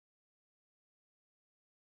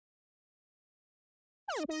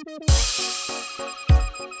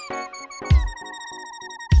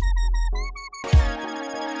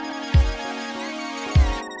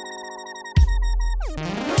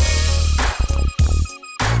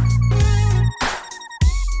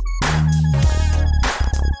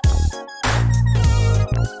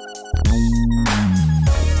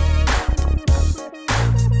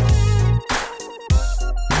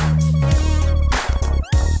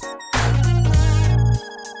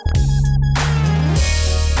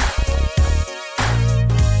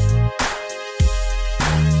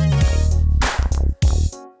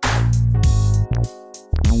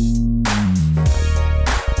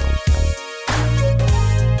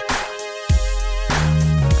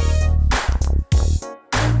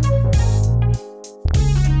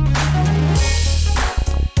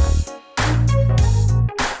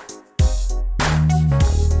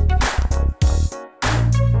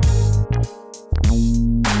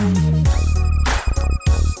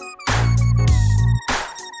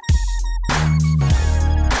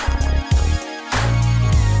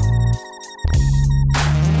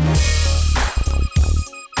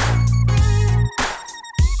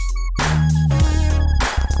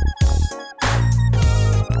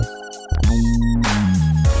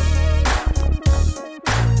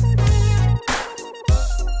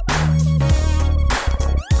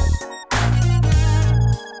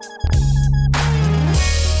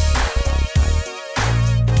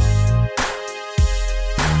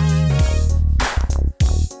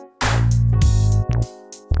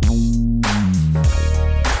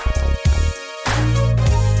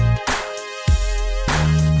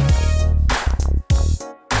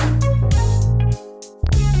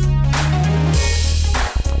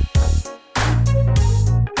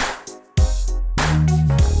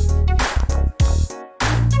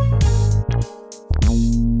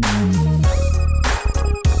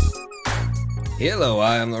Hello,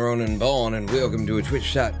 I am the Ronan Bond, and welcome to a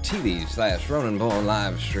twitch.tv/Ronan Bond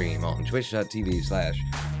live stream on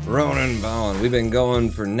twitch.tv/Ronan Bond. We've been going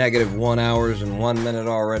for -1 hour and 1 minute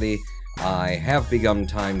already. I have begun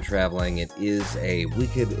time traveling. It is a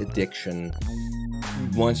wicked addiction.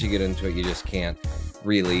 Once you get into it, you just can't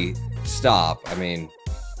really stop. I mean,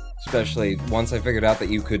 especially once I figured out that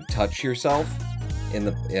you could touch yourself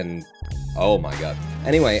oh my god.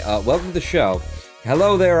 Anyway, welcome to the show.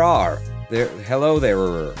 Hello there hello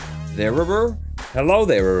there hello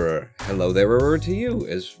there to you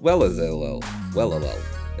as well as hello.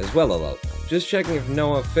 Just checking if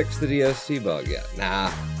Noah fixed the DSC bug yet. Nah.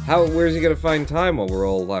 Where's he gonna find time while we're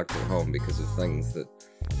all locked at home because of things that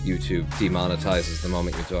YouTube demonetizes the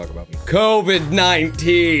moment you talk about them?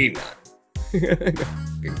 COVID-19! I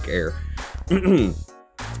don't care.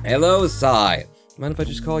 Hello, Sai. Mind if I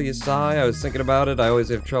just call you Sai? I was thinking about it. I always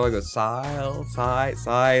have trouble. I go, Silas.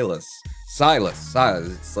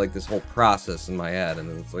 It's like this whole process in my head, and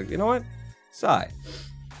then it's like, you know what? Sai.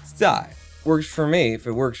 Works for me, if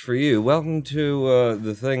it works for you. Welcome to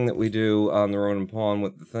the thing that we do on the Ronan Pawn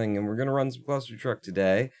with the thing, and we're going to run some Clustertruck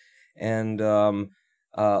today. And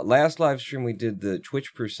last live stream we did the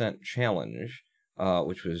Twitch % challenge,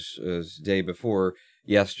 which was the day before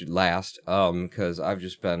last, because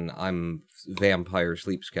I'm vampire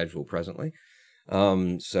sleep schedule presently.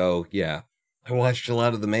 So, yeah. I watched a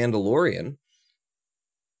lot of The Mandalorian.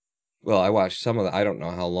 Well, I watched some of it. I don't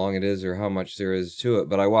know how long it is or how much there is to it,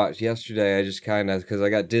 but I watched yesterday. I just kind of, because I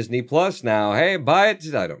got Disney Plus now. Hey, buy it.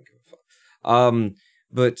 I don't give a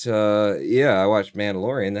fuck. Yeah, I watched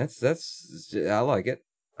Mandalorian. I like it.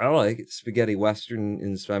 Spaghetti Western.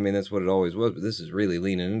 I mean, that's what it always was, but this is really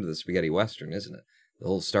leaning into the Spaghetti Western, isn't it? The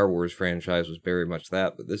whole Star Wars franchise was very much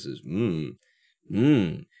that, but this is,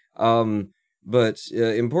 But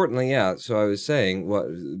importantly, yeah, so I was saying,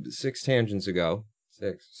 6 tangents ago,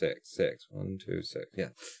 1, 2, 6, yeah,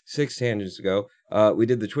 6 tangents ago, we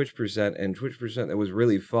did the Twitch %, and Twitch %, that was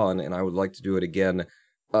really fun, and I would like to do it again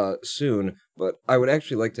soon, but I would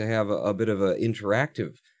actually like to have a bit of an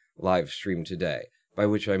interactive live stream today, by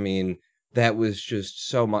which I mean, that was just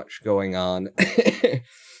so much going on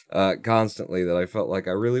constantly that I felt like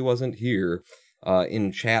I really wasn't here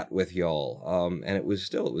in chat with y'all, and it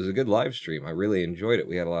was a good live stream. I really enjoyed it.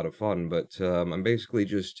 We had a lot of fun, but I'm basically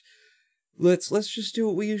just, let's just do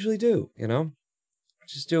what we usually do, you know?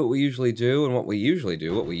 Just do what we usually do, and what we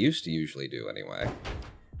used to usually do anyway,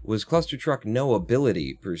 was Clustertruck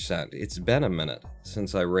noAbility %. It's been a minute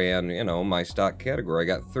since I ran, my stock category. I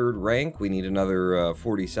got 3rd rank. We need another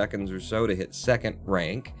 40 seconds or so to hit 2nd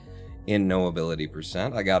rank in noAbility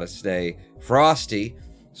 %. I gotta stay frosty.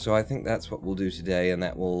 So I think that's what we'll do today, and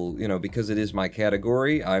that will, because it is my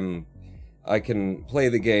category, I'm I can play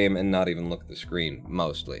the game and not even look at the screen,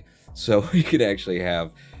 mostly. So we could actually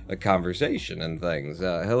have a conversation and things.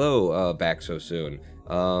 Hello, Back So Soon.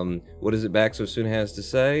 What is it Back So Soon has to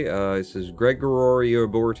say? It says, Gregoria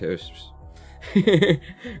Boris.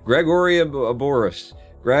 Gregoria Boris.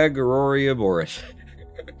 Gregoria Boris.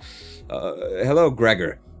 Hello,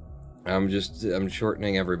 Gregor. I'm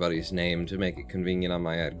shortening everybody's name to make it convenient on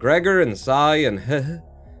my head. Gregor and Sai and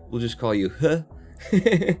we'll just call you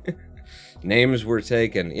Names were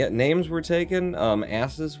taken. Yeah, names were taken.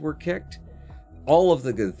 Asses were kicked. All of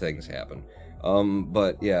the good things happen.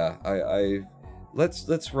 But yeah,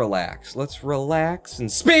 let's relax. Let's relax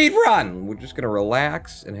and speed run. We're just gonna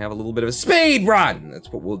relax and have a little bit of a speed run.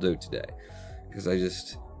 That's what we'll do today. Because I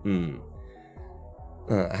just,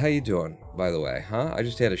 how you doing, by the way, huh? I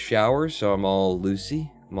just had a shower, so I'm all loosey.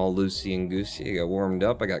 I'm all loosey and goosey. I got warmed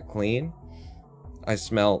up. I got clean. I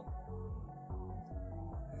smell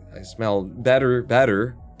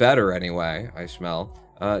better anyway. I smell.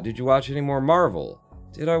 Did you watch any more Marvel?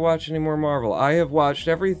 Did I watch any more Marvel? I have watched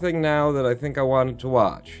everything now that I think I wanted to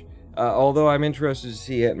watch. Although I'm interested to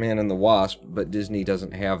see Ant-Man and the Wasp, but Disney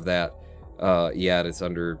doesn't have that yet. It's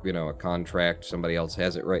under, you know, a contract. Somebody else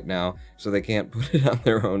has it right now, so they can't put it on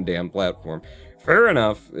their own damn platform. Fair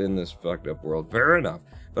enough in this fucked up world. Fair enough.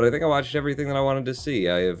 But I think I watched everything that I wanted to see.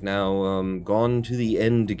 I have now gone to the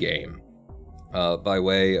end game by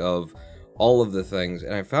way of all of the things.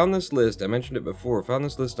 And I found this list, I mentioned it before, found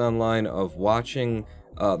this list online of watching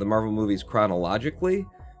the Marvel movies chronologically,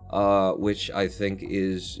 which I think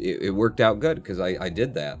is, it worked out good, because I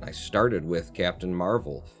did that. I started with Captain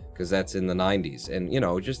Marvel, because that's in the 90s. And, you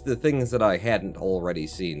know, just the things that I hadn't already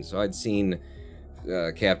seen. So I'd seen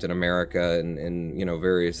Captain America and you know,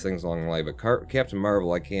 various things along the way, but Captain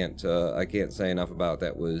Marvel I can't say enough about.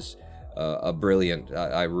 That was a brilliant,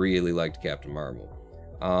 I really liked Captain Marvel.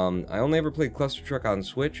 I only ever played Clustertruck on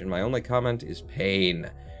Switch, and my only comment is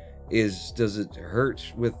pain. Does it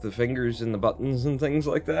hurt with the fingers and the buttons and things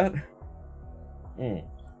like that?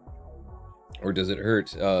 Or does it hurt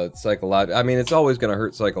psychologically? I mean, it's always going to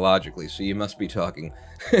hurt psychologically, so you must be talking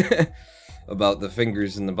about the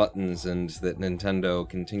fingers and the buttons, and that Nintendo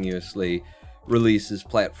continuously releases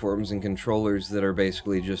platforms and controllers that are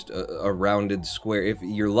basically just a rounded square. If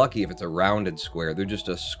you're lucky, if it's a rounded square, they're just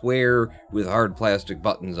a square with hard plastic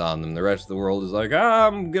buttons on them. The rest of the world is like,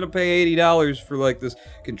 I'm gonna pay $80 for like this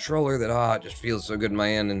controller that it just feels so good in my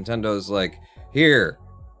hand. Nintendo's like, here,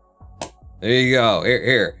 there you go,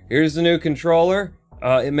 here's the new controller.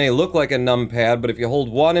 It may look like a numpad, but if you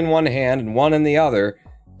hold one in one hand and one in the other,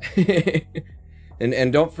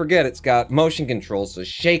 and don't forget, it's got motion control, so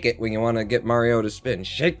shake it when you want to get Mario to spin.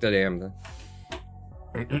 Shake the damn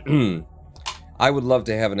thing. I would love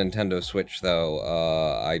to have a Nintendo Switch, though.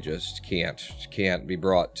 I just can't be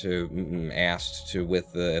brought to, asked to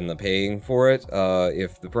with the paying for it.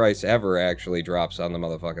 If the price ever actually drops on the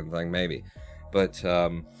motherfucking thing, maybe. But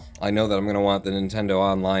I know that I'm gonna want the Nintendo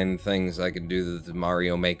Online things. I can do the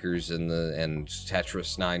Mario Makers and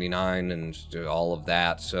Tetris 99 and all of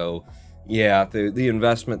that. So yeah, the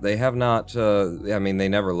investment, they have not. I mean, they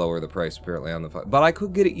never lower the price apparently on the. But I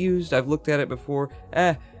could get it used. I've looked at it before.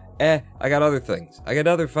 I got other things. I got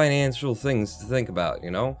other financial things to think about.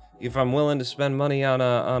 You know, if I'm willing to spend money on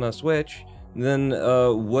a Switch, then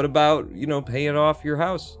what about, you know, paying off your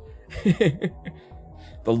house?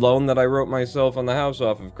 The loan that I wrote myself on the house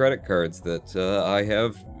off of credit cards that I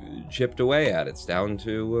have chipped away at. It's down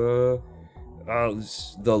to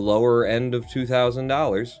the lower end of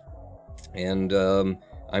 $2,000. And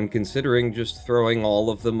I'm considering just throwing all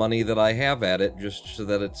of the money that I have at it just so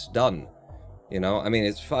that it's done. You know, I mean,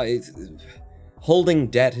 it's fine. Holding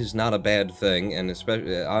debt is not a bad thing, and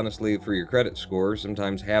especially, honestly, for your credit score,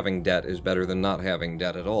 sometimes having debt is better than not having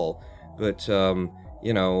debt at all. But,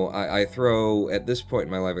 you know, I throw, at this point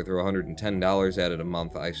in my life, I throw $110 at it a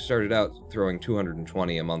month. I started out throwing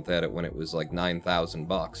 $220 a month at it when it was like 9,000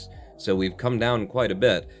 bucks. So we've come down quite a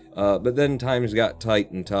bit. But then times got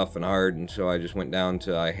tight and tough and hard, and so I just went down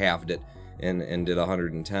to, I halved it and did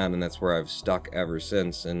 110, and that's where I've stuck ever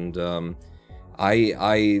since. And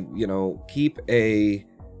I you know, keep a,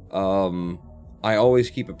 I always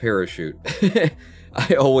keep a parachute.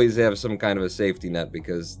 I always have some kind of a safety net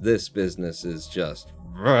because this business is just,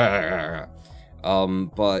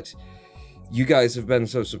 but you guys have been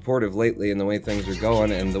so supportive lately in the way things are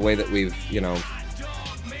going and the way that we've, you know,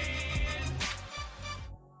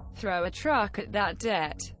 throw a truck at that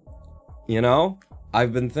debt. You know,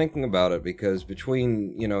 I've been thinking about it because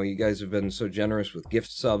between, you know, you guys have been so generous with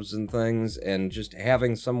gift subs and things, and just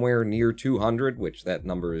having somewhere near 200, which that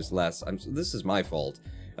number is less. This is my fault.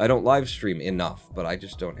 I don't live stream enough, but I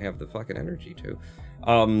just don't have the fucking energy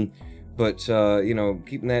to. But you know,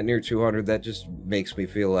 keeping that near 200, that just makes me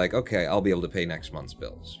feel like, okay, I'll be able to pay next month's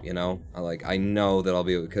bills, you know? I know that I'll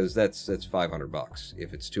be able, because that's $500.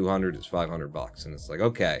 If it's 200, it's $500, and it's like,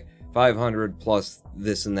 okay, 500 plus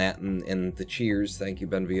this and that, and the cheers, thank you,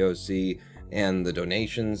 Ben VOC, and the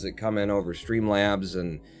donations that come in over Streamlabs,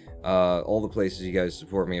 and all the places you guys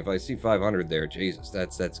support me. If I see 500 there, Jesus,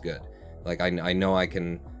 that's good. Like, I know I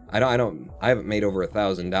can... I haven't made over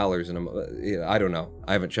 $1,000 in a, I don't know.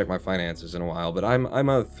 I haven't checked my finances in a while, but I'm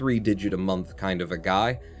a 3-digit a month kind of a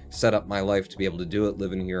guy. Set up my life to be able to do it,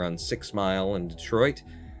 living here on 6 Mile in Detroit.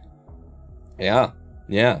 Yeah,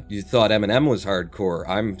 you thought Eminem was hardcore.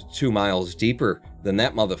 I'm 2 miles deeper than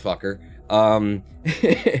that motherfucker.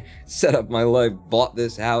 Set up my life, bought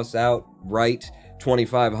this house outright,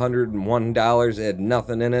 $2,501, it had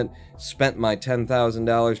nothing in it, spent my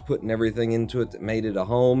 $10,000 putting everything into it that made it a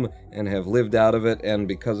home, and have lived out of it, and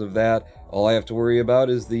because of that, all I have to worry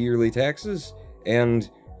about is the yearly taxes, and,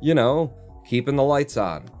 you know, keeping the lights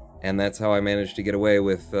on. And that's how I managed to get away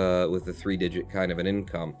with the 3-digit kind of an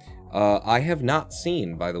income. I have not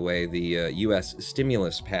seen, by the way, the U.S.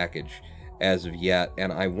 stimulus package as of yet,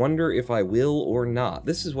 and I wonder if I will or not.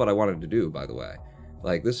 This is what I wanted to do, by the way.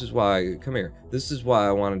 Like, this is why, come here, this is why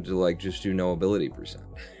I wanted to, like, just do noAbility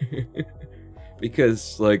 %.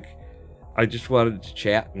 Because, like, I just wanted to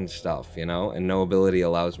chat and stuff, you know, and noAbility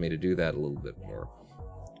allows me to do that a little bit more.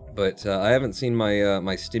 But I haven't seen my,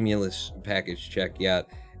 my stimulus package check yet,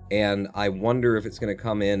 and I wonder if it's going to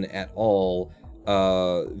come in at all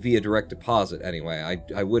via direct deposit anyway.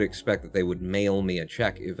 I would expect that they would mail me a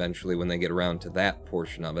check eventually when they get around to that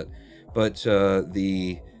portion of it. But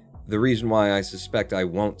the reason why I suspect I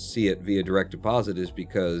won't see it via direct deposit is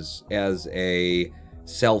because as a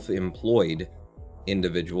self-employed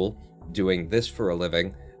individual doing this for a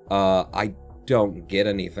living, I don't get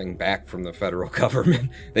anything back from the federal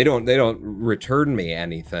government. They don't return me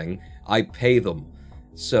anything. I pay them.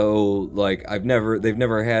 So, like, they've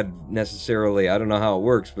never had necessarily, I don't know how it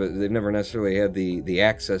works, but they've never necessarily had the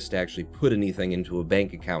access to actually put anything into a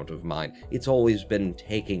bank account of mine. It's always been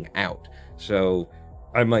taking out. So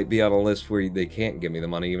I might be on a list where they can't give me the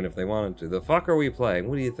money even if they wanted to. The fuck are we playing?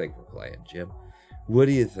 What do you think we're playing, Jim? What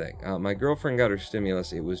do you think? My girlfriend got her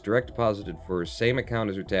stimulus. It was direct deposited for her same account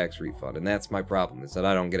as her tax refund, and that's my problem, is that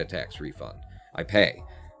I don't get a tax refund. I pay.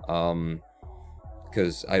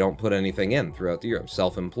 Because I don't put anything in throughout the year. I'm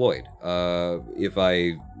self-employed. If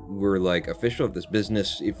I were, like, official of this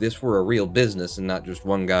business, if this were a real business and not just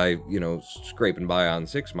one guy, you know, scraping by on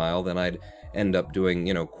 6 Mile, then I'd end up doing,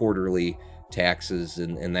 you know, quarterly taxes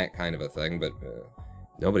and that kind of a thing, but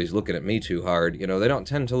nobody's looking at me too hard. You know, they don't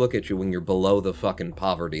tend to look at you when you're below the fucking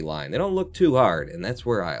poverty line. They don't look too hard, and that's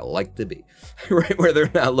where I like to be. Right where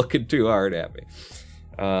they're not looking too hard at me.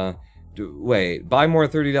 Wait, buy more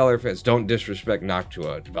 $30 feds. Don't disrespect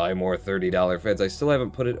Noctua. Buy more $30 feds. I still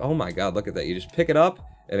haven't put it. Oh my god, look at that. You just pick it up,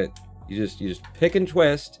 and you just pick and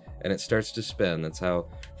twist, and it starts to spin. That's how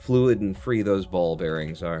fluid and free those ball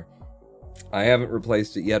bearings are. I haven't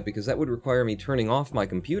replaced it yet because that would require me turning off my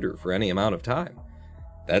computer for any amount of time.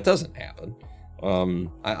 That doesn't happen.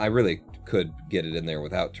 I really could get it in there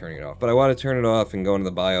without turning it off, but I want to turn it off and go into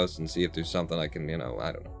the BIOS and see if there's something I can, you know,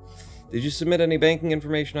 I don't know. Did you submit any banking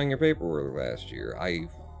information on your paperwork last year? I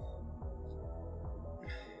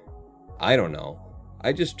don't know.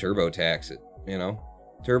 I just TurboTax it, you know?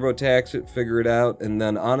 TurboTax it, figure it out, and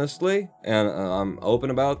then honestly, and I'm open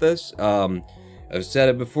about this, I've said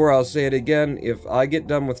it before, I'll say it again, if I get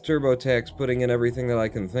done with TurboTax putting in everything that I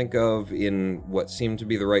can think of in what seem to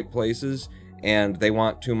be the right places, and they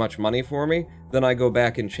want too much money for me, then I go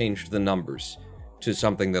back and change the numbers to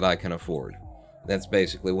something that I can afford. That's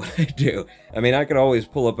basically what I do. I mean, I can always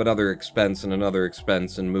pull up another expense and another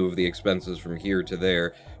expense and move the expenses from here to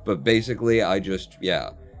there, but basically I just, yeah,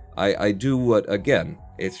 I do what, again,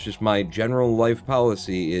 it's just my general life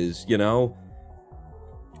policy is, you know,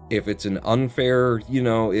 if it's an unfair, you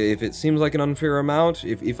know, if it seems like an unfair amount,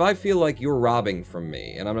 if I feel like you're robbing from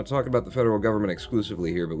me, and I'm not talking about the federal government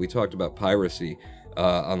exclusively here, but we talked about piracy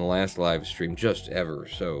on the last live stream, just ever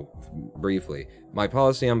so briefly. My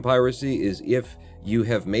policy on piracy is if you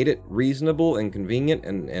have made it reasonable and convenient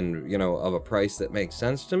and you know, of a price that makes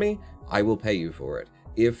sense to me, I will pay you for it.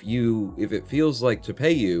 If it feels like to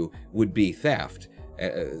pay you would be theft,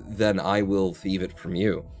 then I will thieve it from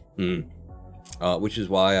you. Which is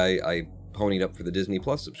why I ponied up for the Disney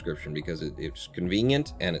Plus subscription, because it's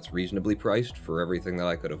convenient and it's reasonably priced for everything that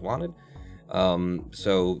I could have wanted.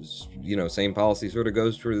 So, you know, same policy sort of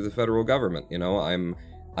goes through the federal government. You know, I'm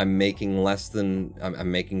making less than,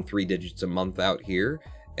 I'm making 3 digits a month out here,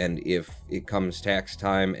 And if it comes tax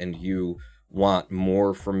time and you want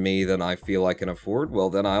more from me than I feel I can afford, well,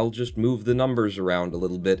 then I'll just move the numbers around a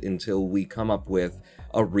little bit until we come up with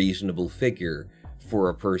a reasonable figure for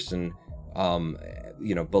a person,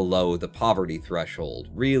 you know, below the poverty threshold.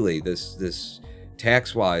 Really, this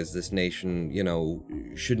tax-wise, this nation, you know,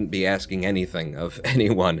 shouldn't be asking anything of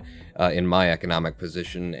anyone in my economic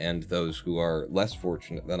position, and those who are less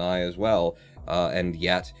fortunate than I as well, and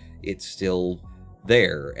yet it's still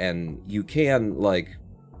there. And you can, like,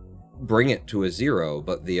 bring it to a zero,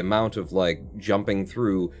 but the amount of, like, jumping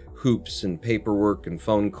through hoops and paperwork and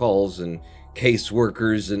phone calls and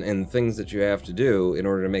caseworkers and things that you have to do in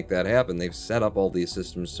order to make that happen, they've set up all these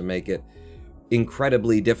systems to make it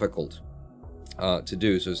incredibly difficult to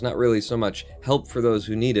do. So it's not really so much help for those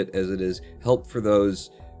who need it as it is help for those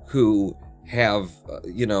who have,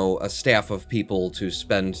 you know, a staff of people to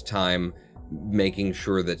spend time making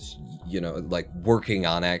sure that, you know, like, working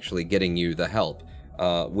on actually getting you the help.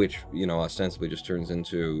 Which, you know, ostensibly just turns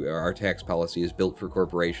into our tax policy is built for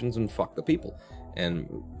corporations and fuck the people.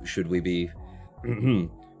 And should we be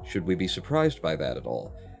surprised by that at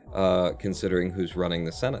all, considering who's running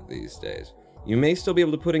the Senate these days? You may still be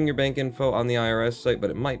able to put in your bank info on the IRS site, but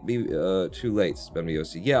it might be too late,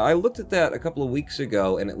 SpendVOC. Yeah, I looked at that a couple of weeks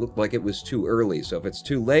ago, and it looked like it was too early. So if it's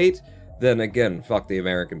too late, then again, fuck the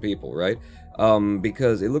American people, right?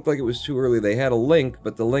 Because it looked like it was too early. They had a link,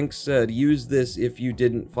 but the link said, use this if you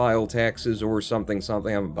didn't file taxes or something.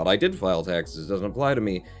 But I did file taxes. It doesn't apply to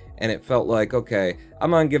me. And it felt like, okay,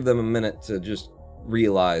 I'm gonna give them a minute to just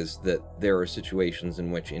realize that there are situations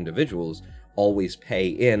in which individuals always pay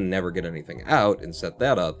in, never get anything out, and set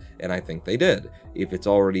that up, and I think they did. If it's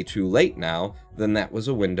already too late now, then that was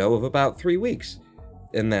a window of about 3 weeks.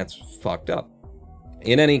 And that's fucked up.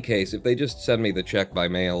 In any case, if they just send me the check by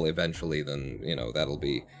mail eventually, then, you know, that'll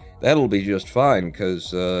be just fine,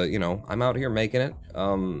 because, you know, I'm out here making it,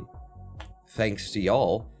 thanks to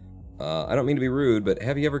y'all. I don't mean to be rude, but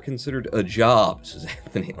have you ever considered a job, says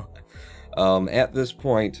Anthony. At this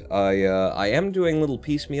point, I am doing little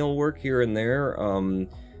piecemeal work here and there,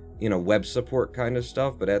 you know, web support kind of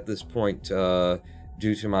stuff, but at this point,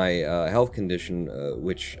 due to my health condition,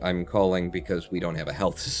 which I'm calling because we don't have a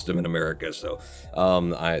health system in America, so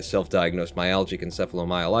I self-diagnosed myalgic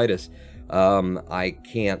encephalomyelitis, I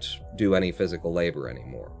can't do any physical labor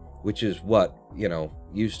anymore, which is what, you know,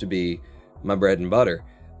 used to be my bread and butter.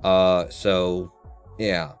 So,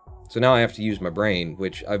 yeah. So now I have to use my brain,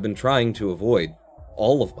 which I've been trying to avoid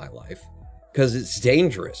all of my life, because it's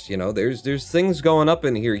dangerous, you know. There's things going up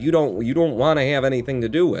in here you don't want to have anything to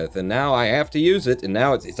do with, and now I have to use it, and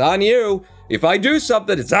now it's on you. If I do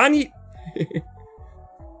something, it's on you.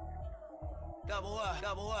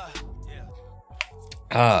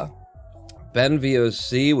 Ben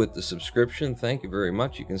VOC with the subscription, thank you very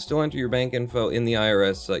much. You can still enter your bank info in the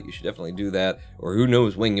IRS site. You should definitely do that, or who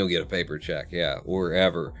knows when you'll get a paper check, yeah, or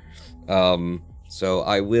ever. So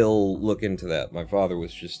I will look into that. My father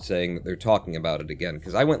was just saying that they're talking about it again,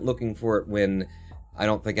 because I went looking for it when I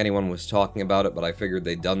don't think anyone was talking about it, but I figured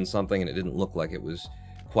they'd done something and it didn't look like it was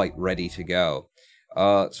quite ready to go.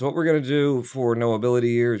 So what we're going to do for noAbility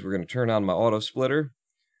here is we're going to turn on my auto splitter,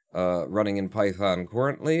 running in Python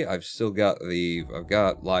currently. I've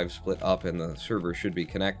got live split up and the server should be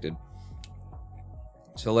connected.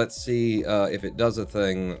 So let's see if it does a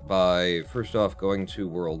thing by, first off, going to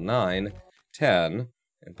world 9, 10,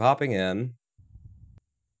 and popping in.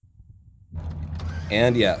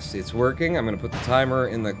 And yes, it's working. I'm going to put the timer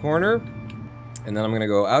in the corner, and then I'm going to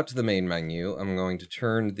go out to the main menu. I'm going to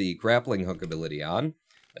turn the grappling hook ability on.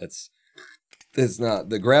 That's not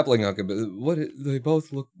the grappling hook ability. What? They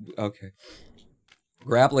both look okay.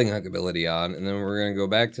 Grappling hook ability on, and then we're going to go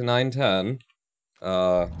back to 910.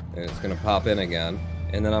 And it's going to pop in again.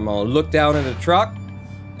 And then I'm going to look down at the truck,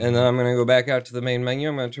 and then I'm going to go back out to the main menu.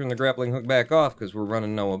 I'm going to turn the grappling hook back off because we're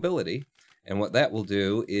running noAbility. And what that will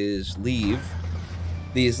do is leave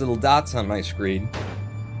these little dots on my screen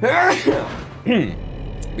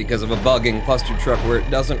because of a bug in Clustertruck where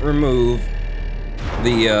it doesn't remove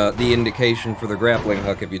the indication for the grappling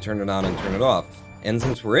hook if you turn it on and turn it off. And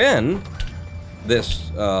since we're in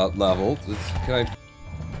this level,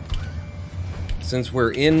 since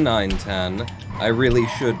we're in 910, I really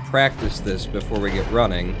should practice this before we get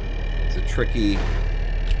running. It's a tricky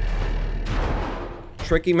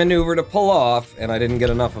maneuver to pull off, and I didn't get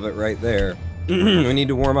enough of it right there. We need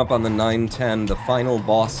to warm up on the 910, the final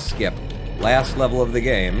boss skip. Last level of the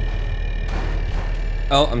game.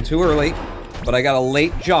 Oh, I'm too early, but I got a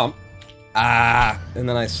late jump. And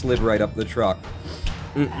then I slid right up the truck.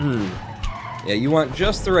 Yeah, you want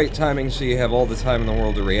just the right timing so you have all the time in the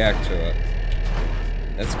world to react to it.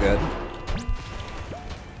 That's good.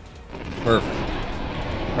 Perfect.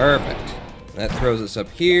 Perfect. That throws us up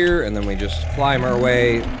here, and then we just climb our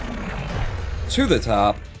way to the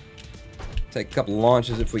top. Take a couple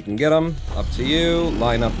launches if we can get them. Up to you.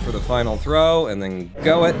 Line up for the final throw, and then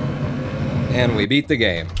go it. And we beat the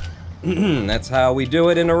game. That's how we do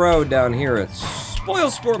it in a road down here at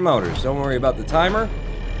Spoil Sport Motors. Don't worry about the timer.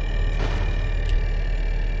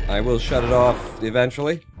 I will shut it off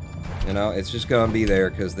eventually. You know, it's just gonna be there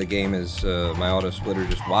because the game is, my auto splitter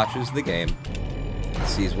just watches the game.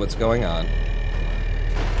 Sees what's going on.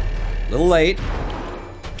 A little late.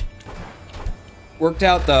 Worked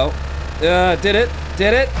out though. Did it?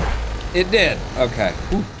 Did it? It did. Okay.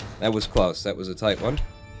 Whew. That was close. That was a tight one.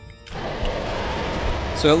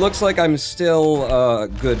 So it looks like I'm still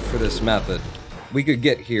good for this method. We could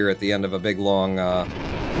get here at the end of a big long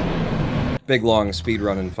speed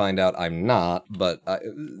run and find out I'm not, but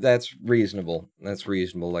that's reasonable. That's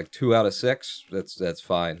reasonable. Like 2 out of 6, that's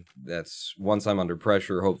fine. That's once I'm under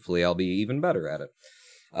pressure, hopefully I'll be even better at it.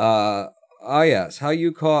 Yes, how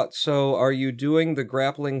you caught. So are you doing the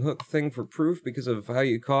grappling hook thing for proof because of how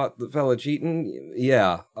you caught the fella cheating?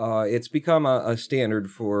 Yeah, it's become a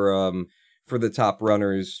standard for the top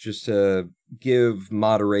runners, just to give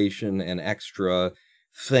moderation an extra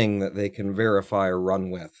thing that they can verify or run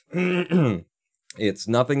with. It's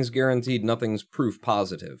nothing's guaranteed, nothing's proof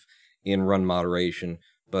positive in run moderation,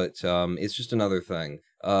 but it's just another thing.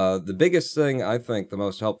 The biggest thing, I think, the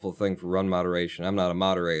most helpful thing for run moderation, I'm not a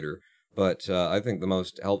moderator, but I think the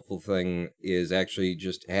most helpful thing is actually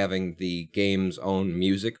just having the game's own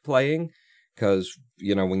music playing, because,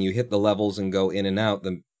 you know, when you hit the levels and go in and out,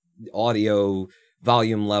 the audio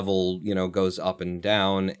volume level, you know, goes up and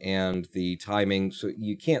down, and the timing, so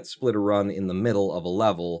you can't split a run in the middle of a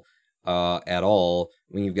level at all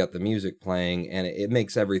when you've got the music playing, and it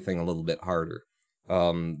makes everything a little bit harder.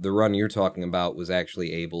 The run you're talking about was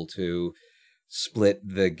actually able to split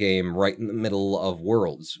the game right in the middle of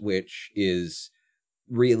worlds, which is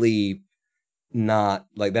really not,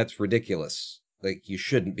 like, that's ridiculous. Like, you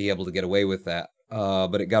shouldn't be able to get away with that.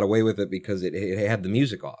 But it got away with it because it had the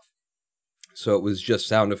music off. So it was just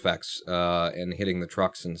sound effects and hitting the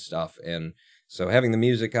trucks and stuff. And so having the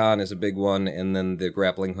music on is a big one, and then the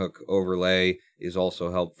grappling hook overlay is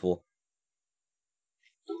also helpful.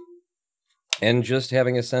 And just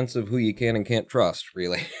having a sense of who you can and can't trust,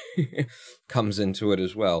 really, comes into it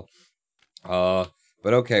as well. But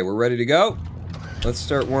okay, we're ready to go. Let's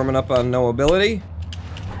start warming up on noAbility.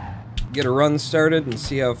 Get a run started and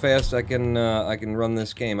see how fast I can run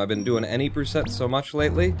this game. I've been doing any percent so much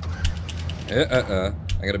lately. I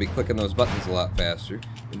gotta be clicking those buttons a lot faster.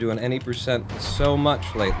 Been doing any percent so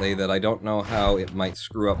much lately that I don't know how it might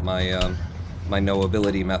screw up my my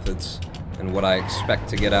noAbility methods and what I expect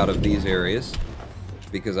to get out of these areas,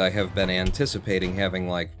 because I have been anticipating having,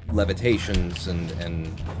 like, levitations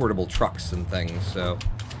and portable trucks and things, so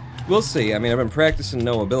we'll see. I mean, I've been practicing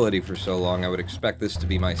noAbility for so long, I would expect this to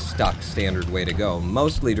be my stock standard way to go.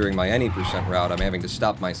 Mostly during my any percent route, I'm having to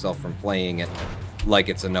stop myself from playing it like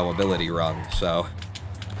it's a noAbility run, so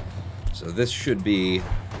this should be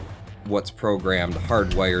what's programmed,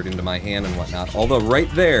 hardwired into my hand and whatnot. Although right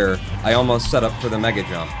there, I almost set up for the mega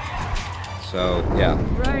jump. So, yeah.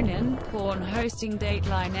 Ronan, porn hosting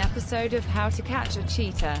Dateline episode of How to Catch a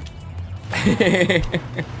Cheater.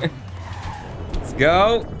 Let's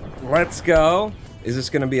go. Let's go. Is this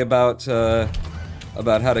going to be about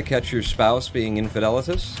how to catch your spouse being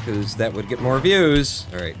infidelitous? Because that would get more views.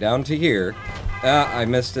 Alright, down to here. I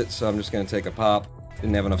missed it, so I'm just going to take a pop.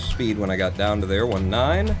 Didn't have enough speed when I got down to there.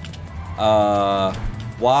 1.9.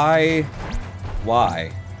 Why?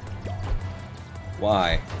 Why?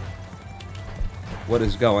 Why? What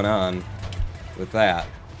is going on with that?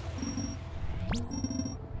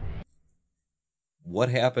 What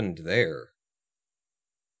happened there?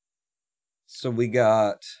 So we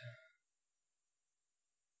got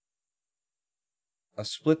a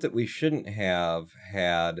split that we shouldn't have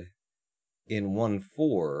had in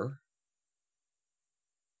 1.4.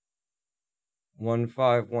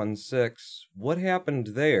 1.5, 1.6. What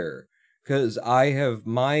happened there? Because I have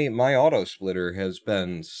my auto splitter has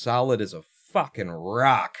been solid as a fucking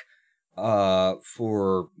rock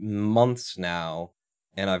for months now,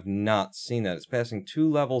 and I've not seen that. It's passing 2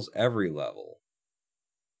 levels every level.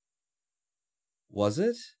 Was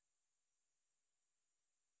it?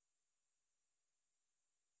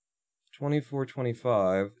 24,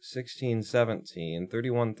 25, 16, 17,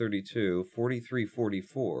 31, 32, 43,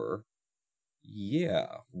 44.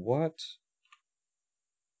 Yeah, what?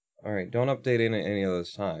 Alright, don't update any of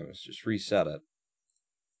those times. Just reset it.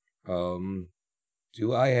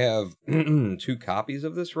 Do I have 2 copies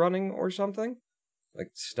of this running or something?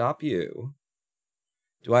 Like, stop you.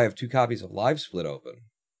 Do I have 2 copies of Live Split open?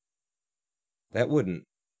 That wouldn't.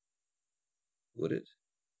 Would it?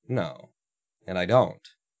 No. And I don't.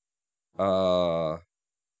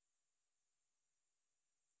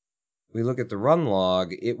 We look at the run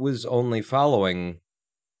log, it was only following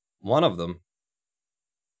one of them.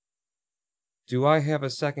 Do I have a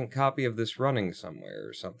second copy of this running somewhere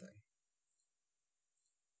or something?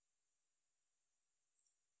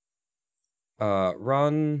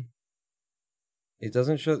 Run. It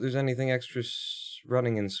doesn't show that there's anything extra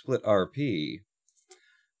running in Split RP.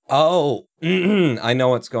 Oh, I know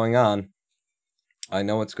what's going on. I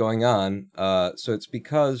know what's going on. So it's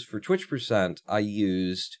because for Twitch percent, I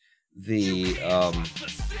used the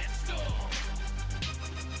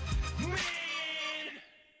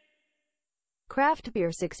Craft beer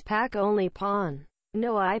 6-pack only pawn.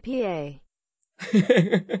 No IPA.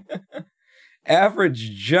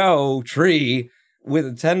 Average Joe Tree with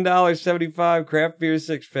a $10.75 craft beer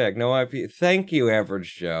 6-pack. No IPA. Thank you,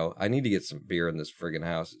 Average Joe. I need to get some beer in this friggin'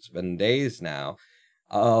 house. It's been days now.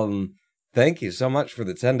 Thank you so much for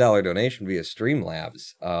the $10 donation via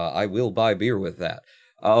Streamlabs. I will buy beer with that.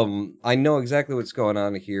 I know exactly what's going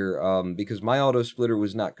on here, because my auto splitter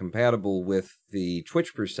was not compatible with the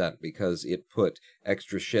Twitch percent because it put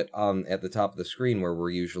extra shit on at the top of the screen where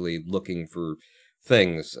we're usually looking for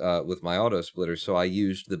things, with my auto splitter, so I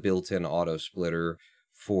used the built-in auto splitter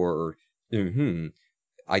for,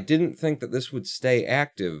 I didn't think that this would stay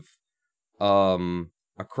active,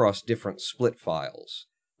 across different split files.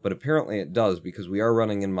 But apparently it does, because we are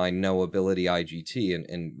running in my noAbility IGT,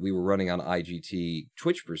 and we were running on IGT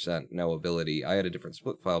Twitch percent noAbility. I had a different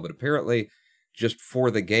split file, but apparently just for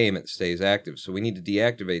the game it stays active. So we need to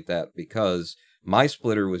deactivate that because my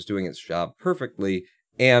splitter was doing its job perfectly,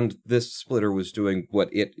 and this splitter was doing what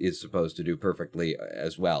it is supposed to do perfectly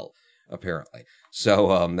as well, apparently.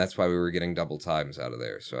 So that's why we were getting double times out of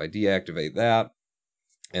there. So I deactivate that,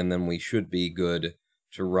 and then we should be good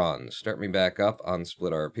to run. Start me back up on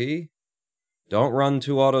Split RP. Don't run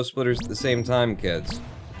 2 auto splitters at the same time, kids.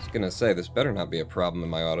 I was gonna say, this better not be a problem in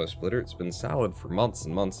my auto splitter. It's been solid for months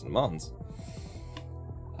and months and months.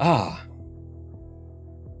 I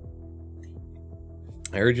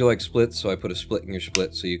heard you like splits, so I put a split in your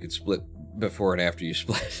split so you could split before and after you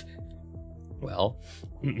split. Well,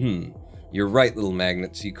 you're right, little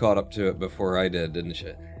magnets. You caught up to it before I did, didn't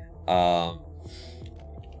you?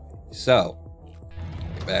 So,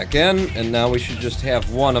 back in, and now we should just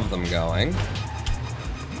have one of them going.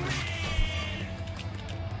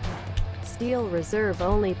 Steel reserve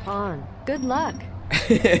only pawn. Good luck.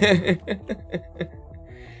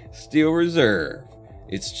 Steel reserve.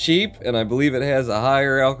 It's cheap, and I believe it has a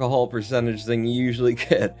higher alcohol percentage than you usually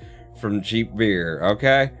get from cheap beer,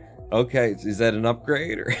 okay? Okay, is that an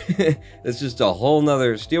upgrade, or it's just a whole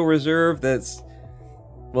nother Steel reserve that's...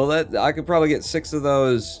 Well, that I could probably get 6 of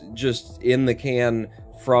those just in the can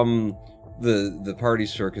from the party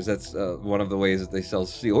store, because that's one of the ways that they sell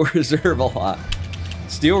Steel Reserve a lot.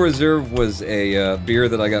 Steel Reserve was a beer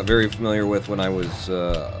that I got very familiar with when I was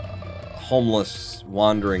a homeless,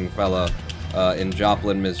 wandering fella in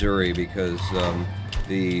Joplin, Missouri, because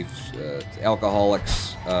the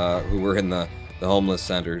alcoholics who were in the homeless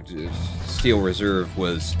center, Steel Reserve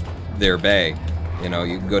was their bay. You know,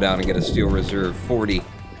 you can go down and get a Steel Reserve 40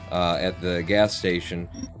 at the gas station,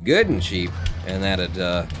 good and cheap, and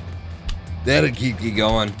that'd keep you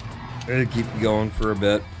going. That'd keep you going for a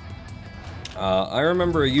bit. I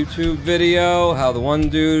remember a YouTube video how the one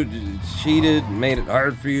dude cheated and made it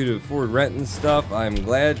hard for you to afford rent and stuff. I'm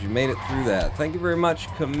glad you made it through that. Thank you very much,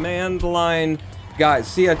 Command Line guys.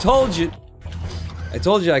 See, I told you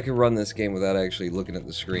I could run this game without actually looking at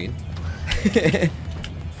the screen.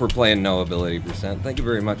 For playing noAbility percent. Thank you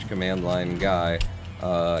very much, Command Line guy.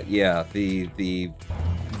 Yeah, the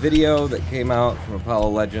video that came out from Apollo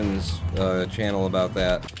Legends channel about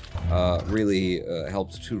that really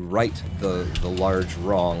helps to right the large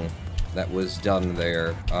wrong that was done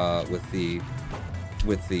there with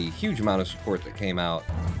the huge amount of support that came out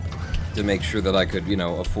to make sure that I could, you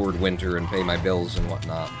know, afford winter and pay my bills and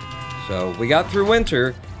whatnot. So we got through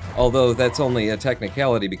winter, although that's only a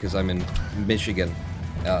technicality because I'm in Michigan,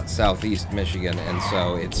 southeast Michigan, and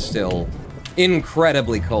so it's still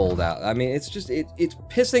incredibly cold out. I mean, it's just, it's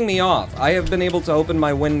pissing me off. I have been able to open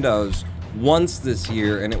my windows once this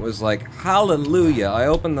year, and it was like, hallelujah. I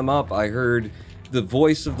opened them up, I heard the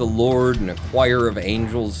voice of the Lord and a choir of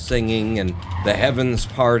angels singing, and the heavens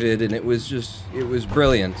parted, and it was just, it was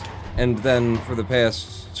brilliant. And then for the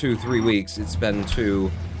past 2-3 weeks, it's been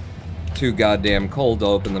to too goddamn cold to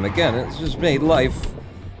open them again. It's just made life,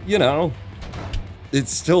 you know,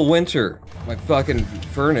 it's still winter. My fucking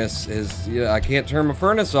furnace is, you know, I can't turn my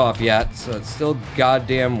furnace off yet, so it's still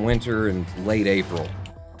goddamn winter in late April.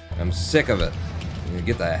 I'm sick of it. I'm gonna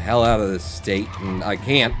get the hell out of this state, and I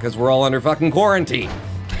can't because we're all under fucking quarantine.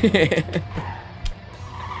 To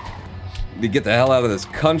get the hell out of this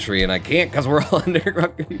country, and I can't because we're all under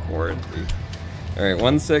fucking quarantine. Alright,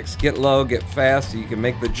 1-6, get low, get fast, so you can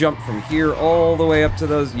make the jump from here all the way up to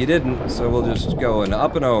those. You didn't, so we'll just go and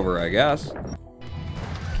up and over, I guess.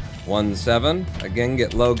 1-7, again,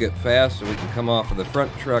 get low, get fast, so we can come off of the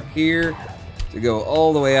front truck here to go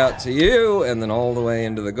all the way out to you, and then all the way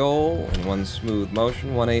into the goal in one smooth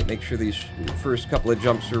motion. 1-8, make sure these first couple of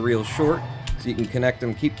jumps are real short, so you can connect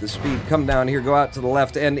them, keep the speed, come down here, go out to the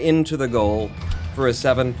left and into the goal for a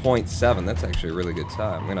 7.7. That's actually a really good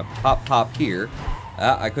time. I'm gonna pop here.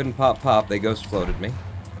 I couldn't pop, they ghost floated me.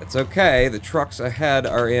 It's okay, the trucks ahead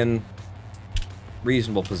are in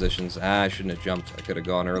reasonable positions. I shouldn't have jumped. I could have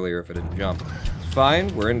gone earlier if I didn't jump. It's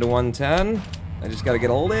fine, we're into 110. I just gotta get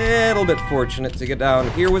a little bit fortunate to get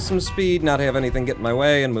down here with some speed, not have anything get in my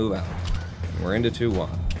way, and move out. We're into 2-1.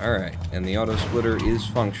 Alright, and the auto splitter is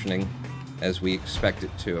functioning as we expect it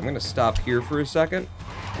to. I'm gonna stop here for a second.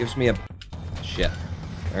 Gives me a... shit.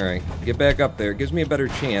 Alright, get back up there. It gives me a better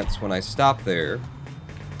chance when I stop there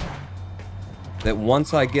that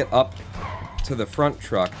once I get up to the front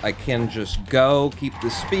truck, I can just go, keep the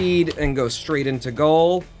speed, and go straight into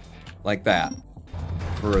goal. Like that.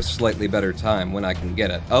 For a slightly better time when I can get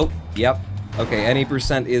it. Oh, yep. Okay, any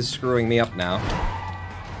percent is screwing me up now.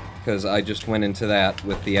 Because I just went into that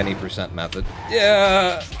with the any percent method.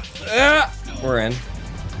 Yeah! We're in.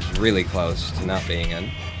 It's really close to not being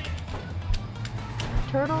in.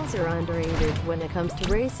 Turtles are underrated when it comes to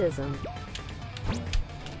racism.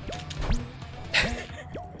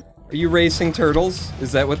 Are you racing turtles?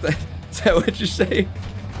 Is that what you're saying?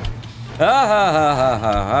 Ha ha ha ha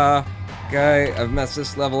ha ha. Okay, I've messed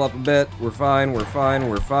this level up a bit. We're fine, we're fine,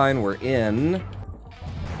 we're fine, we're in.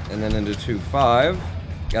 And then into 2-5.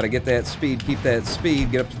 Gotta get that speed, keep that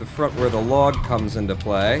speed, get up to the front where the log comes into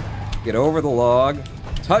play. Get over the log.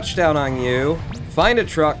 Touchdown on you. Find a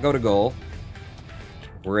truck, go to goal.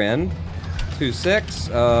 We're in.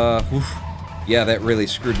 2-6. Oof. Yeah, that really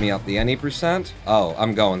screwed me up. The any percent? Oh,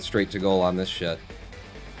 I'm going straight to goal on this shit.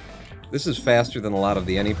 This is faster than a lot of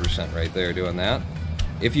the any percent right there doing that.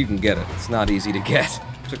 If you can get it. It's not easy to get.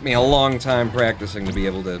 Took me a long time practicing to be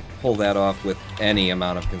able to pull that off with any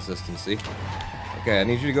amount of consistency. Okay, I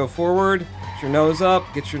need you to go forward. Get your nose up.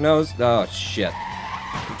 Get your nose... Oh, shit.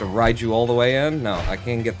 I have to ride you all the way in? No, I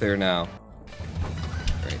can't get there now.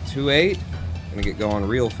 Alright, 2-8. Gonna get going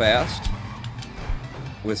real fast.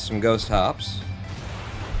 With some ghost hops.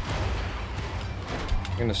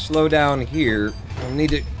 Gonna slow down here. I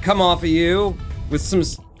need to come off of you with some...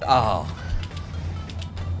 Oh.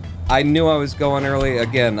 I knew I was going early.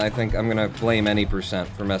 Again, I think I'm gonna blame any percent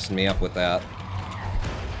for messing me up with that.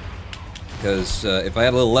 Because if I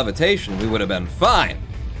had a little levitation, we would have been fine.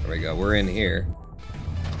 There we go, we're in here.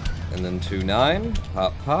 And then 2-9,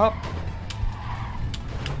 pop, pop.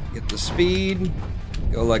 Get the speed.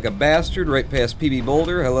 Go like a bastard right past PB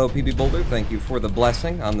Boulder. Hello, PB Boulder. Thank you for the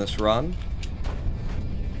blessing on this run.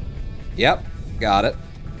 Yep, got it.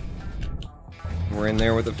 We're in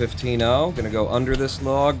there with a 15-0. Gonna go under this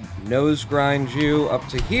log, nose grind you up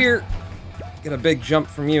to here. Get a big jump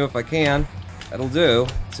from you if I can. That'll do.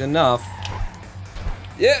 It's enough.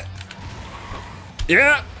 Yeah!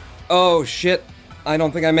 Yeah! Oh, shit. I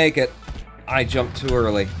don't think I make it. I jumped too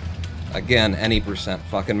early. Again, any percent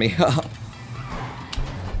fucking me up.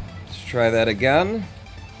 Let's try that again.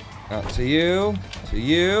 Out to you, to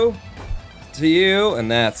you, to you,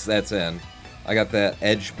 and that's in. I got that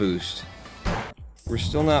edge boost. We're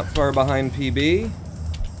still not far behind PB,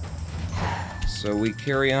 so we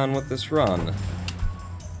carry on with this run.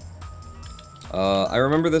 I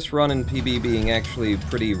remember this run in PB being actually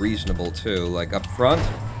pretty reasonable too, like up front.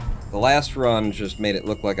 The last run just made it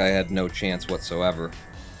look like I had no chance whatsoever.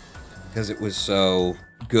 Because it was so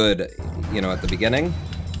good, you know, at the beginning.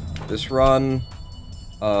 This run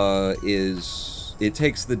it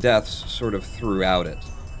takes the deaths sort of throughout it.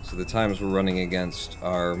 So the times we're running against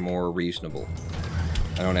are more reasonable.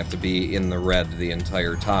 I don't have to be in the red the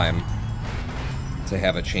entire time to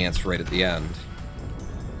have a chance right at the end.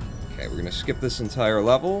 Okay, we're gonna skip this entire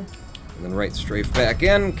level, and then right strafe back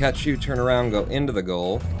in, catch you, turn around, go into the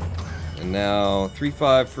goal. And now,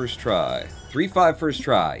 3-5 first try. 3-5 first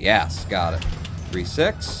try, yes, got it.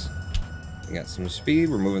 3-6, we got some speed,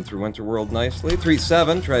 we're moving through Winter World nicely.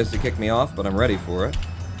 3-7 tries to kick me off, but I'm ready for it.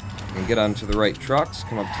 And get onto the right trucks.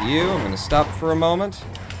 Come up to you. I'm gonna stop for a moment.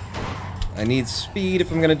 I need speed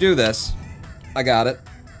if I'm gonna do this. I got it.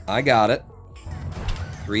 I got it.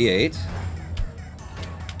 3-8.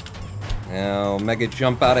 Now, mega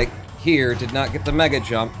jump out of here. Did not get the mega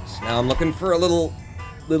jump. So now I'm looking for a little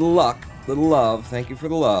luck. Little love. Thank you for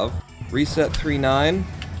the love. Reset 3-9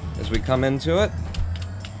 as we come into it.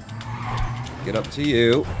 Get up to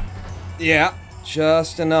you. Yeah,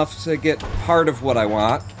 just enough to get part of what I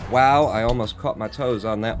want. Wow, I almost caught my toes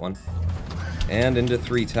on that one. And into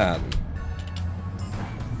 310.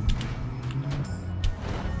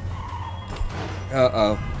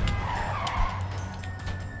 Uh-oh.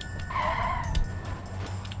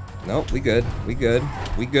 Nope, we good. We good.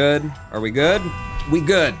 We good. Are we good? We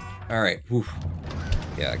good! Alright, woof.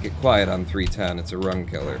 Yeah, get quiet on 310. It's a run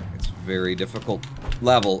killer. It's a very difficult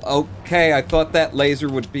level. Okay, I thought that laser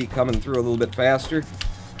would be coming through a little bit faster.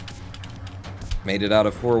 Made it out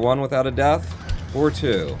of 4-1 without a death.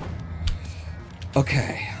 4-2.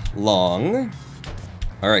 Okay, long.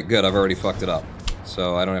 Alright, good, I've already fucked it up.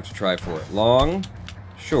 So I don't have to try for it. Long,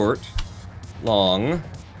 short, long,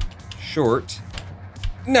 short.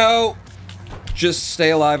 No! Just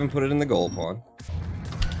stay alive and put it in the goal pawn.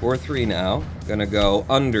 4-3 now. Gonna go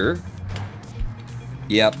under.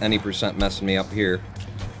 Yep, any percent messing me up here.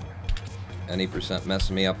 Any percent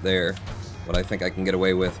messing me up there. What I think I can get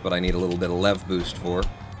away with, but I need a little bit of lev boost for.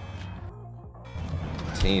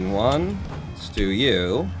 Teen 1. Let's do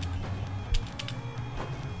you.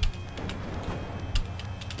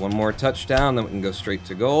 One more touchdown, then we can go straight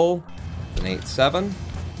to goal. An 8-7.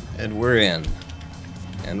 And we're in.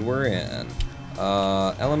 And we're in.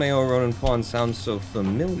 LMAO Ronin Pawn sounds so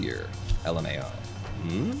familiar. LMAO.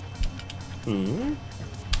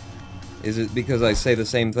 Is it because I say the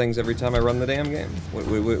same things every time I run the damn game? What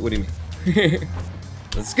do you mean?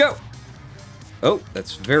 Let's go! Oh,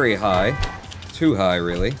 that's very high. Too high,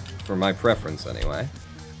 really. For my preference, anyway.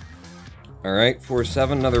 Alright,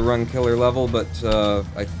 4-7, another run killer level, but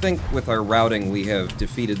I think with our routing we have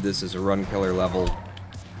defeated this as a run killer level.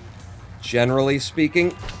 Generally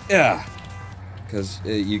speaking, yeah. Because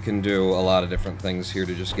you can do a lot of different things here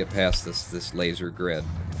to just get past this laser grid.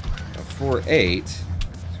 Now, 4-8, this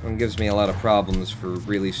one gives me a lot of problems for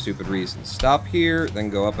really stupid reasons. Stop here, then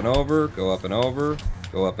go up and over, go up and over,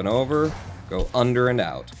 go up and over, go under and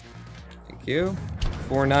out. Thank you.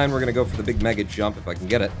 4-9, we're gonna go for the big mega jump if I can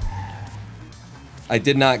get it. I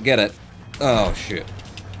did not get it. Oh, shit.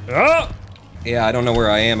 Ah! Yeah, I don't know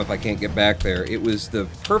where I am if I can't get back there. It was the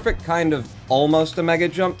perfect kind of almost a mega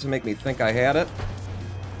jump to make me think I had it.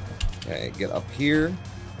 Okay, get up here.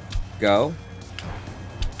 Go.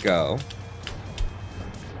 Go.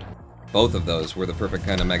 Both of those were the perfect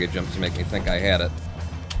kind of mega jump to make me think I had it.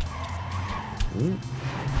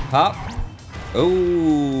 Pop.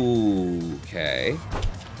 Okay.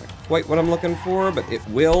 Not quite what I'm looking for, but it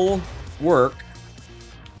will work.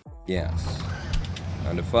 Yes.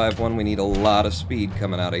 Down to 5-1, we need a lot of speed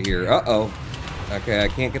coming out of here. Uh-oh. Okay, I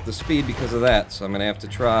can't get the speed because of that, so I'm gonna have to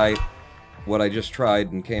try what I just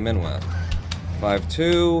tried and came in with.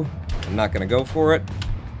 5-2. I'm not gonna go for it.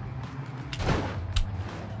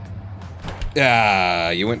 Ah,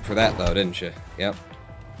 you went for that though, didn't you? Yep.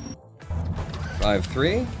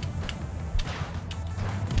 5-3.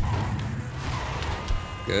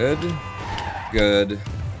 Good. Good.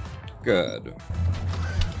 Good.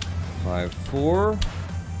 5-4.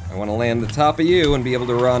 I want to land the top of you and be able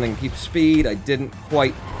to run and keep speed. I didn't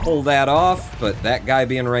quite pull that off, but that guy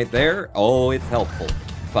being right there, oh, it's helpful.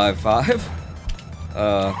 5-5.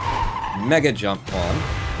 Mega jump on.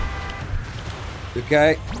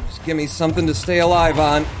 Okay, just give me something to stay alive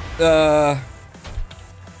on.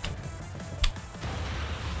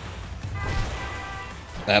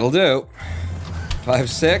 That'll do.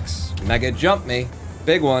 5-6. Mega jump me.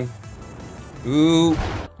 Big one. Ooh.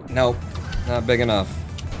 Nope. Not big enough.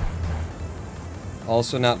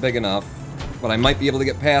 Also not big enough. But I might be able to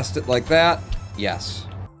get past it like that. Yes.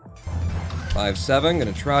 5-7.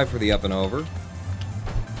 Gonna try for the up and over.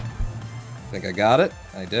 Think I got it.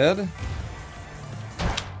 I did.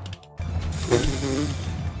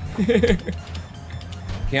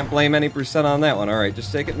 Can't blame any percent on that one. Alright,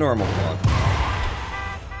 just take it normal.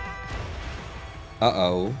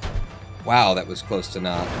 Uh-oh. Wow, that was close to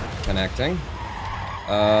not connecting.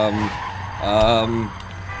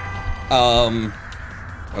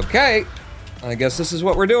 Okay. I guess this is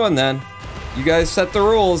what we're doing then. You guys set the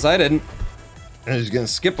rules, I didn't. I'm just gonna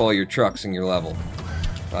skip all your trucks in your level.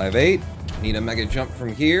 5-8. Need a mega jump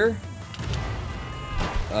from here.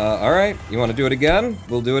 Alright. You wanna do it again?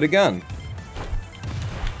 We'll do it again.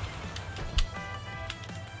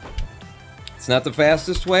 It's not the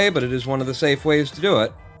fastest way, but it is one of the safe ways to do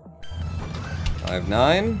it.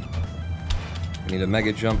 5-9. I need a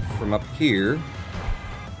mega jump from up here.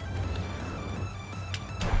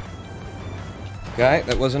 Okay,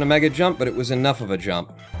 that wasn't a mega jump, but it was enough of a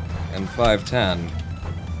jump. And 5-10.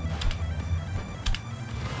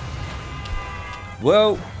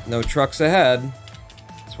 Whoa, no trucks ahead.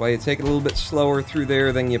 That's why you take it a little bit slower through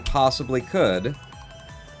there than you possibly could.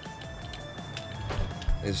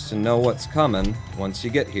 Is to know what's coming once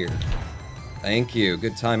you get here. Thank you.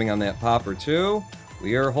 Good timing on that popper, too.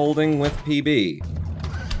 We are holding with PB.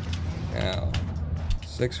 Now,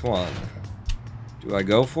 6-1. Do I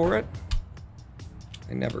go for it?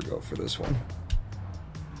 I never go for this one.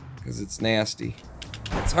 Because it's nasty.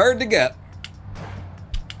 It's hard to get.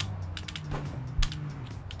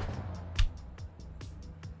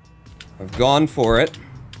 I've gone for it.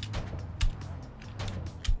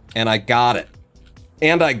 And I got it.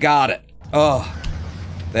 And I got it. Oh.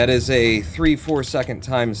 That is a 3-4 second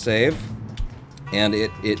time save. And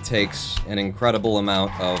it takes an incredible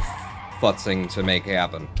amount of futzing to make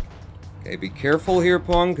happen. Okay, be careful here,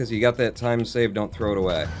 Pong, because you got that time save. Don't throw it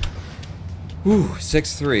away. Whew,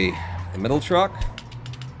 6-3. The middle truck.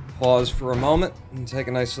 Pause for a moment and take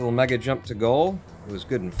a nice little mega jump to goal. It was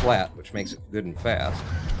good and flat, which makes it good and fast.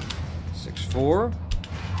 6-4.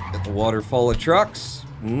 At the waterfall of trucks.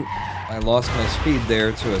 I lost my speed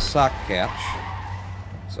there to a sock catch.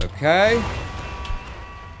 It's okay.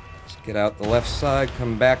 Let's get out the left side,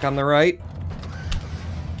 come back on the right.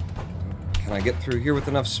 Can I get through here with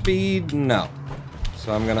enough speed? No.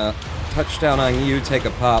 So I'm gonna touchdown on you, take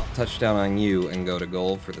a pop, touchdown on you, and go to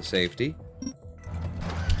goal for the safety.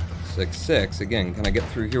 6-6. Again, can I get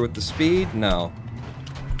through here with the speed? No.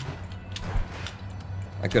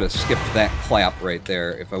 I could have skipped that clap right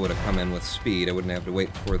there if I would have come in with speed. I wouldn't have to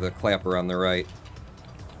wait for the clapper on the right.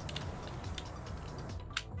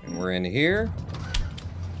 And we're in here.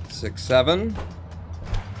 6-7.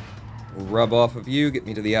 We'll rub off of you, get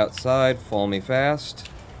me to the outside, fall me fast.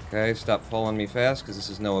 Okay, stop falling me fast, because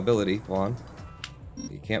this is noAbility. Go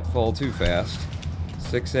You can't fall too fast.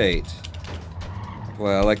 6-8.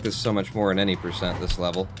 Boy, I like this so much more in any percent, this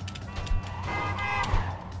level.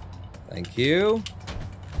 Thank you.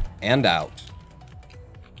 And out.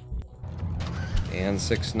 And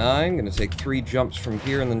 6-9. Gonna take 3 jumps from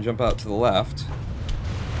here and then jump out to the left.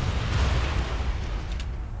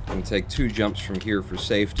 Gonna take 2 jumps from here for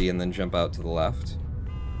safety and then jump out to the left.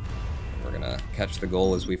 We're gonna catch the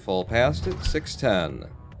goal as we fall past it. 6-10.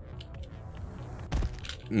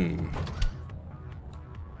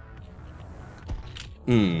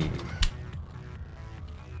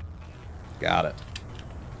 Got it.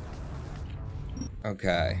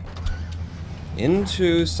 Okay.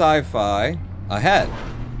 Into sci-fi. Ahead.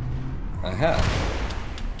 Ahead.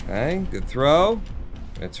 Okay, good throw.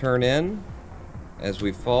 Gonna turn in as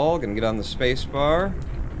we fall. Gonna get on the space bar.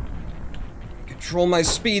 Control my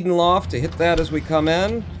speed and loft to hit that as we come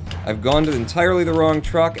in. I've gone to entirely the wrong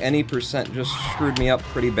truck. Any percent just screwed me up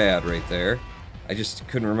pretty bad right there. I just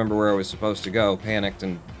couldn't remember where I was supposed to go. Panicked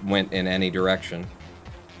and went in any direction.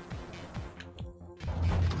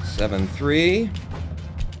 7-3.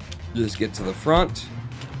 Just get to the front.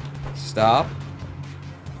 Stop.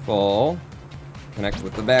 Fall. Connect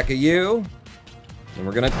with the back of you. And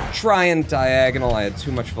we're gonna try and diagonal. I had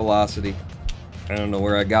too much velocity. I don't know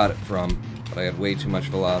where I got it from, but I had way too much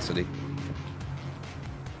velocity.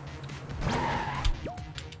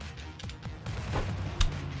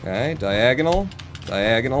 Okay, diagonal,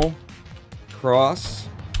 diagonal, cross,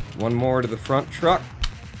 one more to the front truck,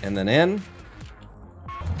 and then in.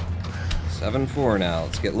 7-4 now.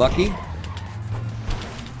 Let's get lucky.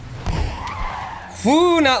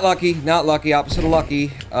 Whew, not lucky, not lucky, opposite of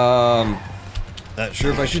lucky. Not sure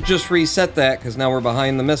if I should just reset that, because now we're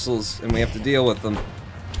behind the missiles, and we have to deal with them.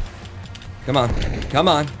 Come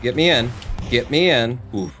on, get me in. Get me in.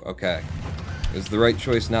 Ooh, okay. It was the right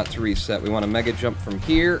choice not to reset. We want a mega jump from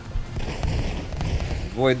here.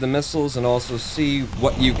 Avoid the missiles and also see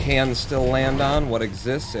what you can still land on, what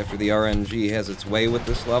exists after the RNG has its way with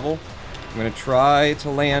this level. I'm gonna try to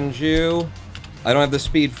land you. I don't have the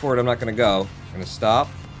speed for it, I'm not gonna go. I'm gonna stop.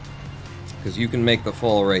 Because you can make the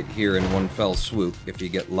fall right here in one fell swoop if you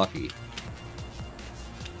get lucky.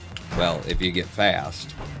 Well, if you get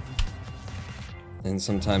fast. And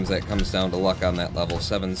sometimes that comes down to luck on that level.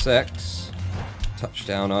 7-6.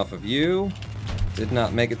 Touchdown off of you. Did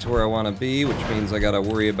not make it to where I want to be, which means I gotta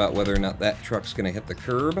worry about whether or not that truck's gonna hit the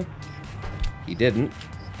curb. He didn't,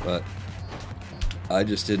 but I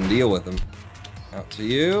just didn't deal with him. Out to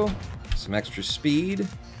you. Some extra speed.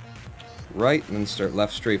 Right, and then start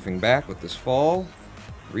left strafing back with this fall.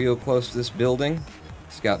 real close to this building.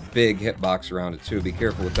 It's got big hitbox around it too. Be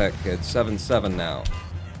careful with that, kid. 7-7 now.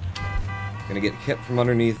 Gonna get hit from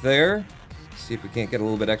underneath there. See if we can't get a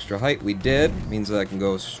little bit extra height. We did. Means that I can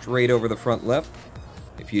go straight over the front lip.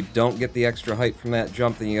 If you don't get the extra height from that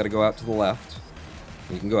jump, then you gotta go out to the left.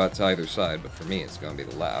 You can go out to either side, but for me, it's gonna be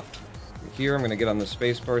the left. From here, I'm gonna get on the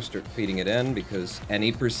spacebar, start feeding it in, because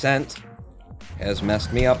any percent has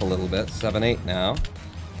messed me up a little bit. 7-8 now.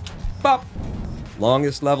 Bop!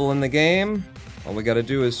 Longest level in the game. All we gotta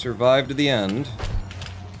do is survive to the end,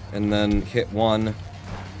 and then hit one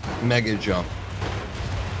mega jump,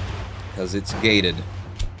 because it's gated.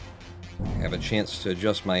 I have a chance to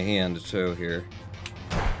adjust my hand too here.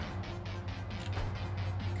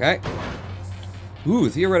 Okay. Ooh,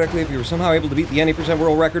 theoretically, if you were somehow able to beat the any percent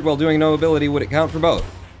world record while doing noAbility, would it count for both?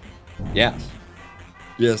 Yes.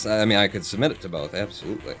 Yes, I mean, I could submit it to both,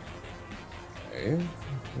 absolutely. Okay.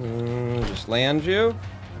 Just land you.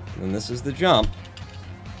 And this is the jump.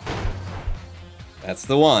 That's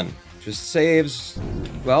the one. Just saves,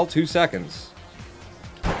 well, 2 seconds.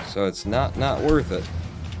 So it's not worth it.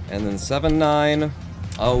 And then 7-9.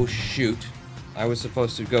 Oh, shoot. I was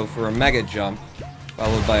supposed to go for a mega jump,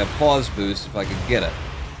 followed by a pause boost if I could get it.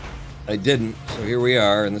 I didn't, so here we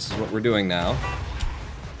are, and this is what we're doing now.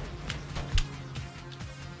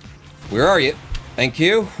 Where are you? Thank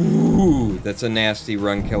you. Ooh, that's a nasty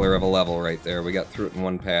run killer of a level right there. We got through it in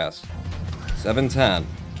one pass. 7-10.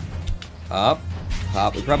 Up.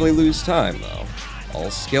 Pop. We probably lose time, though.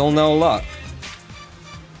 All skill, no luck.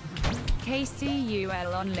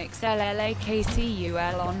 KCUL on Lix LLA,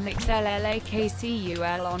 KCUL on Lix LLA,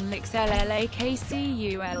 KCUL on Lix LLA,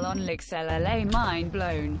 KCUL on Lix LLA, mind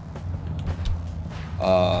blown.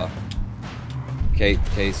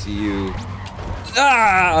 KCU.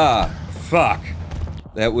 Ah! Fuck.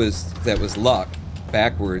 That was luck.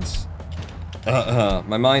 Backwards.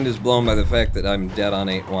 My mind is blown by the fact that I'm dead on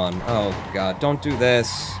 8-1. Oh, God. Don't do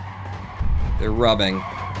this. They're rubbing.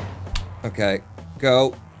 Okay.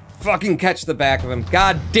 Go. Fucking catch the back of him.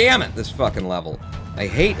 God damn it, this fucking level. I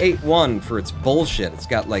hate 8-1 for its bullshit. It's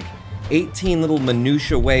got, like, 18 little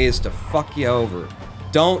minutia ways to fuck you over.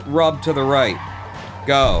 Don't rub to the right.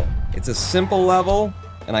 Go. It's a simple level,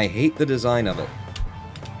 and I hate the design of it.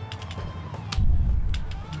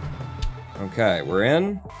 Okay, we're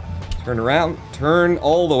in. Turn around. Turn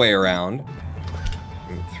all the way around.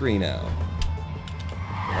 3 now.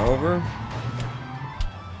 Over.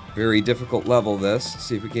 Very difficult level, this.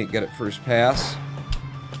 See if we can't get it first pass.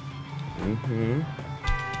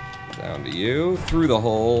 Down to you. Through the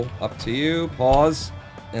hole. Up to you. Pause.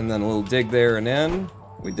 And then a little dig there and in.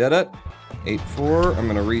 We did it. 8-4. I'm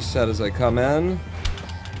going to reset as I come in.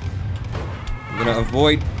 I'm going to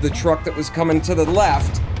avoid the truck that was coming to the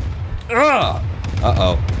left. Ugh!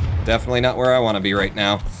 Uh-oh. Definitely not where I want to be right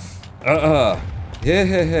now.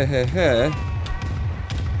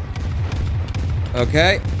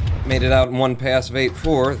 Okay. Made it out in one pass of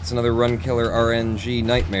 8-4. It's another run killer RNG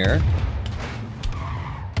nightmare.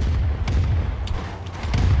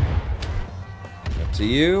 Up to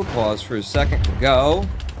you. Pause for a second to go.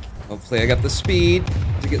 Hopefully I got the speed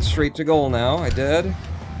to get straight to goal now. I did.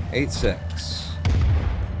 8-6.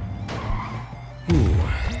 Ooh.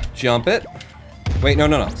 Jump it. Wait,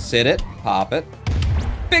 no. Sit it. Pop it.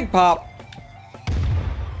 Big pop.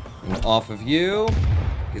 And off of you.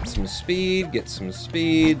 Get some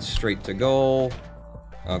speed, straight to goal.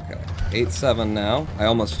 Okay, 8-7 now. I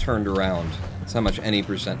almost turned around. That's how much any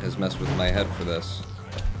percent has messed with my head for this.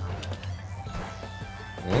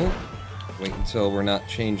 Okay. Wait until we're not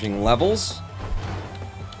changing levels.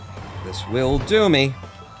 This will do me.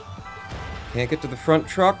 Can't get to the front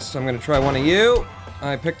trucks, so I'm gonna try one of you.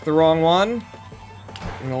 I picked the wrong one.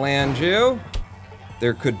 I'm gonna land you.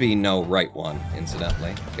 There could be no right one,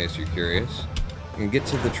 incidentally, in case you're curious. You can get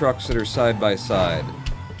to the trucks that are side by side.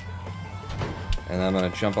 And I'm gonna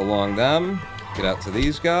jump along them, get out to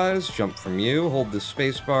these guys, jump from you, hold the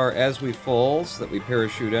spacebar as we fall so that we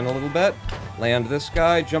parachute in a little bit, land this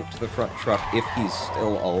guy, jump to the front truck if he's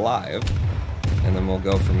still alive, and then we'll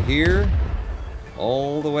go from here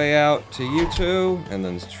all the way out to you two, and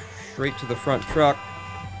then straight to the front truck,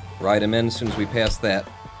 ride him in as soon as we pass that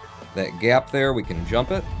gap there, we can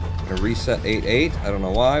jump it. I'm gonna reset 8-8, I don't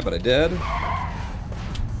know why, but I did.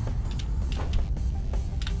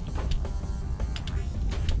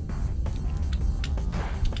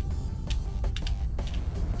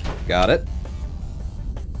 Got it.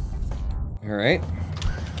 Alright.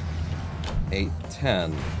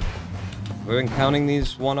 8-10. We've been counting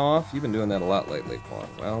these one off? You've been doing that a lot lately, Quan.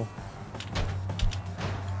 Well.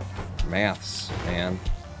 Maths, man.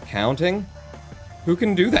 Counting? Who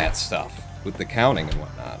can do that stuff? with the counting and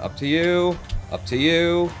whatnot. Up to you. Up to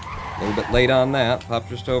you. A little bit late on that. Pop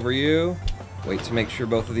just over you. Wait to make sure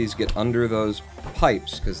both of these get under those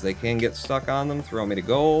pipes, because they can get stuck on them. Throw me to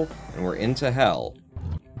goal, and we're into hell.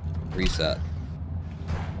 Reset.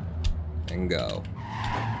 And go.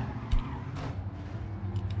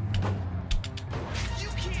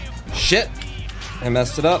 Shit! I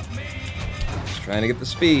messed it up. Just trying to get the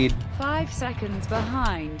speed. 5 seconds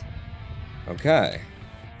behind. Okay.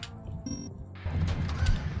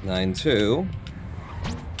 9-2.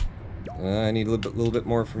 I need a little bit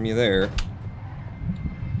more from you there.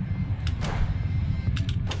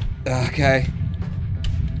 Okay.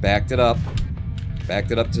 Backed it up.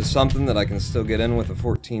 Backed it up to something that I can still get in with a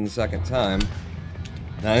 14-second time.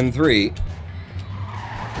 9-3.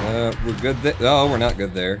 We're good there. Oh, we're not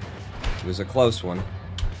good there. It was a close one.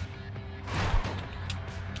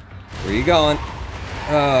 Where you going?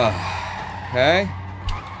 Okay.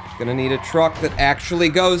 Gonna need a truck that actually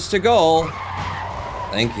goes to goal.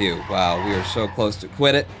 Thank you. Wow, we are so close to...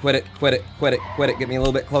 Quit it, quit it, quit it, quit it, quit it. Get me a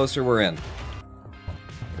little bit closer, we're in.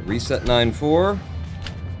 Reset 9-4.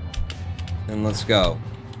 And let's go.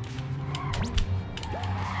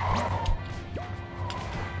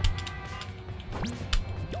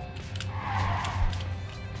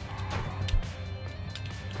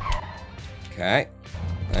 Okay.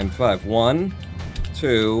 9-5. 1,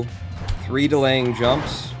 2, 3 delaying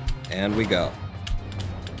jumps, and we go.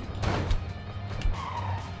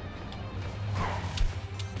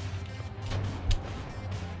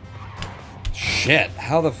 Shit,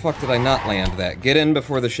 how the fuck did I not land that? Get in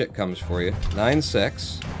before the shit comes for you.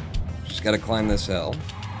 9-6. Just gotta climb this hill.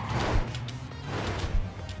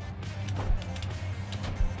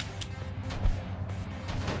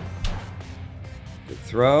 Good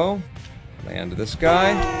throw. Land this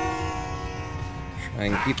guy. Try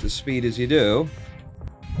and keep the speed as you do.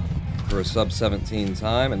 For a sub 17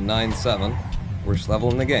 time and 9-7. Worst level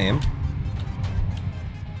in the game.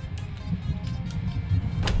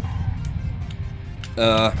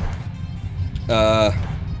 You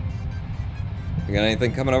got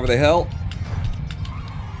anything coming over the hill?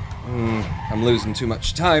 I'm losing too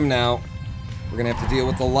much time now. We're gonna have to deal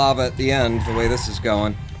with the lava at the end, the way this is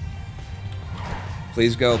going.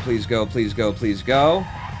 Please go, please go, please go, please go.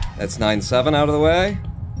 That's 9-7 out of the way.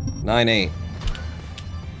 9-8.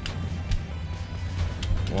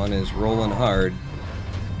 One is rolling hard.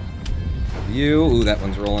 You, ooh, that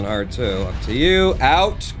one's rolling hard too. Up to you,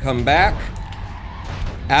 out, come back.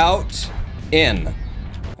 Out, in.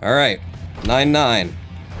 All right, 9-9.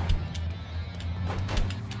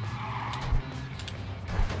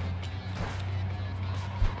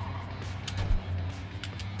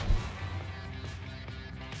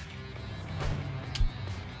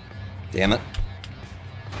 Damn it.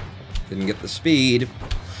 Didn't get the speed.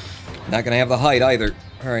 Not gonna have the height either.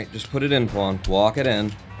 All right, just put it in, Pawn. Walk it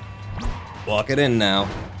in. Walk it in now.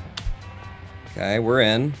 Okay, we're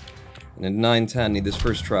in. And in 9-10, need this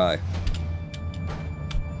first try.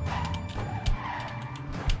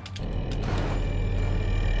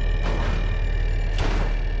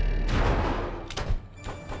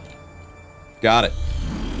 Got it.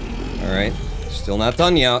 All right, still not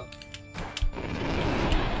done yet.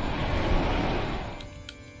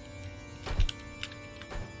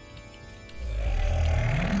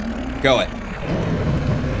 Go it.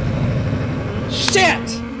 Shit!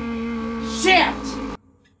 Shit!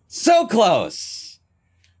 So close!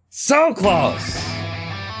 So close!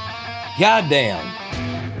 Goddamn.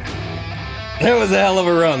 That was a hell of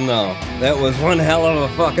a run, though. That was one hell of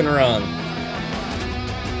a fucking run.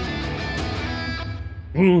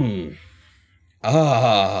 Whew.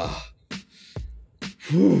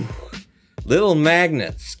 Little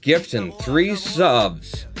Magnets gifting 3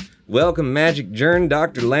 subs. Welcome Magic Jern,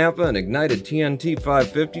 Dr. Lampa, and Ignited TNT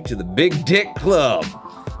 550 to the Big Dick Club.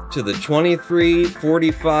 To the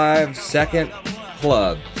 23:45 second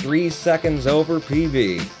club. 3 seconds over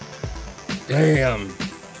PB. Damn.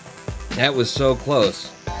 That was so close.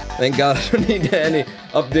 Thank God I don't need to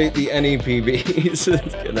update the NEPBs.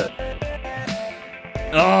 It's gonna...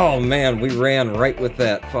 Oh man, we ran right with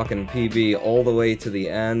that fucking PB all the way to the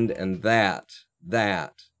end, and that,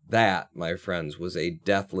 my friends, was a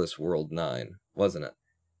deathless World 9, wasn't it?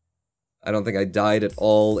 I don't think I died at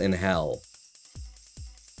all in hell.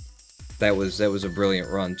 That was a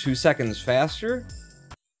brilliant run. 2 seconds faster?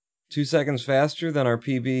 2 seconds faster than our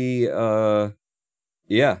PB,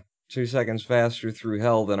 yeah. 2 seconds faster through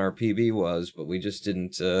hell than our PB was, but we just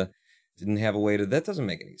didn't have a way to... That doesn't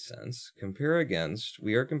make any sense. Compare against...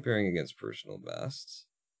 We are comparing against personal bests.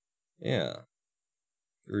 Yeah.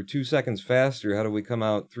 We were 2 seconds faster. How do we come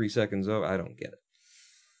out 3 seconds over? I don't get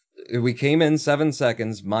We came in 7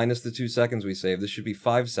 seconds, minus the 2 seconds we saved. This should be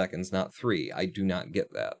 5 seconds, not 3. I do not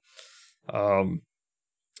get that.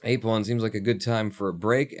 Ape One seems like a good time for a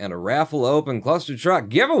break and a raffle open Clustertruck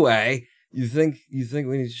giveaway. You think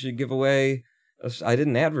we should give away? I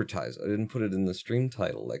didn't advertise. I didn't put it in the stream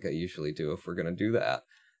title like I usually do. If we're gonna do that,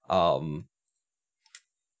 oh,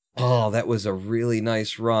 that was a really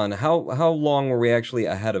nice run. How long were we actually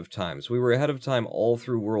ahead of time? So we were ahead of time all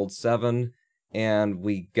through World 7, and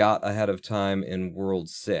we got ahead of time in World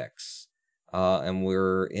 6, and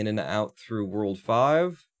we're in and out through World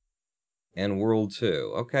 5. And World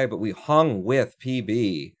 2. Okay, but we hung with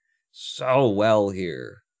PB so well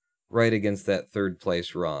here. Right against that 3rd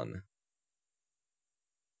place run.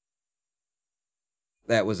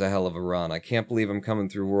 That was a hell of a run. I can't believe I'm coming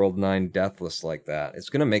through World 9 deathless like that. It's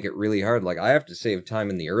going to make it really hard. Like, I have to save time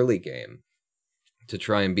in the early game to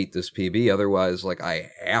try and beat this PB. Otherwise, like, I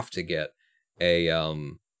have to get a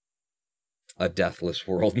deathless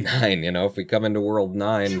World 9. You know, if we come into World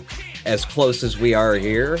 9 as close as we are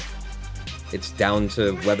here, it's down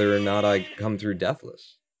to whether or not I come through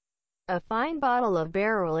deathless. A fine bottle of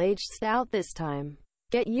barrel-aged stout this time.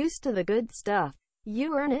 Get used to the good stuff.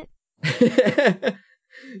 You earn it.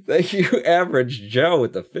 Thank you, Average Joe,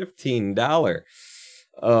 with the $15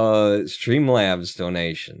 Streamlabs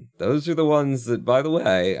donation. Those are the ones that, by the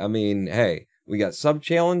way, I mean, hey, we got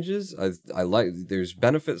sub-challenges. I like, there's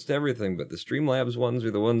benefits to everything, but the Streamlabs ones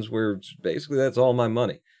are the ones where basically that's all my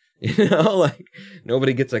money. You know, like,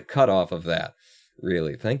 nobody gets a cut off of that,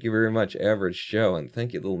 really. Thank you very much, Average Joe, and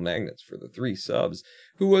thank you, Little Magnets, for the 3 subs.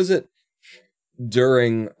 Who was it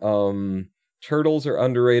during, Turtles are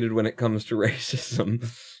underrated when it comes to racism,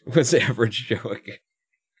 was Average Joe again.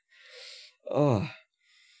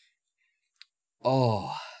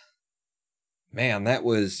 Oh. Man, that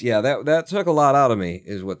was, yeah, that took a lot out of me,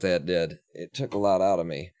 is what that did. It took a lot out of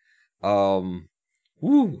me.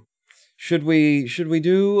 Woo. Should we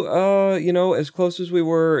do, you know, as close as we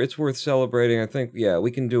were, it's worth celebrating. I think, yeah,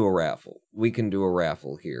 we can do a raffle. We can do a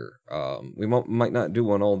raffle here. We might not do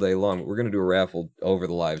one all day long, but we're going to do a raffle over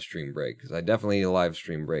the live stream break, because I definitely need a live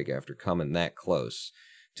stream break after coming that close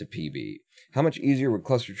to PB. How much easier would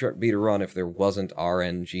Clustertruck be to run if there wasn't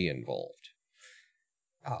RNG involved?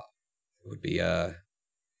 It would be, alright,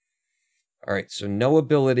 so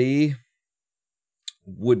noAbility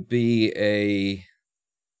would be a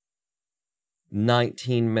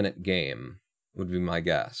 19-minute game, would be my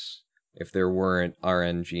guess, if there weren't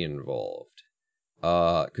RNG involved.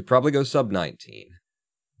 Could probably go sub-19,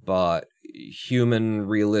 but human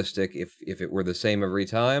realistic, if it were the same every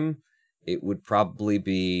time, it would probably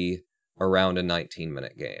be around a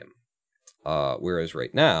 19-minute game. Whereas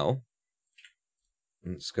right now,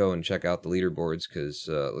 let's go and check out the leaderboards, because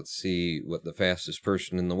let's see what the fastest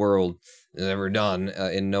person in the world has ever done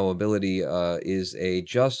in noAbility is a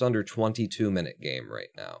just under 22-minute game right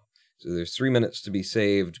now. So there's 3 minutes to be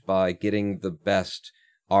saved by getting the best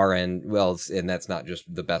RNG, well, and that's not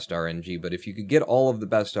just the best RNG, but if you could get all of the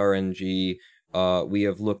best RNG, we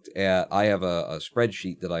have looked at, I have a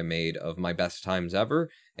spreadsheet that I made of my best times ever,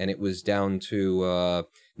 and it was down to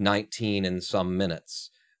 19 and some minutes.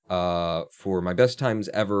 For my best times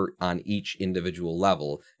ever on each individual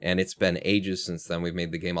level, and it's been ages since then. We've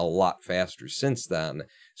made the game a lot faster since then,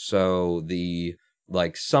 so the,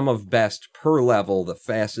 like, sum of best per level, the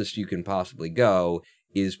fastest you can possibly go,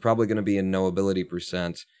 is probably going to be in noAbility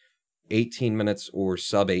percent 18 minutes or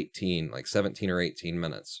sub-18, like 17 or 18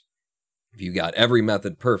 minutes. If you got every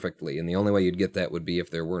method perfectly, and the only way you'd get that would be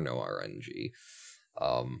if there were no RNG.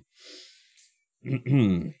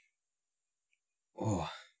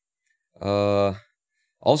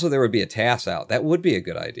 Also, there would be a task out. That would be a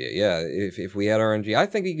good idea, yeah, if we had RNG. I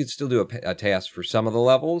think you could still do a task for some of the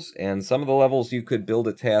levels, and some of the levels you could build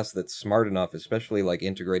a task that's smart enough, especially like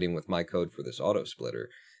integrating with my code for this auto splitter.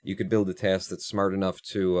 You could build a task that's smart enough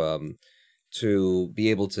to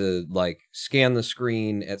be able to, like, scan the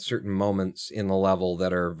screen at certain moments in the level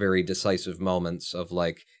that are very decisive moments of,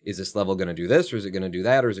 like, is this level going to do this, or is it going to do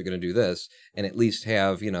that, or is it going to do this, and at least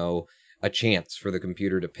have, you know, a chance for the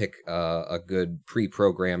computer to pick a good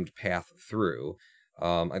pre-programmed path through.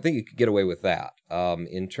 I think you could get away with that.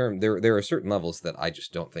 There are certain levels that I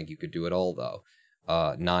just don't think you could do at all, though.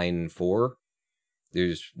 9-4,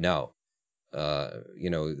 there's no.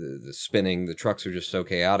 You know, the spinning, the trucks are just so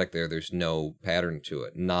chaotic there, there's no pattern to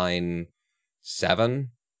it. 9-7,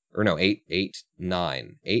 or no, 8-9.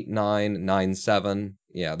 8-9, 9-7.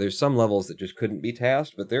 Yeah, there's some levels that just couldn't be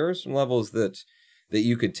tasked, but there are some levels that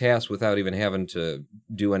you could task without even having to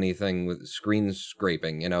do anything with screen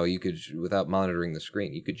scraping. You know, you could, without monitoring the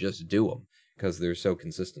screen, you could just do them because they're so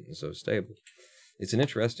consistent and so stable. It's an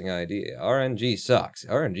interesting idea. RNG sucks.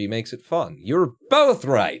 RNG makes it fun. You're both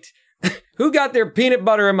right. Who got their peanut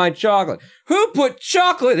butter in my chocolate? Who put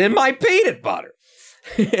chocolate in my peanut butter?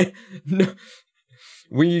 No.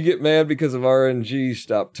 When you get mad because of RNG,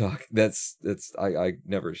 stop talking. I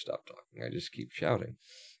never stop talking. I just keep shouting.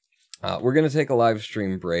 We're going to take a live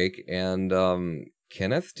stream break. And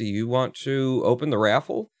Kenneth, do you want to open the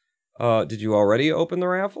raffle? Did you already open the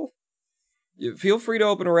raffle? Feel free to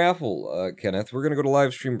open a raffle, Kenneth. We're going to go to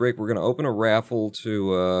live stream break. We're going to open a raffle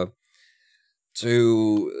to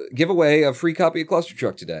give away a free copy of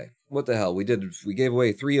Clustertruck today. What the hell? We gave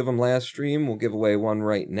away 3 of them last stream. We'll give away 1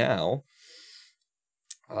 right now.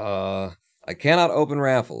 I cannot open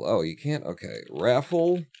raffle. Oh, you can't? Okay.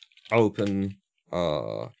 Raffle, open,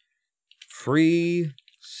 free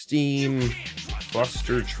Steam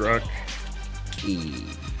Clustertruck key.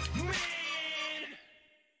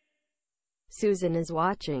 Susan is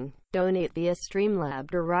watching. Donate via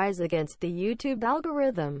Streamlab to rise against the YouTube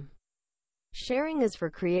algorithm. Sharing is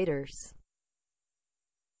for creators.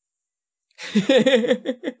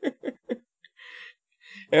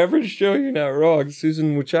 Average Joe, you're not wrong.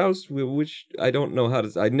 Susan Wachowski, which I don't know how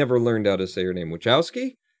to... I never learned how to say her name.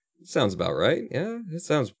 Wachowski? It sounds about right. Yeah, it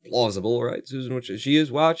sounds plausible, right? Susan Wachowski. She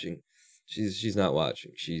is watching. She's not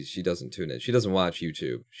watching. She doesn't tune in. She doesn't watch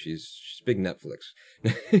YouTube. She's big Netflix.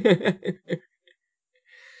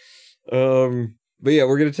 But yeah,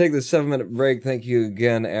 we're gonna take this 7-minute break. Thank you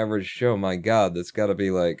again, Average Show. My God, that's got to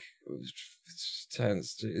be like...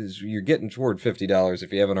 You're getting toward $50.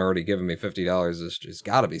 If you haven't already given me $50, it's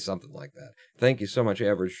got to be something like that. Thank you so much,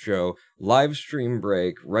 Average Show. Live stream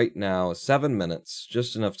break right now, 7 minutes,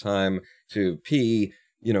 just enough time to pee,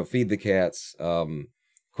 feed the cats,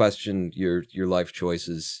 question your life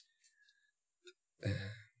choices,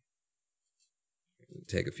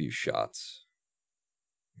 take a few shots.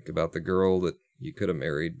 Think about the girl that you could have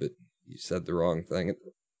married, but you said the wrong thing at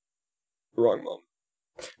the wrong moment.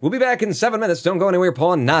 We'll be back in 7 minutes. Don't go anywhere,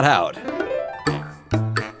 Pawn. Not out.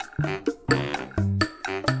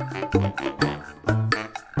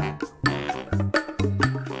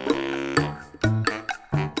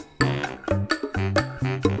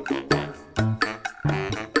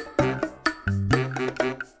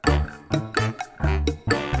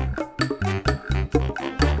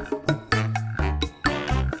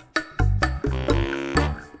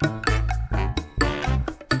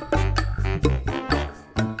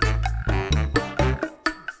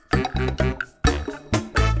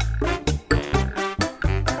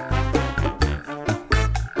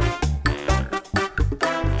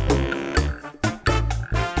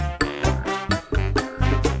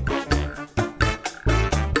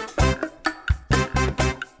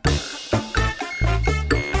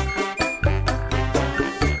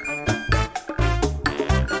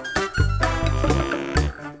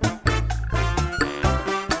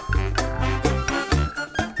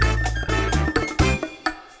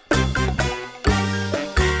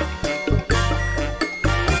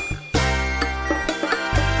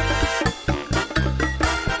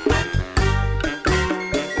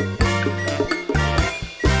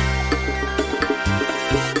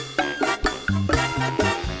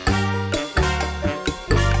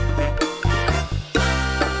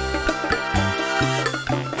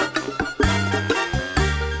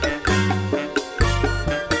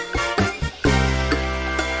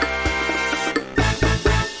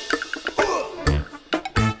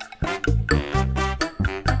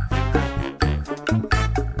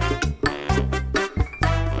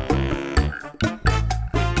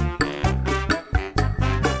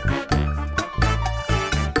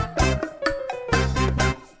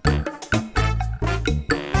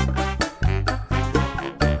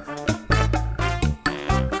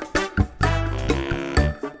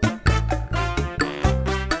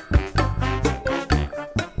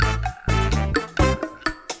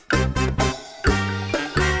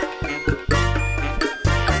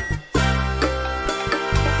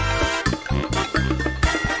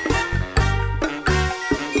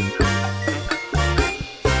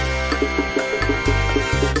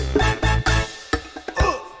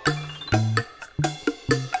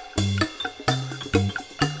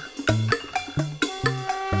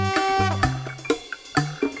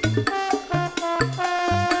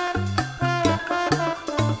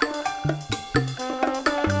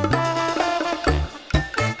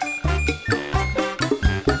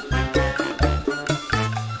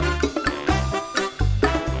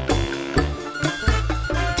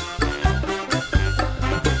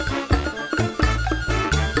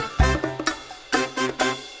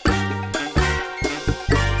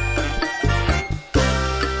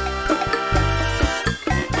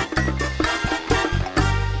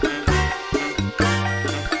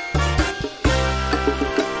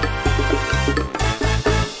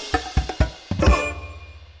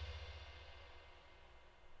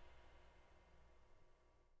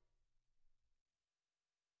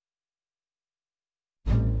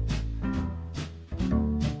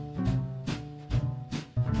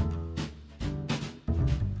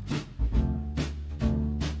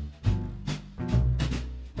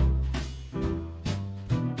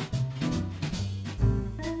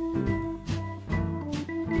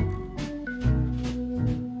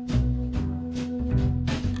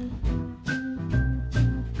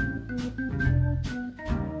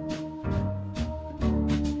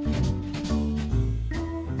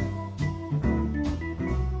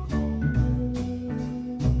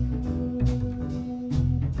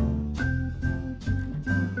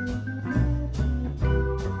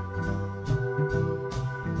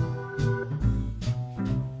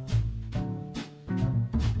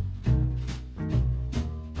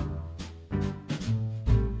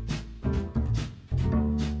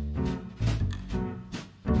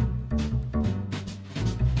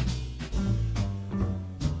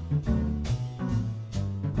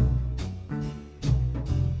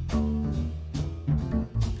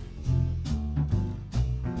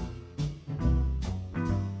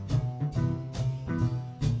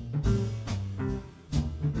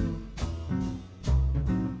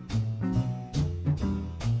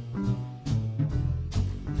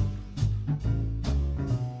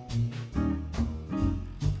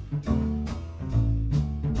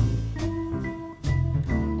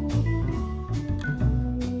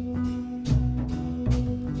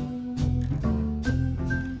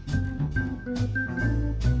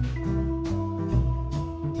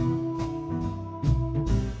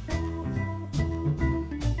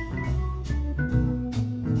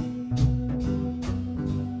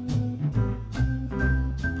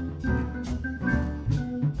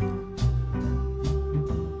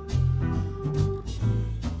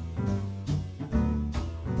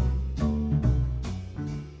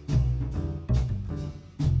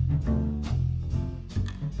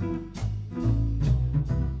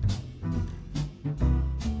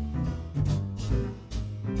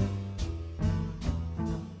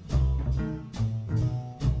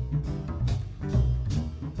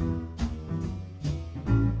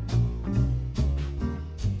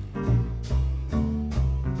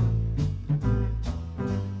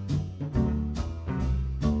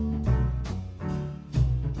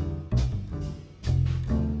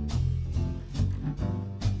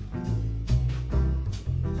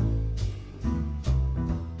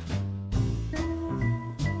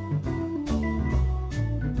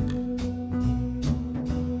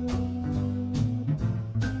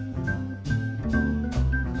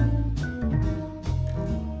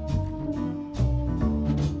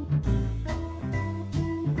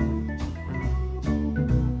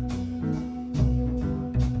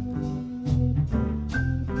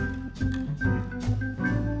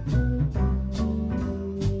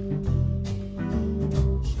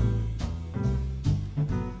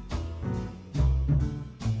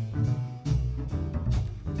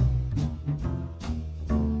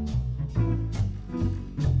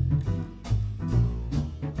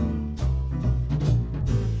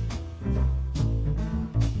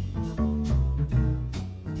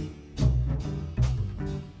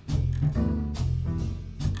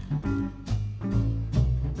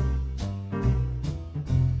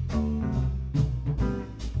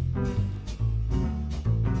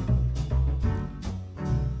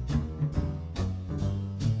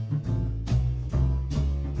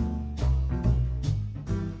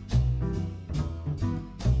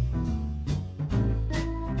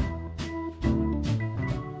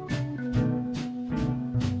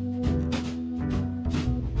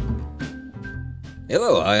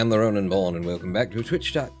 Hello, I am the Ronan Pawn, and welcome back to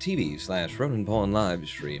twitch.tv/Ronan Pawn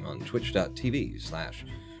livestream on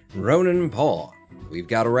twitch.tv/Ronan Pawn. We've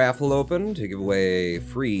got a raffle open to give away a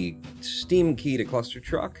free Steam key to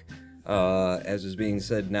Clustertruck. As is being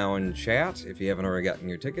said now in chat, if you haven't already gotten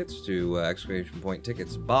your tickets, to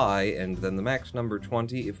 !tickets buy, and then the max number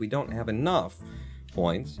 20. If we don't have enough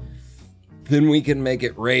points, then we can make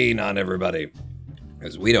it rain on everybody.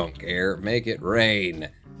 Because we don't care. Make it rain.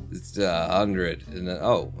 It's 100. And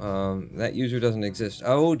that user doesn't exist.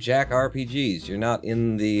 Oh, Jack RPGs, you're not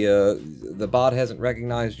in the bot hasn't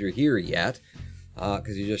recognized you're here yet,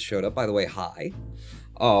 because you just showed up. By the way, hi.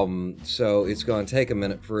 So it's going to take a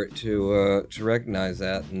minute for it to recognize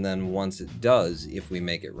that, and then once it does, if we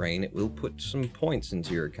make it rain, it will put some points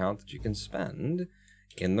into your account that you can spend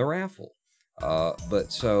in the raffle.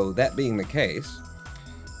 But so that being the case,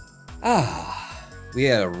 we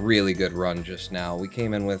had a really good run just now. We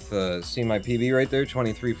came in with, see my PB right there,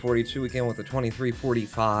 23:42. We came with a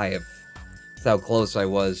 23:45. That's how close I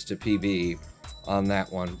was to PB on that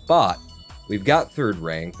one. But we've got third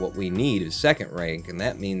rank. What we need is second rank, and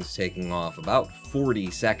that means taking off about 40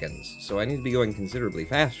 seconds. So I need to be going considerably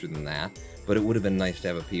faster than that, but it would have been nice to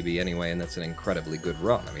have a PB anyway, and that's an incredibly good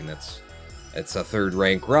run. I mean, it's a third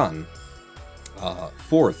rank run.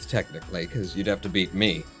 Fourth, technically, because you'd have to beat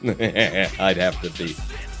me. I'd have to beat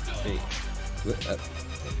me.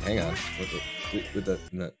 Hang on. With the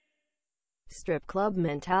no. Strip club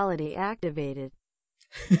mentality activated.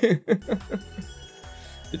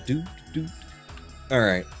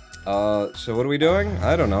 Alright. So what are we doing?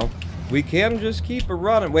 I don't know. We can just keep a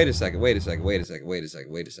running. Wait a second.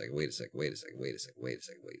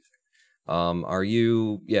 Are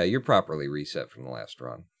you... Yeah, you're properly reset from the last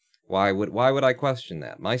run. Why would I question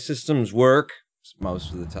that? My systems work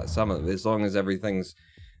most of the time. Some of it, as long as everything's,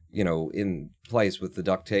 you know, in place with the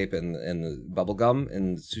duct tape and the bubble gum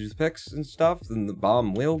and the toothpicks and stuff, then the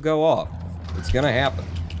bomb will go off. It's gonna happen.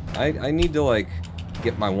 I need to, like,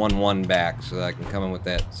 get my 1-1 back so that I can come in with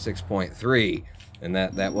that 6.3, and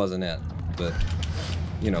that wasn't it. But,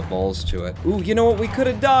 you know, balls to it. Ooh, you know what we could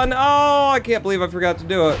have done? Oh, I can't believe I forgot to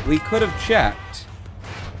do it. We could have checked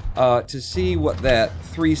to see what that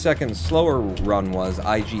 3 seconds slower run was,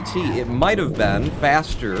 IGT. It might have been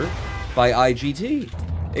faster by IGT.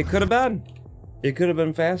 It could have been. It could have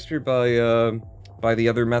been faster by the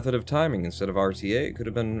other method of timing instead of RTA. It could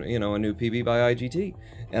have been, you know, a new PB by IGT.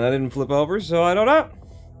 And I didn't flip over, so I don't know.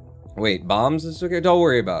 Wait, bombs is okay? Don't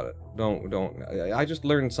worry about it. Don't. I just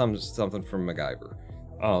learned something from MacGyver.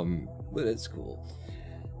 But it's cool.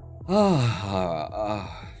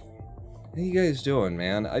 How you guys doing,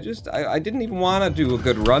 man? I didn't even want to do a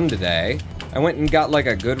good run today. I went and got, like,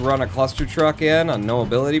 a good run of Clustertruck in on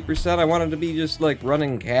noAbility %. I wanted to be just, like,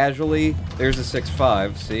 running casually. There's a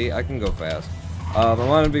 6.5. See? I can go fast. I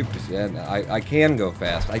wanted to be... And I can go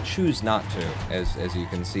fast. I choose not to, as you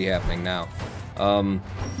can see happening now. I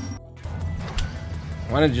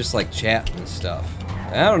want to just, like, chat and stuff.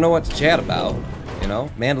 And I don't know what to chat about, you know?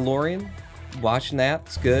 Mandalorian? Watching that.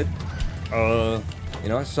 It's good. You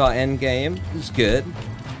know, I saw Endgame. It was good.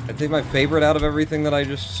 I think my favorite out of everything that I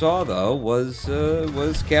just saw, though, was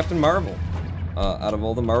Captain Marvel. Out of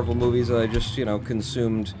all the Marvel movies that I just, you know,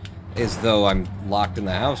 consumed as though I'm locked in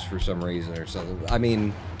the house for some reason or something. I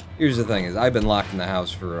mean, here's the thing, is I've been locked in the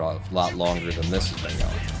house for a lot longer than this has been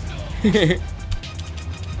going.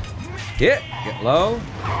 Hit! Get low.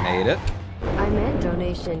 Made it. I meant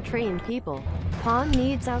donation train people. Pawn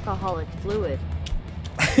needs alcoholic fluid.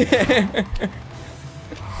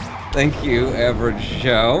 Thank you, Average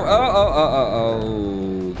Joe.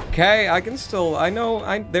 Okay, I can still,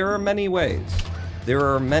 there are many ways. There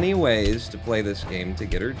are many ways to play this game to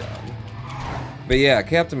get her done. But yeah,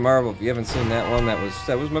 Captain Marvel, if you haven't seen that one, that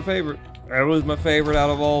was my favorite. That was my favorite out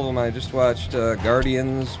of all of them. I just watched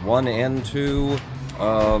Guardians 1 and 2.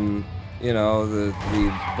 You know,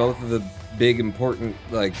 both of the big important,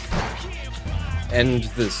 like, end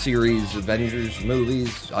the series Avengers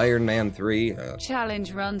movies, Iron Man 3.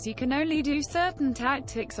 Challenge runs, you can only do certain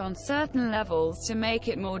tactics on certain levels to make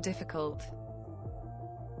it more difficult.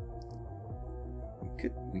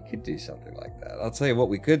 We could do something like that. I'll tell you what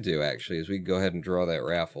we could do, actually, is we could go ahead and draw that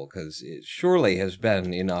raffle, because it surely has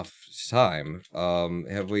been enough time.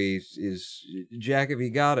 Jack, have you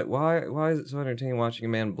got it? Why is it so entertaining watching a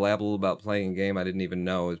man blabble about playing a game I didn't even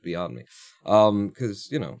know is beyond me? Because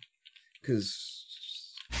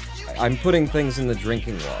I'm putting things in the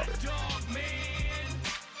drinking water.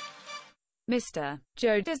 Mr.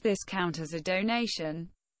 Joe, does this count as a donation?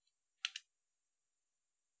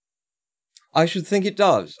 I should think it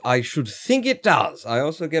does. I should think it does. I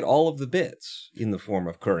also get all of the bits in the form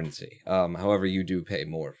of currency. However, you do pay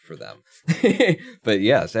more for them. But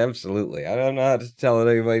yes, absolutely. I don't know how to tell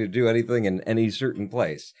anybody to do anything in any certain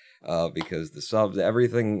place, because the subs,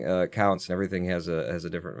 everything counts and everything has a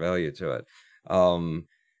different value to it.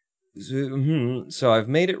 So I've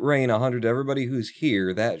made it rain 100 to everybody who's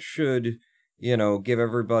here. That should, you know, give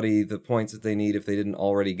everybody the points that they need if they didn't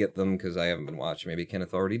already get them, because I haven't been watching. Maybe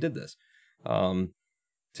Kenneth already did this.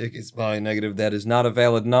 Tickets by negative, that is not a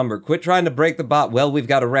valid number. Quit trying to break the bot. Well, we've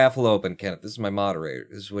got a raffle open, Kenneth. This is my moderator.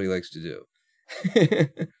 This is what he likes to do.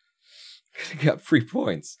 Got free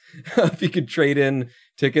points. If you could trade in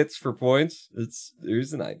tickets for points,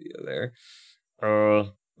 there's an idea there.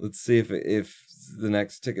 Let's see if the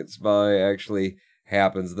next tickets buy actually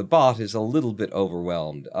happens. The bot is a little bit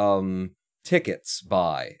overwhelmed. Tickets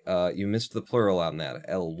buy. You missed the plural on that.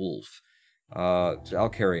 L Wolf. I'll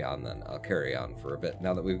carry on then. I'll carry on for a bit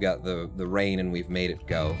now that we've got the rain and we've made it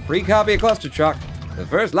go. Free copy of Clustertruck, the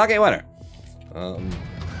first lucky winner.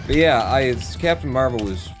 But yeah, Captain Marvel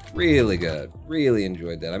was really good. Really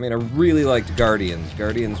enjoyed that. I mean, I really liked Guardians.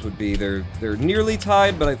 Guardians would be they're nearly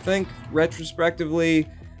tied, but I think retrospectively,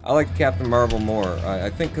 I liked Captain Marvel more. I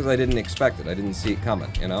think because I didn't expect it. I didn't see it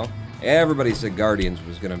coming. You know, everybody said Guardians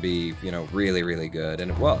was gonna be, you know, really, really good,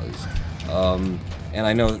 and it was. And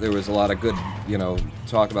I know that there was a lot of good, you know,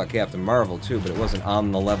 talk about Captain Marvel too, but it wasn't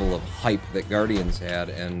on the level of hype that Guardians had,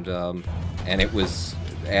 and it was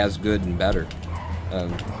as good and better.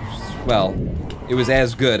 Well, it was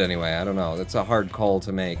as good anyway. I don't know. That's a hard call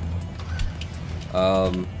to make.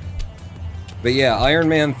 But yeah, Iron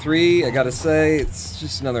Man 3, I gotta say, it's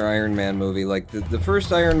just another Iron Man movie. Like, the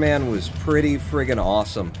first Iron Man was pretty friggin'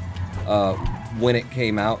 awesome when it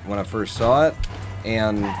came out, when I first saw it,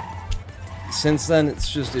 and since then,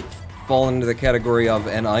 it's fallen into the category of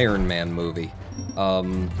an Iron Man movie.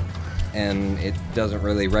 And it doesn't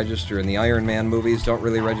really register, and the Iron Man movies don't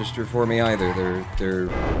really register for me either. They're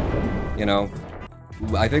you know,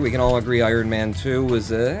 I think we can all agree Iron Man 2 was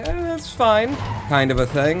that's fine, kind of a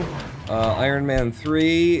thing. Iron Man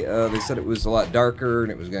 3, they said it was a lot darker,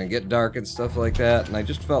 and it was gonna get dark and stuff like that, and I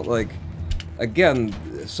just felt like, again,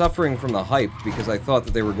 suffering from the hype, because I thought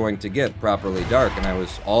that they were going to get properly dark, and I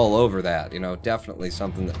was all over that, you know, definitely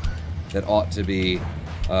something that ought to be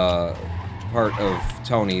part of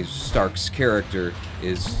Tony Stark's character,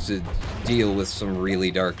 is to deal with some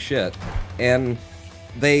really dark shit, and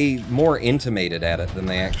they more intimated at it than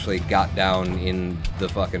they actually got down in the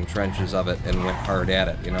fucking trenches of it and went hard at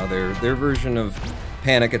it, you know. Their version of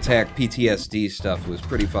panic attack PTSD stuff was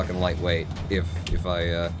pretty fucking lightweight, if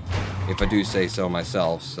I do say so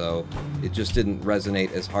myself, so it just didn't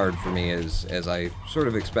resonate as hard for me as I sort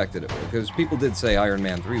of expected it, because people did say Iron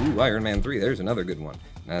Man 3, ooh, Iron Man 3, there's another good one,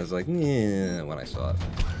 and I was like, yeah, when I saw it.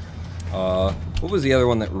 What was the other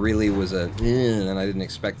one that really was a and I didn't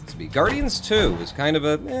expect it to be? Guardians 2 was kind of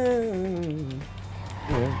a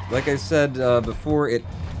like I said before, it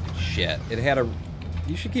had a,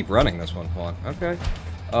 you should keep running this one, Juan, okay?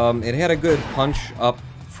 It had a good punch up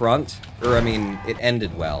front, or I mean, it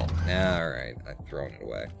ended well. Alright, I've thrown it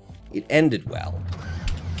away. It ended well.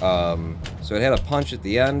 So it had a punch at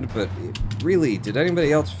the end, but it really, did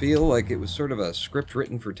anybody else feel like it was sort of a script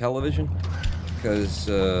written for television? Because,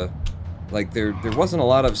 like, there wasn't a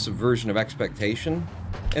lot of subversion of expectation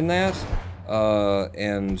in that,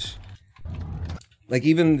 and, like,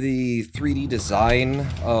 even the 3D design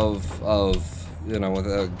of you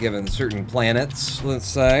know, given certain planets, let's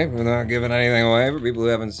say, we're not giving anything away for people who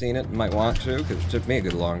haven't seen it and might want to, because it took me a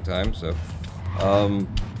good long time, so,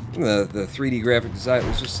 the 3D graphic design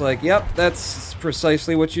was just like, yep, that's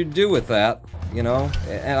precisely what you'd do with that, you know,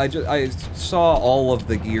 and I saw all of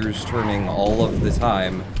the gears turning all of the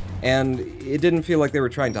time, and it didn't feel like they were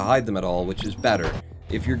trying to hide them at all, which is better.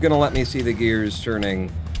 If you're gonna let me see the gears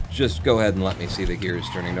turning, just go ahead and let me see the gears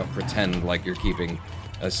turning, don't pretend like you're keeping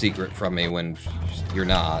a secret from me when you're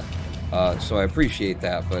not. So I appreciate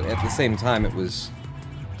that, but at the same time it was...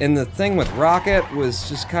 And the thing with Rocket was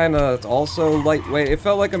just kind of also lightweight. It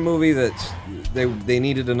felt like a movie that they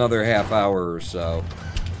needed another half hour or so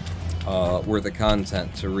worth of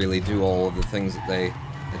content to really do all of the things that they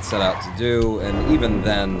had set out to do, and even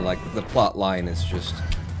then, like, the plot line is just...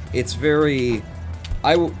 It's very...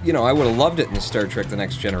 you know, I would have loved it in Star Trek The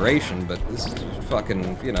Next Generation, but this is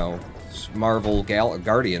fucking, you know... Marvel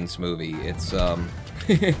Guardians movie. It's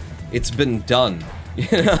it's been done,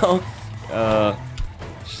 you know.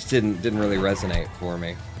 Just didn't really resonate for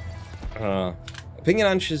me. Opinion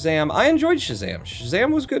on Shazam: I enjoyed Shazam.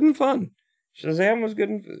 Shazam was good and fun. Shazam was good.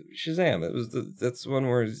 Shazam. That's the one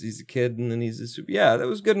where he's a kid and then he's a super. Yeah, that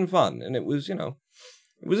was good and fun, and it was, you know,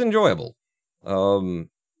 it was enjoyable.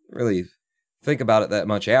 Really think about it that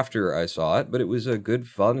much after I saw it, but it was a good,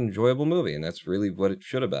 fun, enjoyable movie, and that's really what it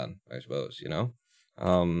should have been, I suppose. You know,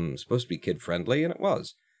 supposed to be kid friendly, and it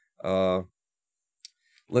was.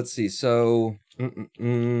 Let's see. So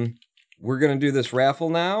we're gonna do this raffle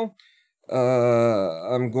now.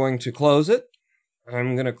 I'm going to close it.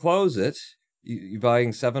 You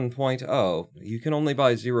buying 7.0. You can only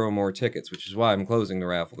buy 0 more tickets, which is why I'm closing the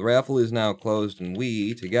raffle. The raffle is now closed, and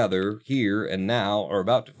we, together, here and now, are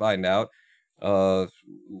about to find out,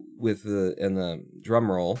 with the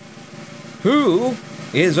drum roll, who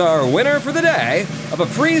is our winner for the day of a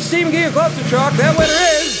free Steam Key Clustertruck. That winner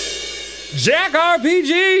is Jack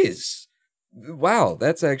RPGs! Wow,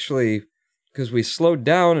 that's actually, because we slowed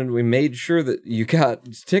down and we made sure that you got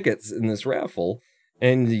tickets in this raffle.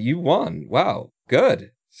 And you won. Wow. Good.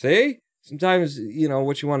 See? Sometimes, you know,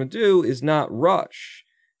 what you want to do is not rush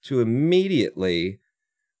to immediately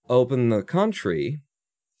open the country,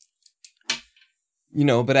 you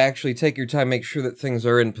know, but actually take your time, make sure that things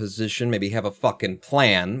are in position, maybe have a fucking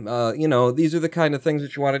plan. You know, these are the kind of things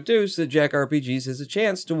that you want to do so that Jack RPGs has a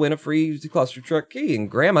chance to win a free Clustertruck key and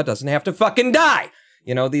Grandma doesn't have to fucking die.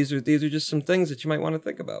 You know, these are just some things that you might want to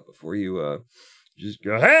think about before you just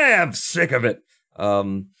go, hey, I'm sick of it.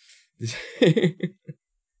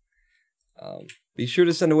 Be sure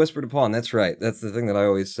to send a whisper to Pawn. That's right. That's the thing that I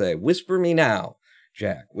always say. Whisper me now,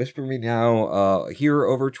 Jack. Whisper me now here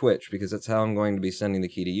over Twitch, because that's how I'm going to be sending the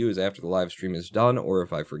key to you, is after the live stream is done, or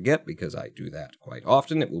if I forget, because I do that quite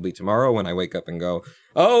often, it will be tomorrow when I wake up and go,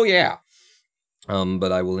 oh yeah.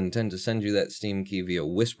 But I will intend to send you that Steam key via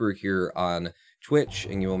whisper here on Twitch,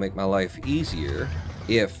 and you will make my life easier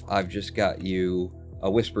if I've just got you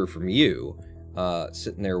a whisper from you.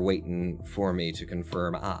 Sitting there waiting for me to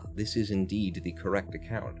confirm, this is indeed the correct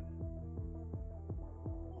account.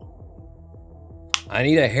 I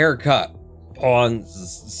need a haircut.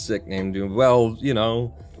 Pawn's sick name, dude. Well, you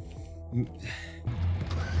know,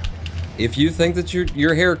 if you think that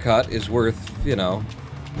your haircut is worth, you know,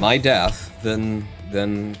 my death,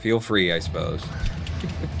 then feel free, I suppose.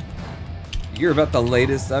 You're about the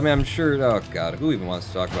latest. I mean, I'm sure. Oh God, who even wants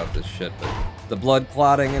to talk about this shit? But the blood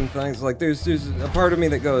clotting and things, like there's a part of me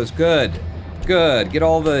that goes, good, get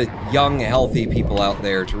all the young, healthy people out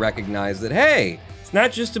there to recognize that, hey, it's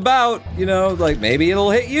not just about, you know, like maybe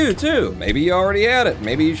it'll hit you too. Maybe you already had it.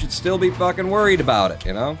 Maybe you should still be fucking worried about it,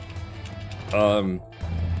 you know?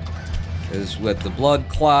 Is with the blood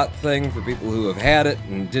clot thing for people who have had it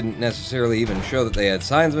and didn't necessarily even show that they had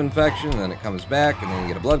signs of infection, and then it comes back, and then you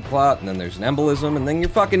get a blood clot, and then there's an embolism, and then you're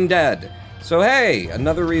fucking dead. So hey,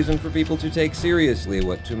 another reason for people to take seriously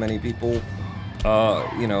what too many people,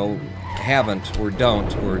 you know, haven't or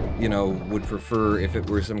don't, or, you know, would prefer if it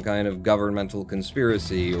were some kind of governmental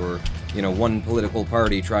conspiracy or, you know, one political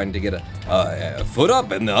party trying to get a foot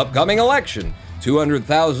up in the upcoming election.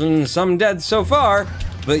 200,000, some dead so far,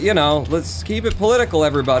 but, you know, let's keep it political,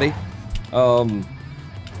 everybody.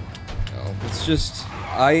 It's just,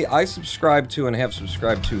 I subscribe to and have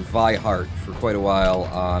subscribed to Vihart for quite a while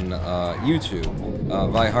on YouTube.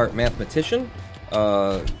 Vihart Mathematician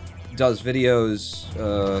does videos,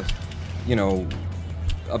 you know,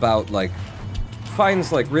 about, like,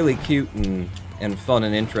 finds, like, really cute and fun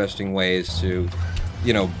and interesting ways to,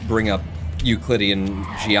 you know, bring up Euclidean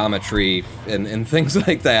geometry and things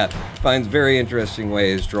like that. Finds very interesting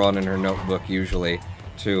ways, drawn in her notebook usually,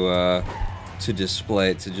 to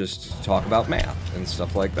display, to just talk about math and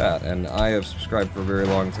stuff like that. And I have subscribed for a very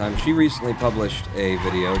long time. She recently published a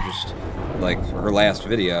video, just like her last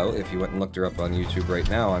video, if you went and looked her up on YouTube right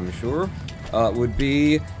now, I'm sure, would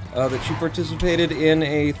be that she participated in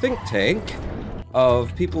a think tank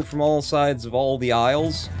of people from all sides of all the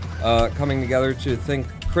aisles coming together to think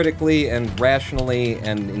critically and rationally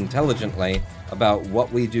and intelligently about what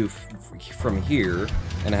we do from here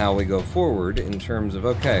and how we go forward in terms of,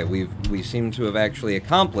 okay, we seem to have actually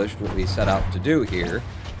accomplished what we set out to do here.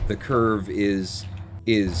 The curve is,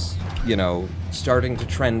 you know, starting to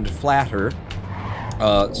trend flatter.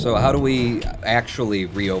 So how do we actually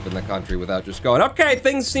reopen the country without just going, okay,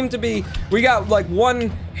 things seem to be, we got like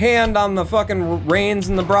one hand on the fucking reins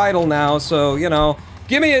and the bridle now, so, you know,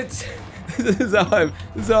 give me it. This is how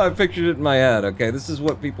I pictured it in my head, okay? This is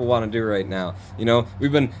what people want to do right now. You know,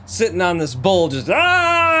 we've been sitting on this bull just,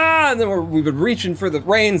 and then we've been reaching for the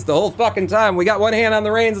reins the whole fucking time. We got one hand on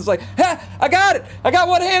the reins, it's like, ha, I got it! I got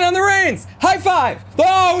one hand on the reins! High five!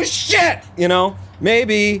 Oh, shit! You know,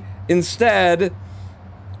 maybe instead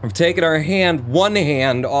We've taken our one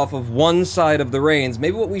hand off of one side of the reins.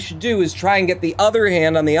 Maybe what we should do is try and get the other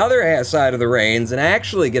hand on the other side of the reins and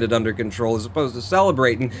actually get it under control, as opposed to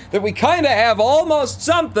celebrating that we kind of have almost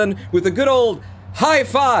something with a good old high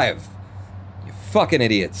five. You fucking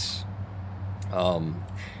idiots. Why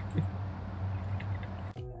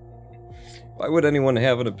would anyone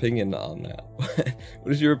have an opinion on that?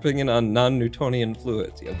 What is your opinion on non-Newtonian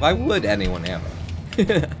fluids? Yeah, why would anyone have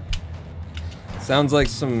it? Sounds like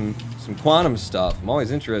some quantum stuff. I'm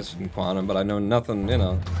always interested in quantum, but I know nothing, you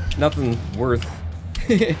know, nothing worth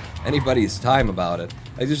anybody's time about it.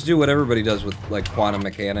 I just do what everybody does with, like, quantum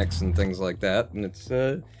mechanics and things like that, and it's,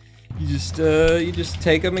 you just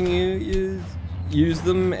take them and you use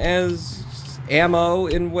them as ammo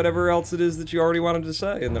in whatever else it is that you already wanted to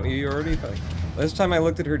say, and that you already think. Last time I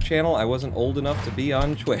looked at her channel, I wasn't old enough to be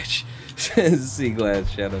on Twitch, says Sea Glass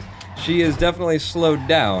Shadows. She is definitely slowed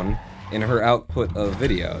down in her output of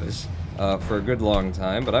videos for a good long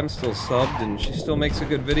time, but I'm still subbed and she still makes a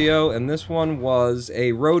good video, and this one was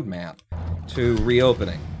a roadmap to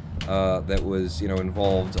reopening that was, you know,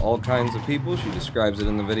 involved all kinds of people. She describes it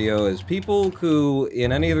in the video as people who,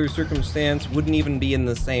 in any other circumstance, wouldn't even be in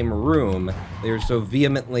the same room. They are so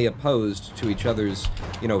vehemently opposed to each other's,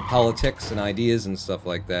 you know, politics and ideas and stuff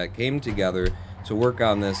like that, came together to work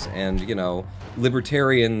on this, and, you know,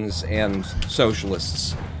 libertarians and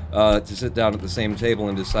socialists to sit down at the same table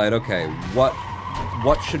and decide, okay,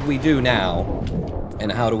 what should we do now,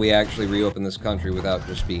 and how do we actually reopen this country without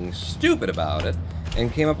just being stupid about it,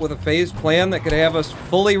 and came up with a phased plan that could have us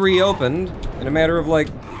fully reopened in a matter of, like,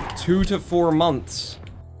 2 to 4 months.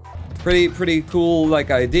 Pretty cool, like,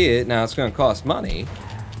 idea. Now, it's gonna cost money.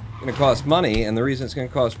 It's gonna cost money, and the reason it's gonna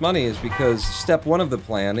cost money is because step 1 of the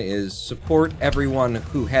plan is support everyone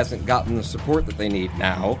who hasn't gotten the support that they need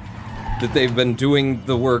now, that they've been doing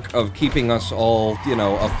the work of keeping us all, you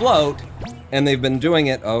know, afloat, and they've been doing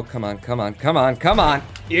it, oh, come on,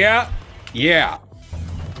 yeah,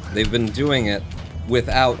 they've been doing it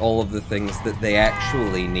without all of the things that they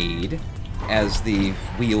actually need, as the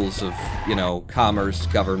wheels of, you know, commerce,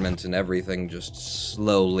 government, and everything just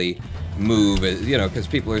slowly move, you know, because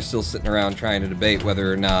people are still sitting around trying to debate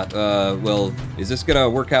whether or not, well, is this gonna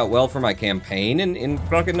work out well for my campaign in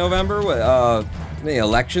fucking November? The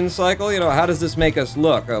election cycle, you know, how does this make us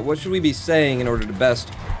look? What should we be saying in order to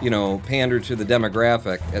best, you know, pander to the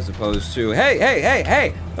demographic, as opposed to, hey,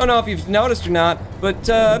 I don't know if you've noticed or not, but,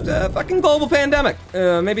 fucking global pandemic.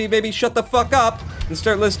 Maybe shut the fuck up and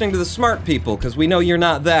start listening to the smart people, because we know you're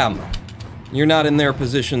not them. You're not in their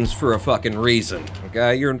positions for a fucking reason,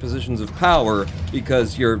 okay? You're in positions of power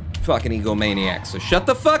because you're fucking egomaniacs. So shut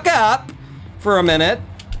the fuck up for a minute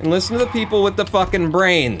and listen to the people with the fucking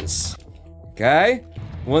brains. Okay?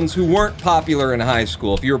 Ones who weren't popular in high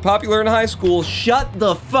school. If you were popular in high school, shut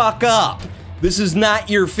the fuck up. This is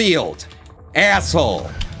not your field.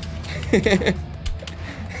 Asshole.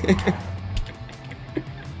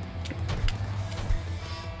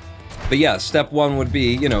 But yeah, step 1 would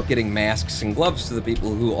be, you know, getting masks and gloves to the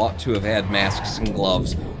people who ought to have had masks and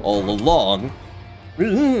gloves all along,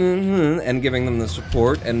 and giving them the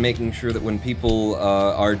support, and making sure that when people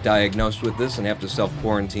are diagnosed with this and have to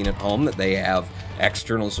self-quarantine at home, that they have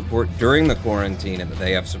external support during the quarantine, and that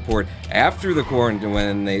they have support after the quarantine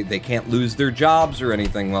when they can't lose their jobs or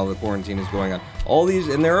anything while the quarantine is going on. All these,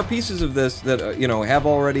 and there are pieces of this that, you know, have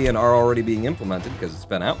already and are already being implemented because it's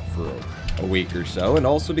been out for a week or so, and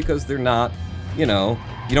also because they're not, you know,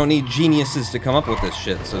 you don't need geniuses to come up with this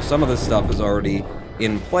shit, so some of this stuff is already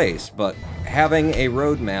in place, but having a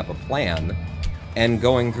roadmap, a plan, and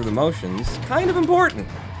going through the motions, kind of important.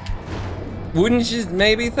 Wouldn't you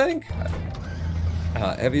maybe think?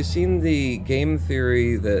 Have you seen the game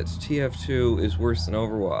theory that TF2 is worse than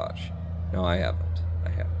Overwatch? No, I haven't.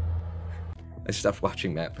 I stopped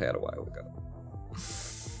watching MatPat a while ago.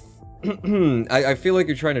 I feel like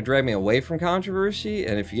you're trying to drag me away from controversy,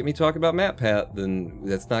 and if you get me talking about MatPat, then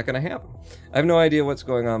that's not going to happen. I have no idea what's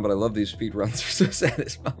going on, but I love these speedruns. They're so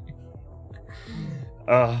satisfying.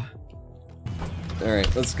 Alright,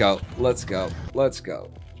 let's go.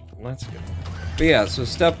 But yeah, so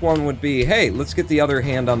step 1 would be, hey, let's get the other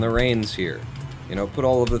hand on the reins here. You know, put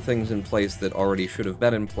all of the things in place that already should have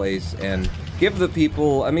been in place, and give the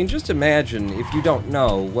people, I mean, just imagine, if you don't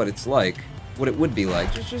know what it's like, what it would be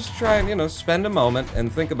like, just try and, you know, spend a moment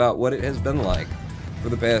and think about what it has been like for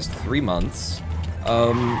the past 3 months.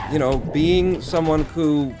 You know, being someone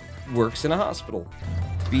who works in a hospital.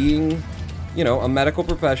 Being, you know, a medical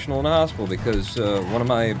professional in a hospital, because one of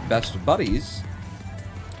my best buddies,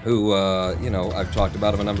 who, you know, I've talked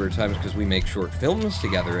about him a number of times because we make short films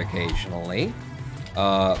together occasionally,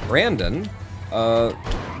 Brandon,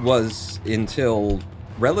 was until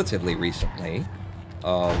relatively recently,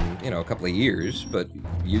 you know, a couple of years, but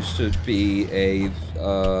used to be a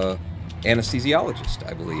anesthesiologist,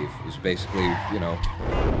 I believe. It was basically, you know,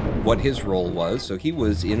 what his role was. So he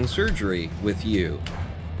was in surgery with you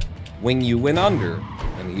when you went under,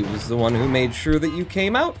 and he was the one who made sure that you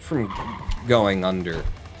came out from going under.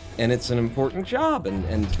 And it's an important job,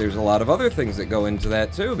 and there's a lot of other things that go into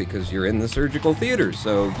that too, because you're in the surgical theater,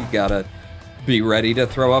 so you gotta be ready to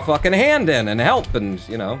throw a fucking hand in and help, and,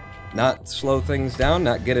 you know, not slow things down,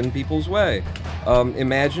 not get in people's way.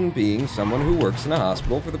 Imagine being someone who works in a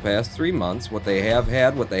hospital for the past 3 months, what they have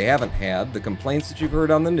had, what they haven't had, the complaints that you've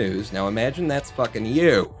heard on the news. Now imagine that's fucking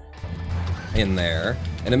you in there,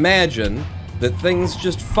 and imagine that things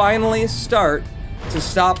just finally start to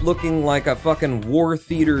stop looking like a fucking war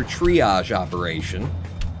theater triage operation.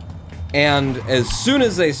 And as soon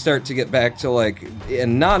as they start to get back to, like,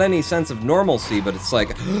 in not any sense of normalcy, but it's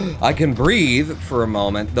like, I can breathe for a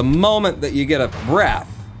moment, the moment that you get a breath,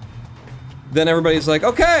 then everybody's like,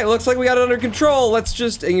 okay, looks like we got it under control, let's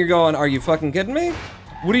just, and you're going, are you fucking kidding me?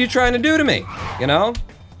 What are you trying to do to me? You know?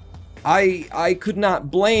 I could not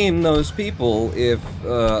blame those people if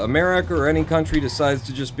America or any country decides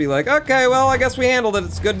to just be like, okay, well, I guess we handled it,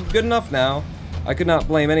 it's good enough now. I could not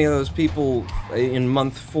blame any of those people in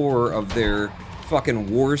month 4 of their fucking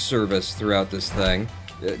war service throughout this thing,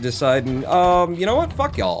 deciding, you know what,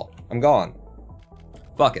 fuck y'all, I'm gone.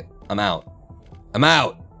 Fuck it, I'm out. I'm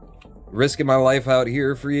out! Risking my life out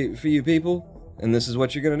here for you people, and this is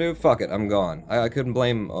what you're gonna do? Fuck it, I'm gone. I couldn't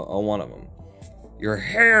blame one of them. Your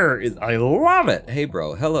hair is, I love it! Hey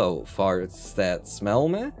bro, hello, farts that smell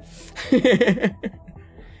me?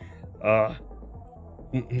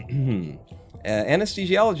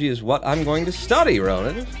 Anesthesiology is what I'm going to study,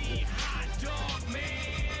 Ronan.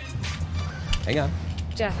 Hang on.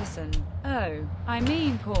 Jefferson. Oh, I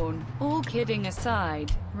mean porn. All kidding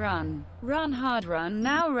aside. Run. Run hard, run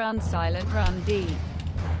now, run silent, run deep.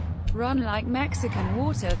 Run like Mexican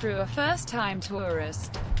water through a first-time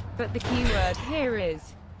tourist. But the key word here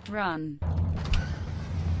is run.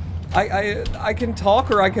 I can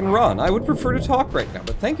talk or I can run. I would prefer to talk right now,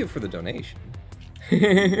 but thank you for the donation.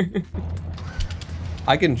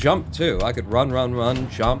 I can jump too. I could run,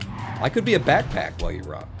 jump. I could be a backpack while you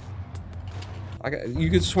run. You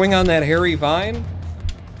could swing on that hairy vine.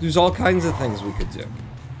 There's all kinds of things we could do.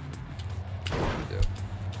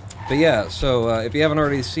 But yeah, so if you haven't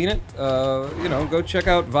already seen it, you know, go check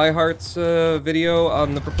out Vihart's video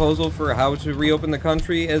on the proposal for how to reopen the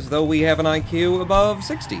country as though we have an IQ above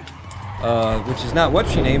 60. Which is not what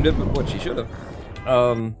she named it, but what she should have.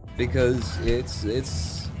 Because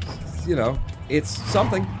it's, you know, it's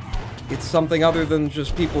something. It's something other than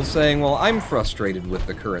just people saying, well, I'm frustrated with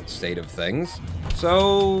the current state of things,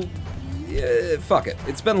 so, fuck it.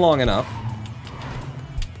 It's been long enough.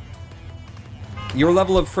 Your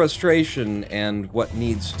level of frustration and what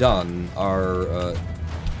needs done are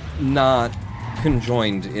not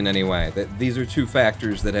conjoined in any way. These are two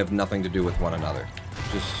factors that have nothing to do with one another.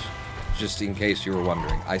 Just in case you were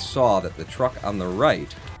wondering. I saw that the truck on the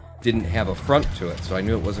right didn't have a front to it, so I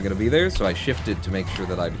knew it wasn't going to be there, so I shifted to make sure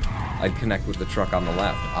that I'd connect with the truck on the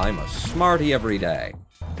left. I'm a smarty every day.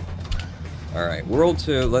 Alright, World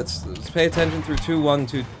 2, let's pay attention through 2, 1,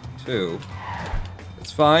 2, 2.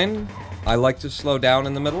 It's fine. I like to slow down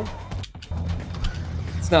in the middle.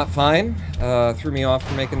 It's not fine. Threw me off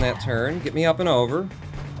for making that turn. Get me up and over.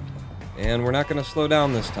 And we're not going to slow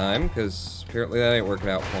down this time, because apparently that ain't working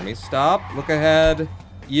out for me. Stop. Look ahead.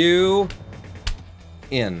 You.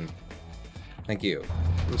 In. Thank you.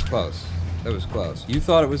 It was close. That was close. You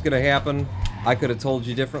thought it was going to happen. I could have told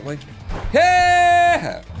you differently.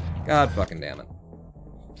 Hey! God fucking damn it.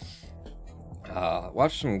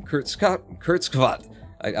 Watch some Kurt Scott.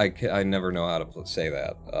 I never know how to say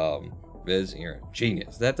that. Viz, you're a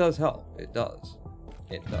genius. That does help. It does.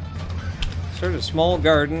 It does. Start a small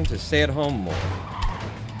garden to stay at home more.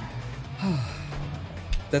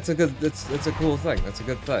 That's a cool thing. That's a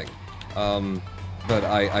good thing. But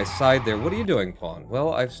I sighed there. What are you doing, Pawn?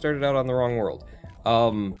 Well, I've started out on the wrong world.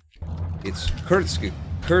 It's Kurtz.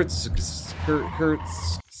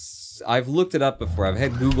 I've looked it up before. I've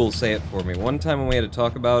had Google say it for me. One time when we had to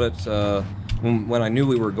talk about it, when I knew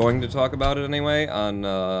we were going to talk about it anyway,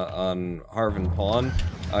 on Harv and Pawn,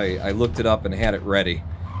 I looked it up and had it ready,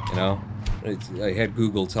 you know? I had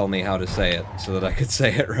Google tell me how to say it, so that I could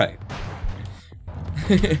say it right.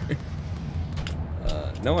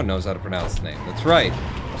 No one knows how to pronounce the name. That's right.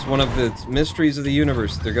 It's one of the mysteries of the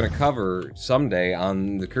universe they're gonna cover someday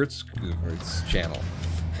on the Kurtz channel.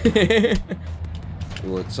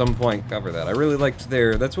 We'll at some point cover that. I really liked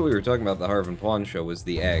that's what we were talking about, the Harv and Pawn show, was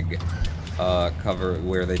the egg cover,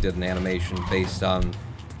 where they did an animation based on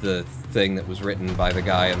the thing that was written by the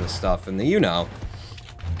guy and the stuff, and the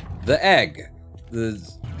egg,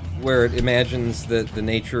 where it imagines that the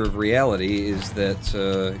nature of reality is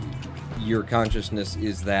that your consciousness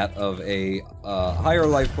is that of a higher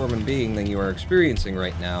life form and being than you are experiencing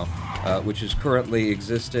right now, which is currently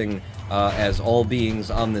existing as all beings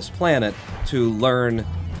on this planet to learn,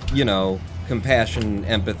 you know, compassion,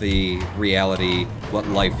 empathy, reality, what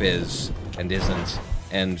life is and isn't,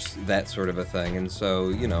 and that sort of a thing. And so,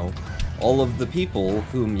 you know, all of the people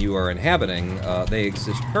whom you are inhabiting, they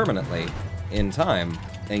exist permanently in time,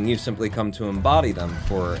 and you simply come to embody them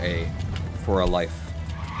for a life's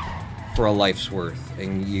worth.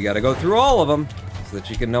 And you gotta go through all of them so that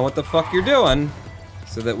you can know what the fuck you're doing,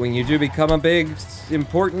 so that when you do become a big,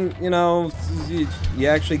 important, you know, you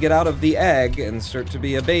actually get out of the egg and start to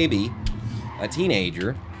be a baby, a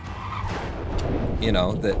teenager, you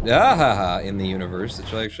know, that, in the universe,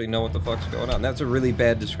 that you'll actually know what the fuck's going on. That's a really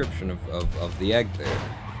bad description of the egg there.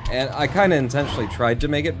 And I kind of intentionally tried to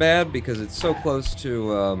make it bad because it's so close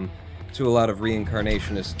to a lot of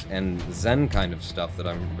reincarnationist and Zen kind of stuff that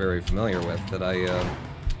I'm very familiar with, that I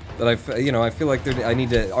feel like I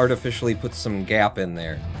need to artificially put some gap in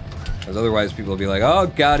there. Because otherwise people will be like, oh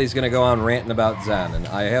god, he's gonna go on ranting about Zen. And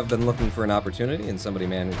I have been looking for an opportunity, and somebody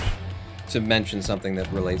managed to mention something that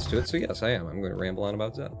relates to it, so yes, I am. I'm going to ramble on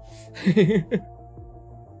about Zen.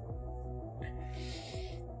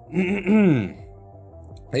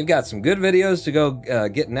 They've got some good videos to go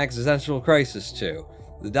get an existential crisis to.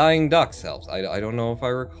 The Dying Ducks helps. I don't know if I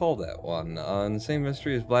recall that one. On the same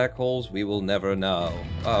mystery as black holes, we will never know.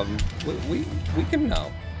 We can know.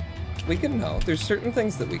 We can know. There's certain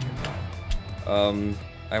things that we can know.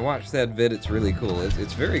 I watched that vid, it's really cool.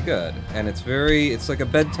 It's very good, and it's like a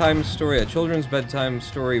bedtime story, a children's bedtime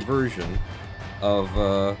story version of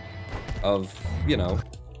you know,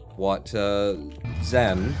 what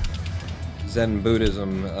Zen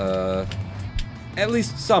Buddhism, at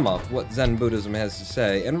least some of what Zen Buddhism has to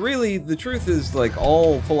say. And really, the truth is, like,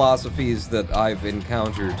 all philosophies that I've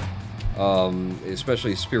encountered,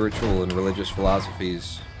 especially spiritual and religious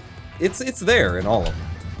philosophies, it's there in all of them,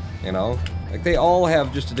 you know? Like, they all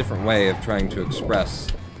have just a different way of trying to express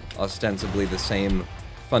ostensibly the same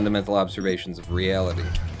fundamental observations of reality.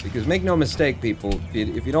 Because make no mistake, people,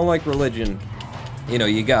 if you don't like religion, you know,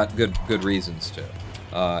 you got good reasons to.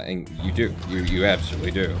 And you do. You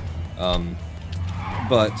absolutely do.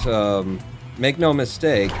 But make no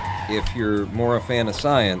mistake, if you're more a fan of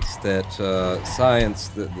science, that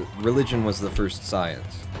religion was the first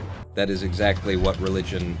science. That is exactly what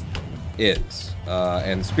religion is.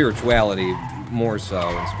 And spirituality more so,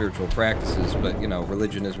 and spiritual practices, but, you know,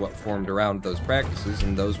 religion is what formed around those practices,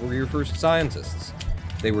 and those were your first scientists.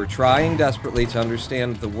 They were trying desperately to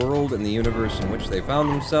understand the world and the universe in which they found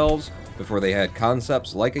themselves before they had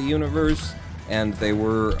concepts like a universe, and they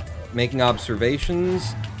were making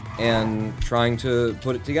observations and trying to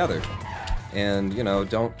put it together. And, you know,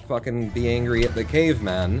 don't fucking be angry at the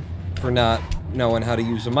cavemen for not knowing how to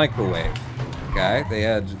use a microwave, okay? They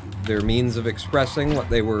had their means of expressing what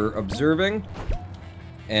they were observing,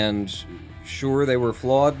 and sure, they were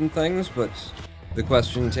flawed and things, but the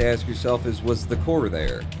question to ask yourself is, was the core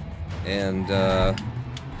there? And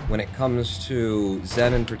when it comes to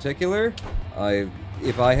Zen in particular,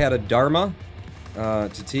 if I had a dharma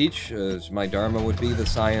to teach, my dharma would be the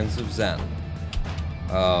science of Zen.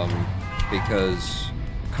 Because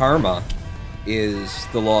karma is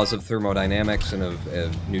the laws of thermodynamics and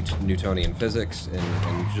of Newtonian physics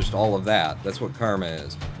and just all of that. That's what karma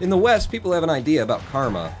is. In the West, people have an idea about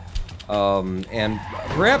karma, and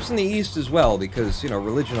perhaps in the East as well, because, you know,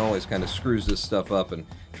 religion always kind of screws this stuff up and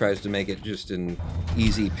tries to make it just an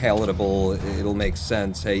easy, palatable, it'll make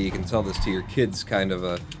sense, hey, you can tell this to your kids kind of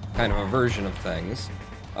a version of things.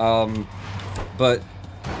 But,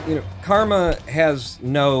 you know, karma has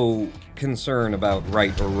no concern about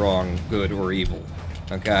right or wrong, good or evil,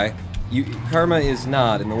 okay? Karma is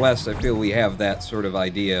not, in the West, I feel we have that sort of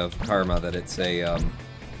idea of karma, that it's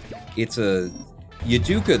you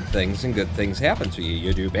do good things and good things happen to you.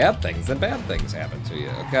 You do bad things and bad things happen to you,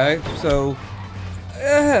 okay? So,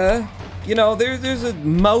 you know, there's a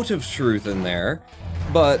mote of truth in there,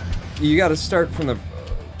 but you gotta start from the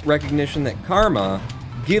recognition that karma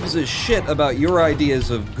gives a shit about your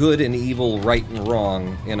ideas of good and evil, right and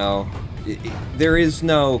wrong, you know? There is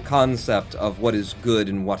no concept of what is good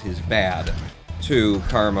and what is bad to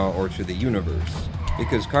karma or to the universe,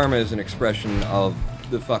 because karma is an expression of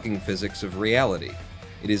the fucking physics of reality.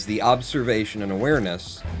 It is the observation and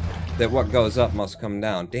awareness that what goes up must come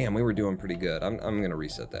down. Damn, we were doing pretty good. I'm gonna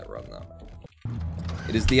reset that run, though.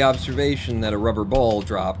 It is the observation that a rubber ball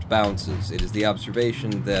dropped bounces. It is the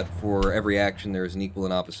observation that for every action there is an equal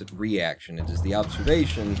and opposite reaction. It is the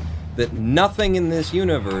observation that nothing in this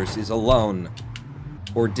universe is alone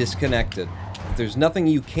or disconnected. If there's nothing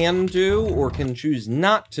you can do or can choose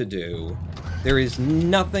not to do, there is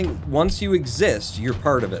nothing. Once you exist, you're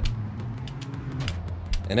part of it.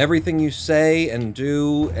 And everything you say and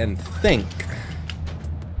do and think,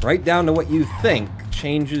 right down to what you think,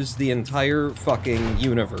 changes the entire fucking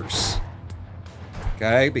universe.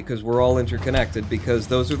 Okay? Because we're all interconnected, because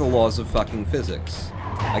those are the laws of fucking physics.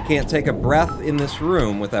 I can't take a breath in this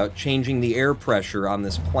room without changing the air pressure on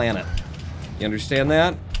this planet. You understand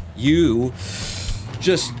that? You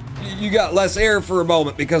got less air for a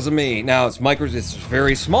moment because of me. Now, it's a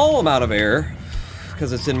very small amount of air,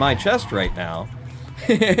 because it's in my chest right now.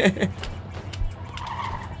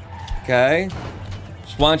 Okay?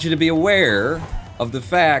 Just want you to be aware of the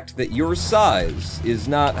fact that your size is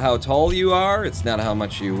not how tall you are, it's not how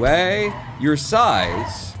much you weigh. Your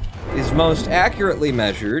size is most accurately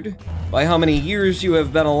measured by how many years you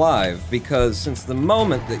have been alive, because since the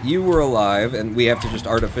moment that you were alive, and we have to just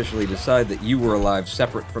artificially decide that you were alive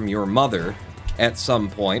separate from your mother at some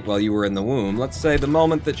point while you were in the womb, let's say the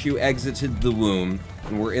moment that you exited the womb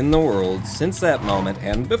and were in the world, since that moment,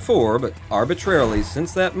 and before, but arbitrarily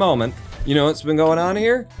since that moment, you know what's been going on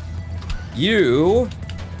here? You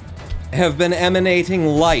have been emanating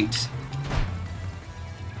light.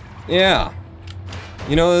 Yeah.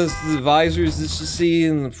 You know those the visors that you see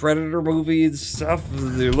in the Predator movie and stuff?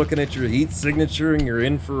 They're looking at your heat signature and your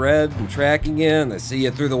infrared and tracking you, and they see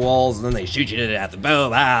you through the walls, and then they shoot you to death.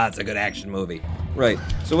 Boom! Ah, it's a good action movie. Right.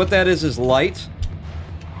 So what that is light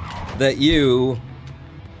that you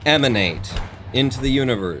emanate into the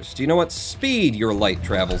universe. Do you know what speed your light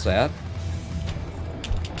travels at?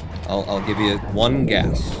 I'll give you one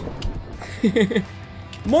guess.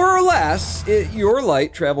 More or less, your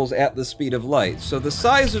light travels at the speed of light. So the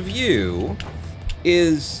size of you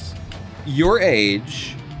is your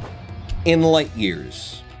age in light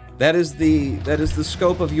years. That is the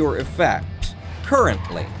scope of your effect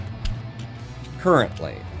currently.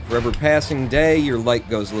 Currently, for every passing day, your light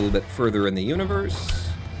goes a little bit further in the universe.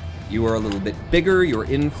 You are a little bit bigger, your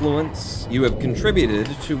influence. You have contributed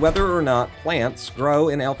to whether or not plants grow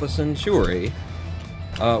in Alpha Centauri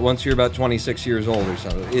once you're about 26 years old or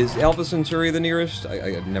something. Is Alpha Centauri the nearest?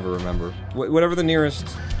 I never remember. Whatever the nearest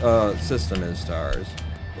system is to ours.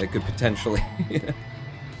 It could potentially...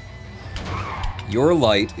 Your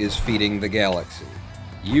light is feeding the galaxy.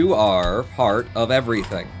 You are part of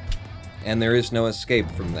everything. And there is no escape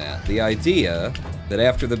from that. The idea that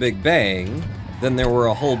after the Big Bang, then there were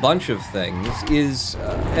a whole bunch of things is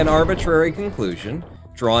an arbitrary conclusion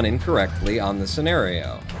drawn incorrectly on the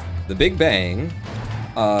scenario. The Big Bang,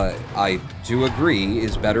 I do agree,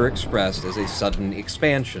 is better expressed as a sudden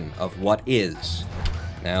expansion of what is.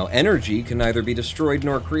 Now, energy can neither be destroyed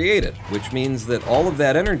nor created, which means that all of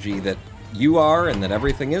that energy that you are and that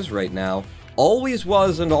everything is right now always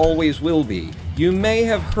was and always will be. You may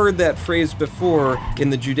have heard that phrase before in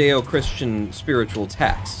the Judeo-Christian spiritual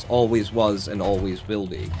texts, always was and always will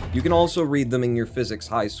be. You can also read them in your physics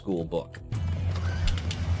high school book.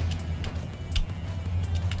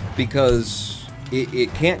 Because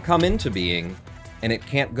it can't come into being, and it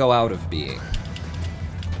can't go out of being.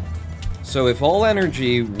 So if all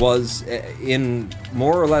energy was in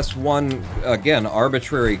more or less one, again,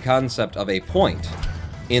 arbitrary concept of a point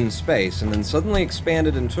in space, and then suddenly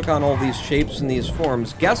expanded and took on all these shapes and these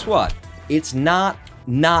forms, guess what? It's not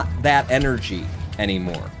that energy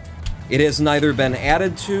anymore. It has neither been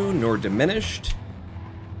added to nor diminished.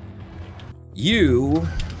 You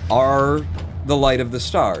are the light of the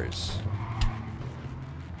stars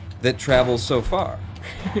that travels so far.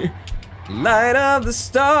 Light of the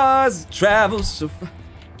stars that travels so far.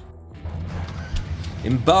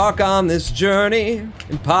 Embark on this journey,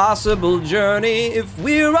 impossible journey. If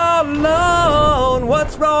we're all alone,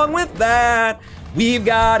 what's wrong with that? We've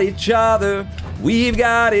got each other, we've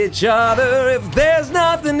got each other. If there's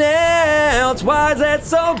nothing else, why is that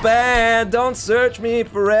so bad? Don't search me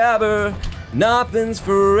forever, nothing's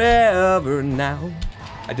forever now.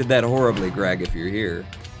 I did that horribly, Greg, if you're here.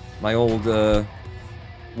 My old,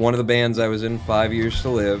 one of the bands I was in, 5 Years to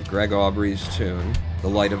Live, Greg Aubrey's tune, The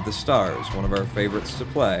Light of the Stars, one of our favorites to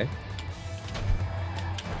play.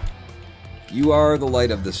 You are the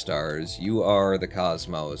light of the stars. You are the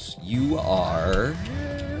cosmos. You are...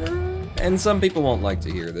 And some people won't like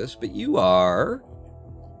to hear this, but you are...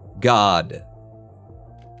 God.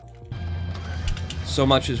 So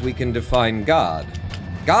much as we can define God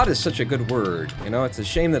God is such a good word, you know? It's a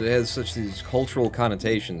shame that it has such these cultural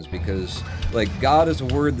connotations, because, like, God is a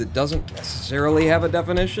word that doesn't necessarily have a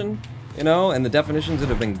definition, you know? And the definitions that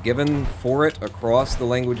have been given for it across the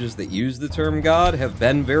languages that use the term God have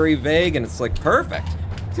been very vague, and it's like, perfect!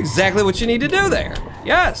 It's exactly what you need to do there!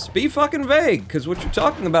 Yes, be fucking vague, because what you're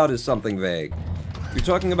talking about is something vague. You're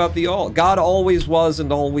talking about the all. God always was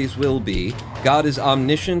and always will be. God is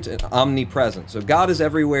omniscient and omnipresent. So God is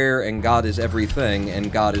everywhere, and God is everything, and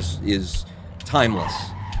God is timeless.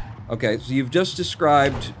 Okay, so you've just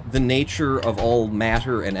described the nature of all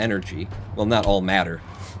matter and energy. Well, not all matter,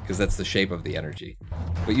 because that's the shape of the energy.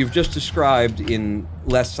 But you've just described, in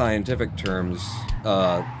less scientific terms,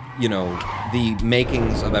 you know, the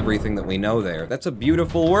makings of everything that we know there. That's a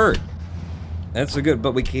beautiful word. That's a good,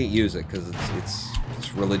 but we can't use it, because it's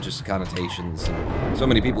religious connotations, and so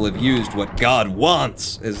many people have used what God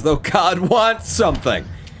wants, as though God wants something.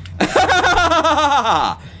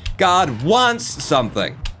 God wants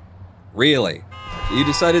something. Really. So you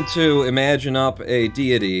decided to imagine up a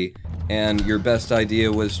deity, and your best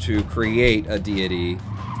idea was to create a deity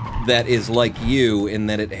that is like you in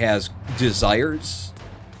that it has desires.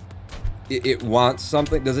 It wants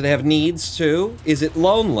something. Does it have needs too? Is it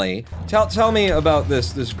lonely? Tell me about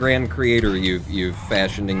this grand creator you've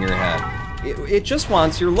fashioned in your head. It just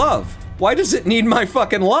wants your love. Why does it need my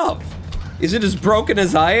fucking love? Is it as broken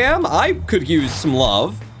as I am? I could use some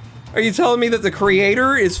love. Are you telling me that the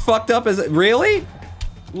creator is fucked up as really?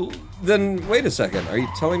 Well, then wait a second. Are you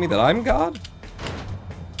telling me that I'm God?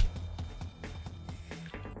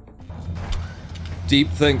 Deep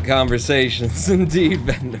think conversations indeed,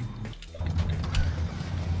 Venom.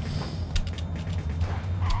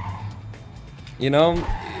 You know,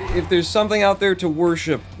 if there's something out there to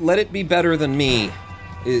worship, let it be better than me,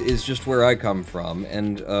 is just where I come from.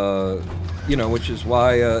 And, you know, which is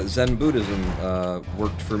why Zen Buddhism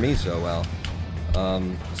worked for me so well.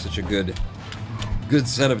 Such a good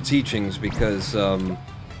set of teachings, because,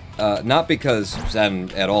 not because Zen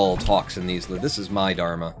at all talks in these, this is my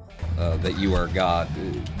dharma, that you are God,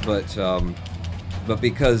 but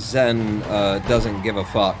because Zen doesn't give a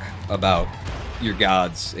fuck about your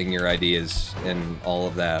gods and your ideas and all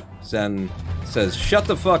of that. Zen says, shut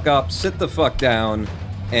the fuck up, sit the fuck down,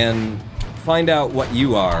 and find out what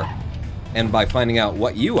you are. And by finding out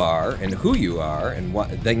what you are, and who you are, and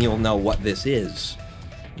then you'll know what this is.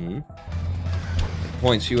 It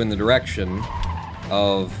points you in the direction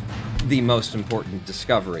of the most important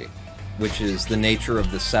discovery, which is the nature of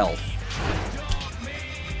the self.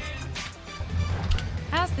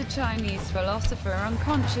 As the Chinese philosopher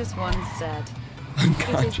Unconscious once said,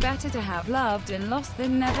 it is better to have loved and lost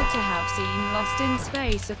than never to have seen Lost in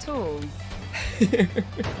Space at all.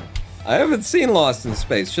 I haven't seen Lost in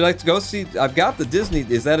Space. Should I go see? I've got the Disney.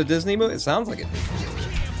 Is that a Disney movie? It sounds like a Disney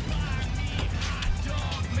movie.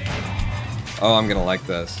 Oh, I'm gonna like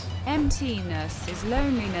this. Emptiness is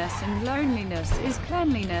loneliness, and loneliness is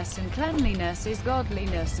cleanliness, and cleanliness is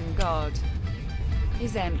godliness, and God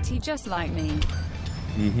is empty just like me.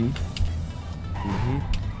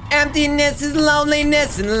 Emptiness is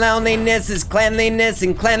loneliness, and loneliness is cleanliness,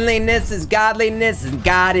 and cleanliness is godliness, and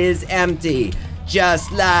God is empty,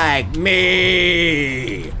 just like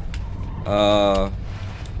me. What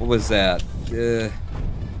was that?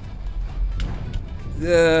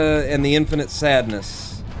 And the Infinite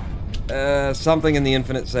Sadness. Something in the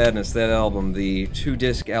Infinite Sadness, that album, the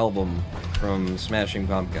 2-disc album from Smashing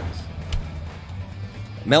Pumpkins.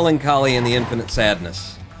 Melancholy and the Infinite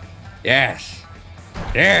Sadness. Yes.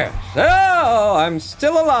 Yes! Oh, I'm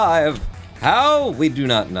still alive! How? We do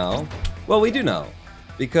not know. Well, we do know.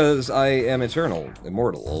 Because I am eternal,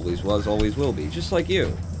 immortal, always was, always will be. Just like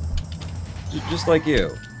you. Just like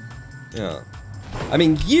you. Yeah. I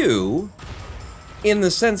mean, you, in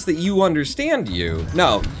the sense that you understand you.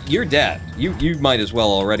 No, you're dead. You might as well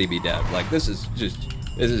already be dead. Like, this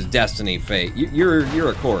is destiny, fate. You're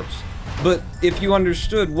a corpse. But if you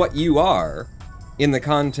understood what you are, in the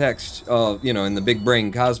context of, you know, in the big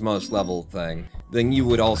brain cosmos level thing, then you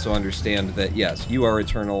would also understand that, yes, you are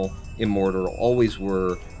eternal, immortal, always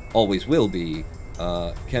were, always will be,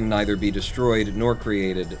 can neither be destroyed nor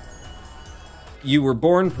created. You were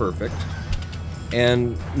born perfect,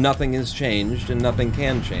 and nothing has changed, and nothing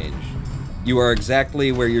can change. You are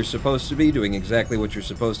exactly where you're supposed to be, doing exactly what you're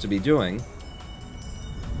supposed to be doing.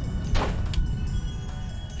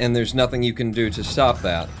 And there's nothing you can do to stop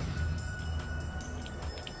that.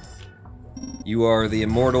 You are the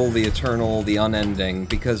immortal, the eternal, the unending,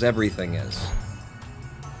 because everything is.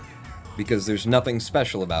 Because there's nothing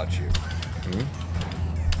special about you.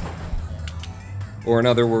 Or in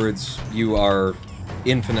other words, you are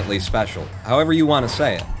infinitely special. However you want to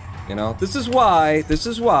say it, you know? This is why,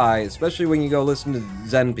 especially when you go listen to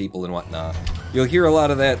Zen people and whatnot, you'll hear a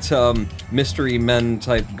lot of that, mystery men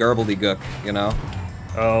type garbledy-gook, you know?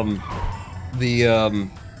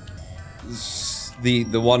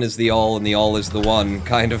 The one is the all and the all is the one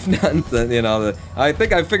kind of nonsense, you know? I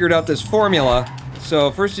think I figured out this formula.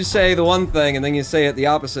 So first you say the one thing and then you say it the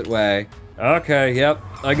opposite way. Okay, yep,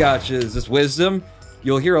 I got you. Is this wisdom?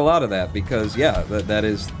 You'll hear a lot of that because, yeah, that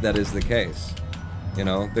is the case. You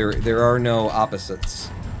know, there are no opposites.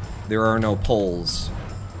 There are no poles.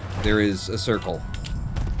 There is a circle.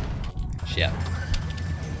 Shit.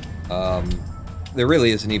 There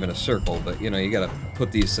really isn't even a circle, but, you know, you gotta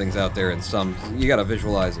put these things out there in some... You gotta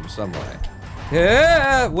visualize them some way.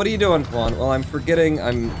 Yeah! What are you doing, Quan? Well, I'm forgetting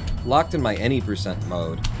I'm locked in my any percent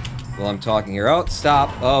mode while I'm talking here. Oh, stop.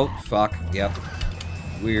 Oh, fuck. Yep.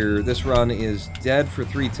 This run is dead for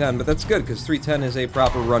 310, but that's good, because 310 is a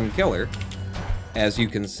proper run killer. As you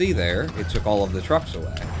can see there, it took all of the trucks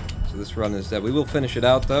away. So this run is dead. We will finish it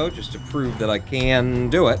out, though, just to prove that I can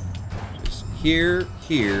do it. Just here,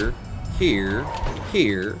 here, here,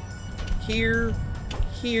 here, here,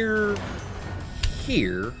 here,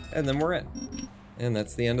 here, and then we're in. And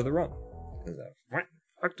that's the end of the run. Because I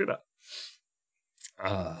fucked it up.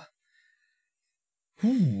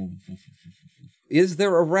 Is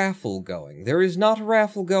there a raffle going? There is not a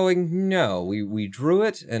raffle going, no. We drew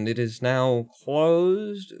it, and it is now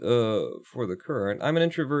closed for the current. I'm an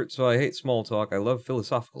introvert, so I hate small talk. I love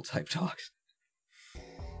philosophical type talks.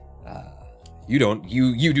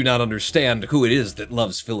 You do not understand who it is that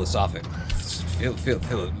loves philosophic. Big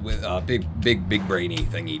brainy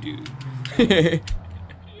thingy do.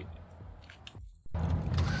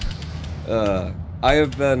 I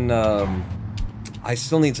have been, I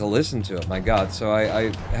still need to listen to it, my god. So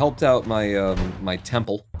I helped out my, my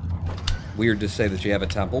temple. Weird to say that you have a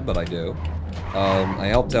temple, but I do. I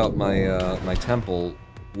helped out my, my temple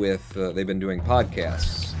with, they've been doing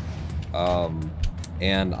podcasts.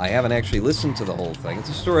 And I haven't actually listened to the whole thing. It's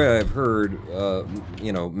a story I've heard,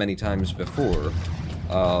 you know, many times before.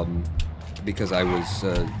 Because I was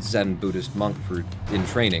a Zen Buddhist monk in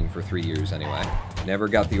training for 3 years anyway. Never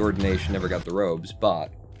got the ordination, never got the robes,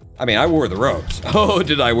 but... I mean, I wore the robes. Oh,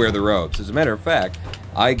 did I wear the robes? As a matter of fact,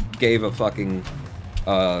 I gave a fucking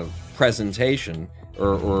presentation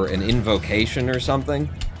or an invocation or something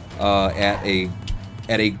at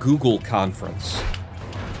a Google conference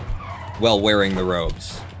while wearing the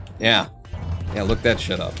robes. Yeah, look that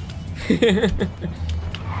shit up.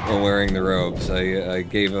 While wearing the robes, I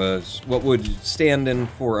gave what would stand in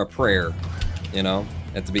for a prayer, you know,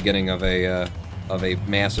 at the beginning of a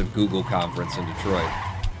massive Google conference in Detroit.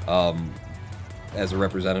 As a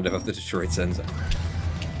representative of the Detroit Zenzen.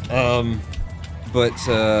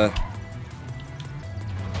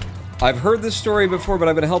 I've heard this story before, but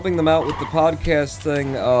I've been helping them out with the podcast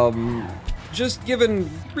thing, just giving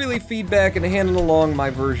really feedback and handing along my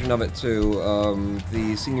version of it too.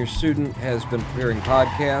 The senior student has been preparing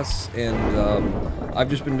podcasts, and I've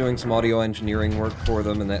just been doing some audio engineering work for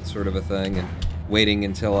them and that sort of a thing, and waiting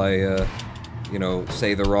until I, you know,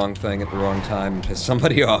 say the wrong thing at the wrong time and piss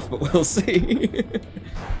somebody off, but we'll see.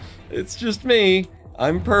 It's just me.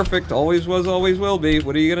 I'm perfect. Always was, always will be.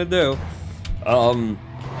 What are you gonna do?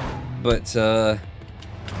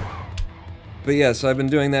 But yeah, so I've been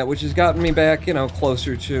doing that, which has gotten me back, you know,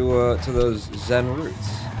 closer to those Zen roots.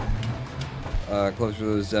 Closer to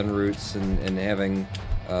those Zen roots and having,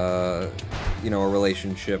 you know, a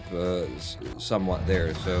relationship, somewhat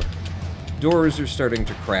there, so... Doors are starting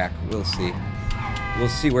to crack. We'll see. We'll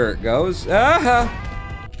see where it goes. Ah!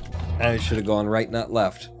 I should have gone right, not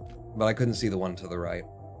left. But I couldn't see the one to the right.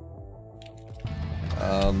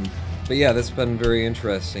 But yeah, that's been very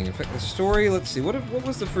interesting. In fact, the story, let's see, what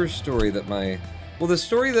was the first story that my... Well, the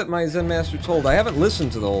story that my Zen Master told, I haven't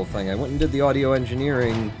listened to the whole thing. I went and did the audio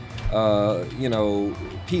engineering, you know,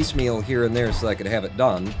 piecemeal here and there so I could have it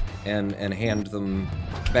done, and hand them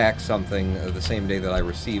back something the same day that I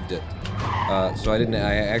received it. So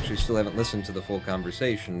I actually still haven't listened to the full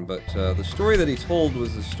conversation, but the story that he told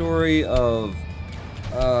was the story of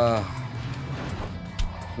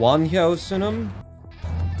Wonhyo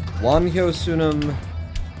Sunum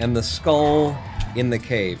and the skull in the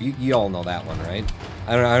cave. You all know that one, right?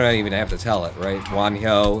 I don't even have to tell it, right?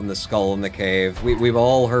 Wonhyo and the skull in the cave. We've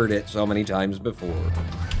all heard it so many times before.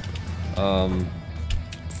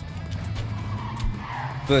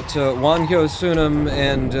 But Wonhyo Sunum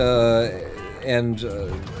and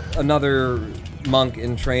another monk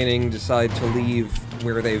in training decide to leave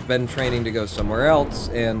where they've been training to go somewhere else,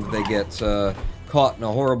 and they get caught in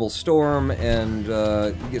a horrible storm, and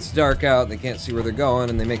it gets dark out, and they can't see where they're going,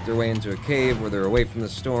 and they make their way into a cave where they're away from the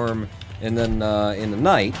storm, and then in the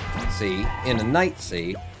night sea,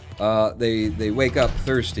 they wake up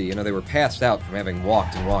thirsty. You know, they were passed out from having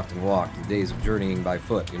walked and walked and walked in days of journeying by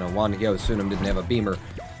foot. You know, Wonhyo Sunum didn't have a beamer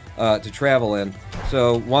to travel in.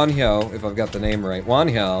 So Wonhyo, if I've got the name right,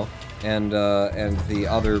 Wonhyo and the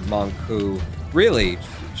other monk who really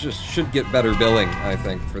just should get better billing, I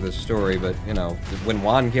think, for this story, but, you know, when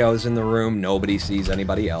Wonhyo's in the room, nobody sees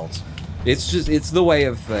anybody else. It's the way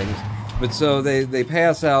of things. But so they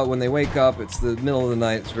pass out. When they wake up, it's the middle of the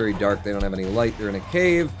night, it's very dark, they don't have any light, they're in a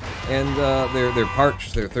cave, and they're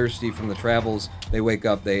parched, they're thirsty from the travels. They wake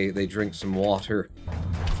up, they drink some water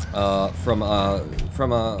from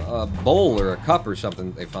a bowl or a cup or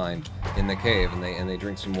something they find in the cave, and they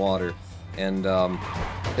drink some water, and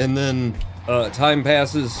then time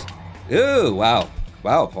passes. Ooh, wow,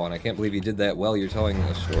 Pawn, I can't believe you did that well. You're telling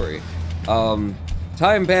a story.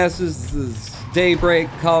 Time passes. Daybreak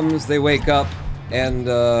comes. They wake up, and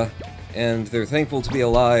they're thankful to be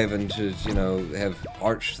alive and to, you know, have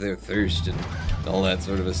parched their thirst and all that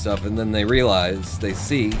sort of a stuff. And then they realize, they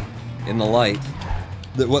see in the light,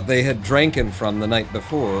 that what they had dranken from the night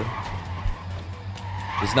before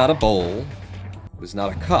was not a bowl, was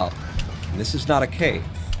not a cup, and this is not a cave.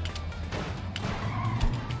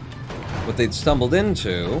 What they'd stumbled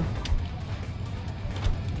into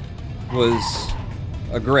was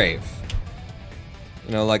a grave.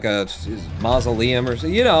 You know, like a mausoleum or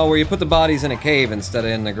something, you know, where you put the bodies in a cave instead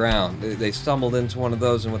of in the ground. They stumbled into one of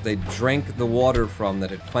those, and what they drank the water from that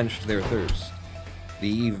had quenched their thirst the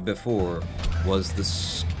eve before was the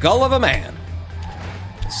skull of a man.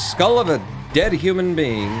 The skull of a dead human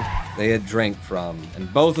being they had drank from,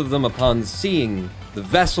 and both of them, upon seeing the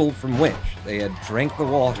vessel from which they had drank the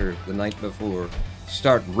water the night before,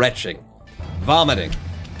 start retching, vomiting,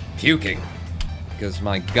 puking, because,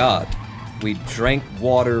 my God, we drank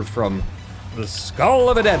water from the skull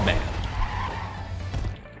of a dead man.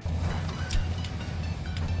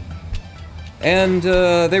 And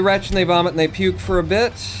they retch and they vomit and they puke for a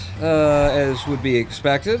bit, as would be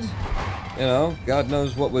expected. You know, God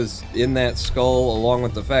knows what was in that skull, along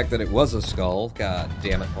with the fact that it was a skull. God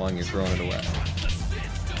damn it, Pawn, you're throwing it away.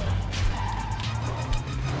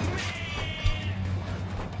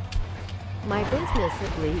 My business,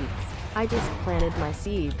 it bleeds. I just planted my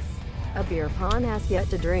seeds. A beer pond has yet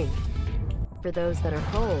to drink. For those that are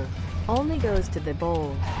cold, only goes to the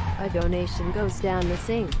bowl. A donation goes down the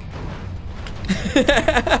sink.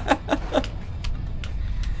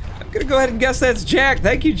 I'm gonna go ahead and guess that's Jack.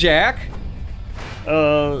 Thank you, Jack.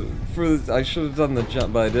 I should have done the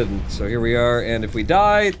jump, but I didn't. So here we are, and if we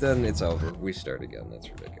die, then it's over. We start again. That's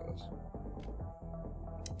ridiculous.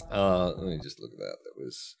 Let me just look at that. That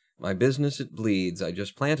was... My business, it bleeds. I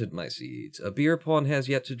just planted my seeds. A beer pawn has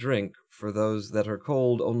yet to drink. For those that are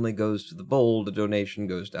cold, only goes to the bowl. The donation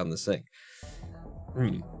goes down the sink.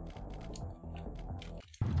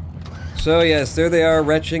 So yes, there they are,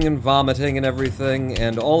 retching and vomiting and everything,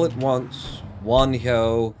 and all at once,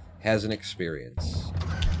 Wonhyo has an experience.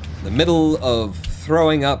 In the middle of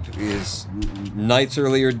throwing up his night's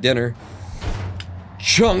earlier dinner,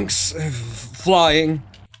 chunks flying,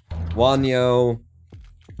 Wonhyo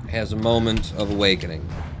has a moment of awakening,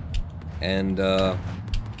 and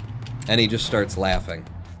he just starts laughing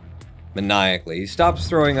maniacally. He stops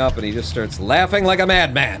throwing up and he just starts laughing like a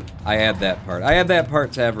madman. I add that part. I add that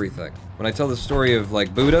part to everything. When I tell the story of,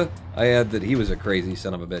 like, Buddha, I add that he was a crazy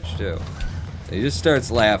son of a bitch too. And he just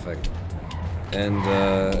starts laughing, and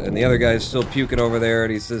the other guy's still puking over there,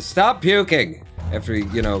 and he says, "Stop puking!" After he,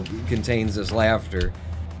 you know, contains his laughter.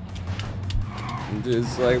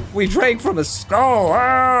 It's like, we drank from a skull,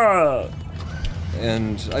 ah!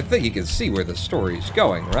 And I think you can see where the story's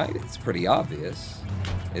going, right? It's pretty obvious,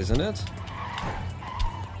 isn't it?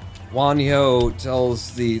 Wonhyo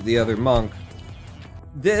tells the other monk,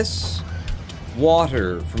 "This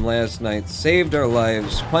water from last night saved our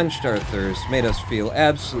lives, quenched our thirst, made us feel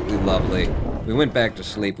absolutely lovely. We went back to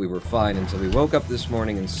sleep, we were fine, until we woke up this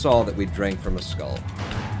morning and saw that we drank from a skull.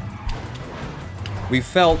 We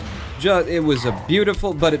felt it was a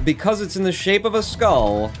beautiful, but because it's in the shape of a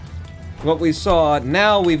skull, what we saw,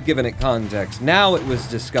 now we've given it context. Now it was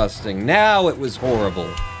disgusting. Now it was horrible.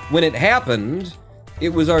 When it happened, it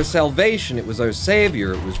was our salvation. It was our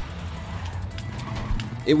savior.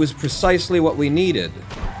 It was precisely what we needed.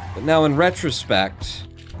 But now in retrospect,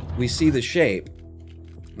 we see the shape,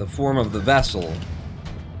 the form of the vessel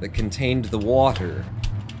that contained the water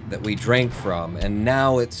that we drank from, and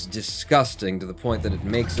now it's disgusting to the point that it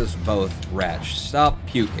makes us both retch. Stop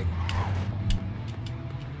puking."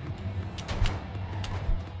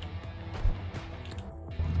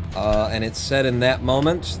 And it's said in that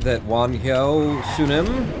moment that Wonhyo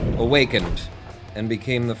Sunim awakened and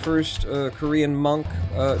became the first Korean monk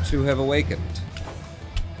to have awakened,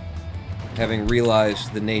 having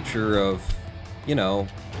realized the nature of, you know,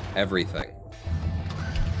 everything.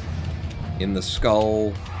 In the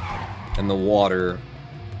skull, and the water,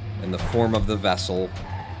 and the form of the vessel,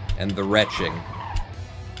 and the retching.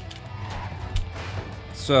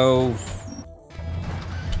 So,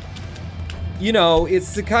 you know,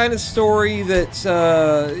 it's the kind of story that,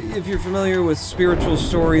 if you're familiar with spiritual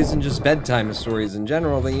stories and just bedtime stories in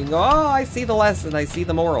general, then you go, oh, I see the lesson, I see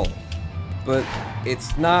the moral. But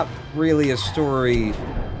it's not really a story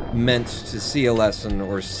meant to see a lesson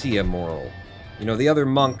or see a moral. You know, the other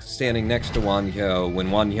monk standing next to Wonhyo, when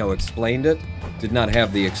Wonhyo explained it, did not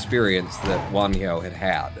have the experience that Wonhyo had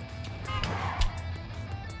had.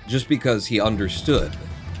 Just because he understood.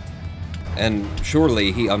 And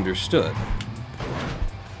surely he understood.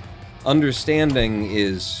 Understanding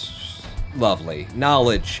is lovely.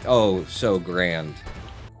 Knowledge, oh, so grand.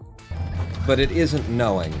 But it isn't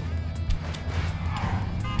knowing.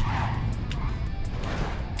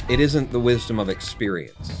 It isn't the wisdom of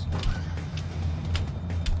experience.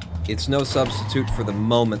 It's no substitute for the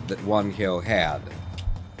moment that Wonhyo had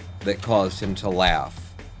that caused him to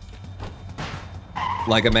laugh.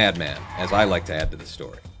 Like a madman, as I like to add to the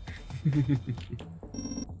story.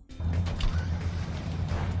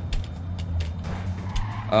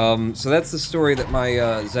 So that's the story that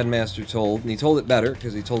my Zen master told, and he told it better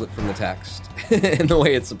because he told it from the text and the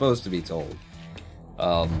way it's supposed to be told.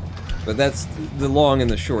 But that's the long and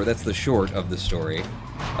the short. That's the short of the story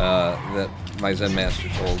that my Zen master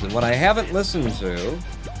told. And what I haven't listened to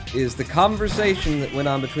is the conversation that went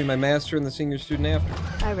on between my master and the senior student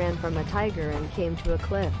after. I ran from a tiger and came to a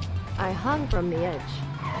cliff. I hung from the edge.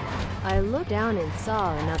 I looked down and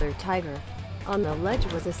saw another tiger. On the ledge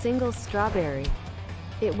was a single strawberry.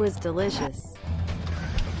 It was delicious.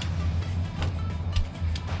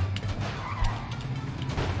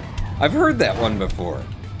 I've heard that one before.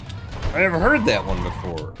 I have heard that one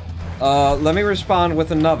before. Let me respond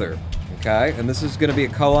with another, okay? And this is gonna be a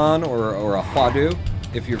koan or a hwadu,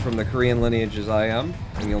 if you're from the Korean lineage as I am,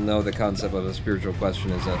 and you'll know the concept of a spiritual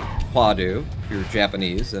question is a hwadu. If you're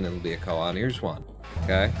Japanese, then it'll be a koan. Here's one,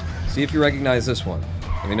 okay? See if you recognize this one.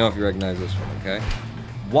 Let me know if you recognize this one, okay?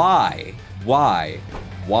 Why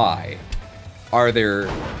are there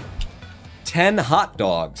 10 hot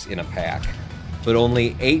dogs in a pack, but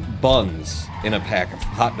only 8 buns in a pack of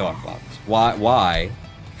hot dog buns? Why?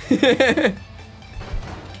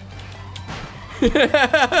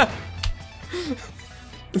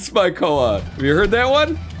 It's my koan. Have you heard that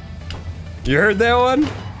one? You heard that one?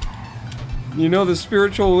 You know the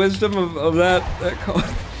spiritual wisdom of that koan?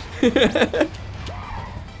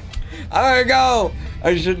 I'm gonna go!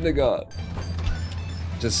 I shouldn't have gone.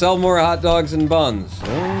 To sell more hot dogs and buns.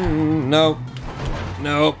 Nope.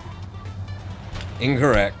 Nope.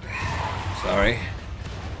 Incorrect. Sorry.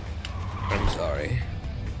 I'm sorry.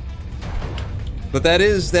 But that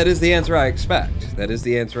is the answer I expect. That is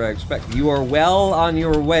the answer I expect. You are well on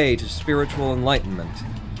your way to spiritual enlightenment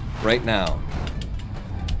right now.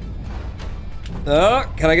 Oh,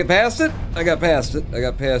 can I get past it? I got past it. I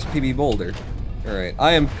got past PB Boulder. Alright,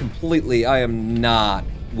 I am not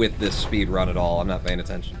with this speed run at all. I'm not paying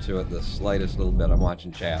attention to it the slightest little bit. I'm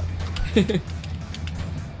watching chat.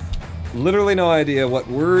 Literally no idea what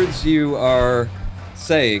words you are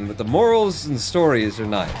saying, but the morals and stories are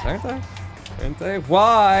nice, aren't they? Aren't they?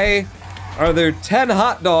 Why are there 10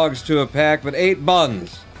 hot dogs to a pack but 8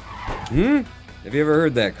 buns? Have you ever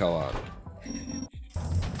heard that koan?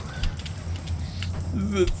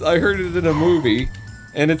 I heard it in a movie,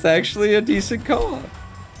 and it's actually a decent koan.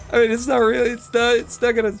 I mean, it's not really, it's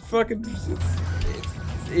not gonna fucking,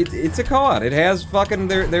 it's a koan. It has fucking,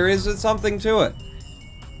 there is something to it.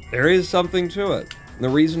 There is something to it. And the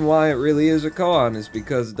reason why it really is a koan is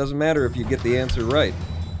because it doesn't matter if you get the answer right.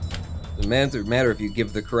 It doesn't matter if you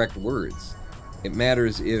give the correct words. It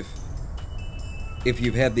matters if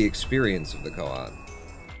you've had the experience of the koan.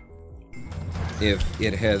 If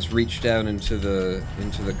it has reached down into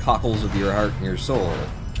the cockles of your heart and your soul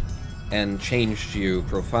and changed you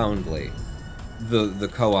profoundly. The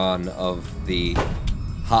koan of the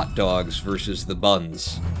hot dogs versus the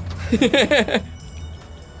buns.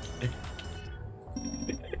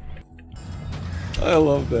 I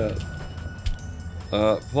love that.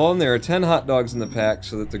 Paul, there are 10 hot dogs in the pack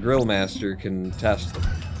so that the grill master can test them.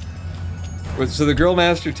 So the grill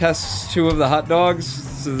master tests 2 of the hot dogs,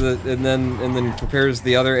 so that and then prepares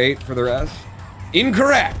the other 8 for the rest.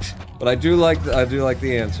 Incorrect, but I do like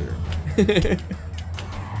the answer.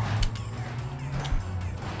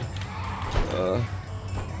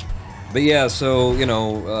 But yeah, so, you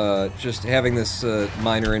know, just having this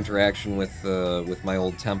minor interaction with my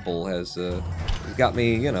old temple has got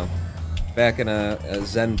me, you know, back in a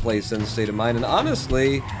zen place, zen state of mind. And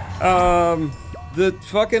honestly, the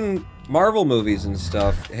fucking Marvel movies and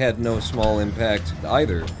stuff had no small impact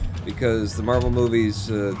either, because the Marvel movies'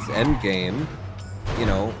 Endgame, you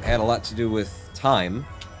know, had a lot to do with time.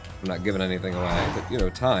 I'm not giving anything away, but, you know,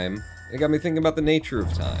 time. It got me thinking about the nature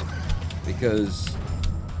of time, because,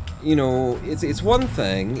 you know, it's one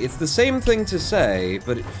thing, it's the same thing to say,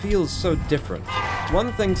 but it feels so different. It's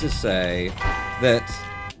one thing to say that,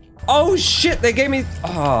 oh shit, they gave me,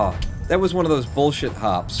 that was one of those bullshit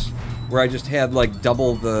hops, where I just had, like,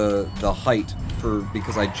 double the height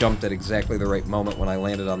because I jumped at exactly the right moment when I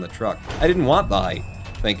landed on the truck. I didn't want the height.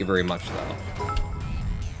 Thank you very much,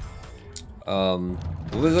 though.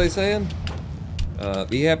 What was I saying?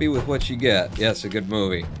 Be happy with what you get. Yes, a good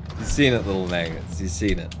movie. You've seen it, little magnets. You've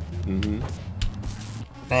seen it.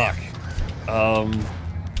 Fuck. God,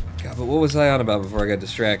 but what was I on about before I got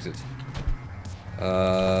distracted?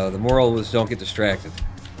 The moral was don't get distracted.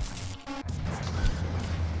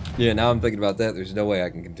 Yeah, now I'm thinking about that. There's no way I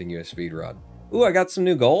can continue a speed run. Ooh, I got some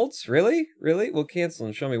new golds? Really? Really? Well, cancel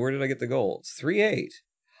and show me. Where did I get the golds? 3-8.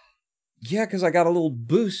 Yeah, because I got a little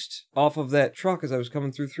boost off of that truck as I was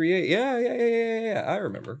coming through 3-8. Yeah. I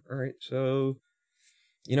remember. All right, so,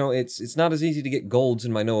 you know, it's not as easy to get golds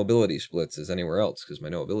in my noAbility splits as anywhere else, because my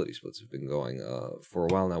noAbility splits have been going for a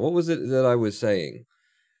while now. What was it that I was saying?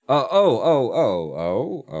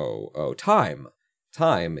 Time.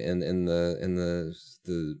 Time in the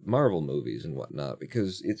Marvel movies and whatnot,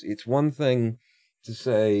 because it's one thing to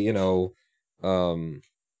say, you know,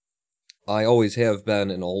 I always have been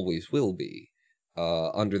and always will be,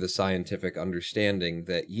 under the scientific understanding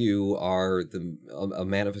that you are a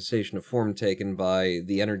manifestation of form taken by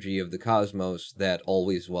the energy of the cosmos that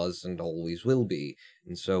always was and always will be.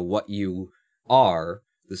 And so what you are,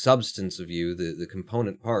 the substance of you, the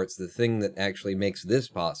component parts, the thing that actually makes this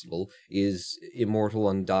possible, is immortal,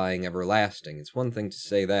 undying, everlasting. It's one thing to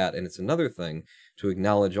say that, and it's another thing to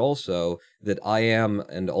acknowledge also that I am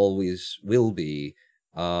and always will be,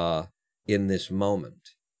 in this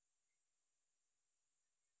moment.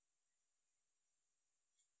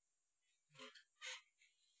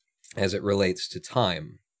 As it relates to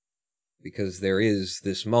time. Because there is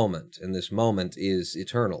this moment, and this moment is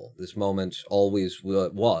eternal. This moment always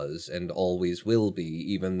was and always will be,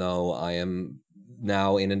 even though I am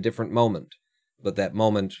now in a different moment. But that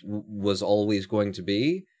moment was always going to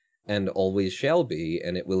be, and always shall be,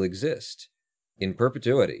 and it will exist. In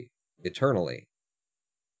perpetuity. Eternally.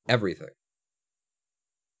 Everything.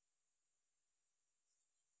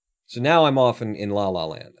 So now I'm off in La La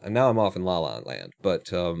Land. Now I'm off in La La Land,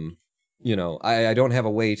 but, you know, I don't have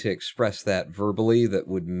a way to express that verbally that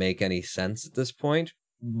would make any sense at this point,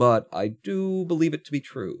 but I do believe it to be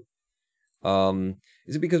true.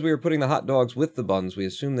 Is it because we were putting the hot dogs with the buns, we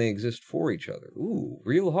assume they exist for each other? Ooh,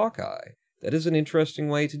 real Hawkeye. That is an interesting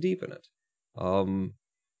way to deepen it.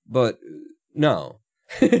 But, no.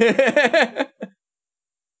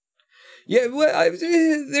 Yeah, well,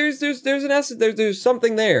 there's an essence, there's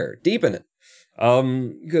something there. Deepen it.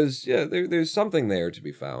 Because, yeah, there's something there to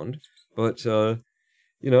be found. But, you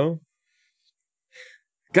know,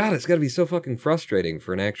 God, it's gotta be so fucking frustrating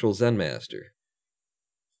for an actual Zen master.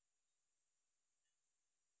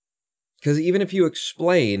 Because even if you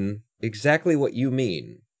explain exactly what you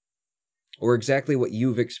mean, or exactly what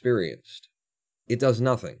you've experienced, it does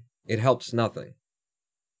nothing. It helps nothing.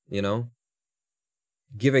 You know?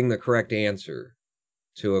 Giving the correct answer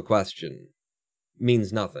to a question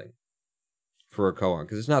means nothing for a koan,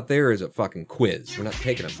 because it's not there as a fucking quiz. We're not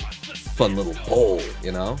taking a fun little poll,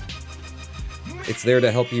 you know? It's there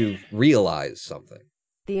to help you realize something.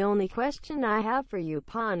 The only question I have for you,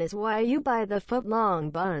 Pon, is why you buy the foot-long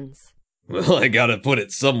buns. Well, I gotta put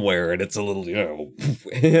it somewhere, and it's a little, you know...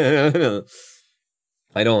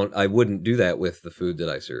 I wouldn't do that with the food that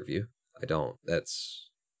I serve you. I don't. That's...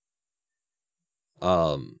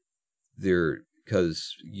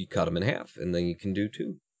 because you cut them in half, and then you can do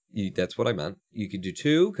two. That's what I meant. You could do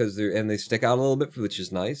two, because they stick out a little bit, which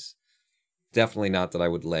is nice. Definitely not that I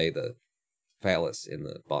would lay the phallus in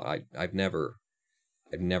the... I've never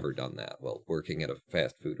done that while working at a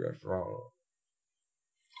fast food restaurant.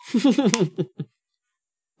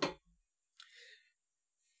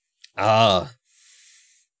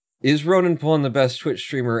 Is Ronan Pon the best Twitch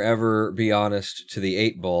streamer ever? Be honest to the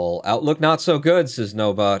 8-ball. Outlook not so good, says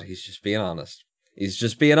Nobot. He's just being honest. He's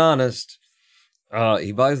just being honest.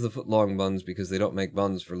 He buys the foot-long buns because they don't make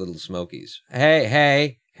buns for little smokies.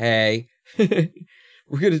 Hey. We're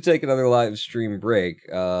we're going to take another live stream break.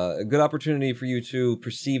 A good opportunity for you to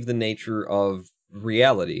perceive the nature of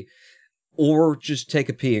reality. Or just take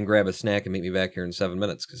a pee and grab a snack and meet me back here in 7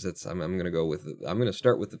 minutes, because I'm going to go with I'm going to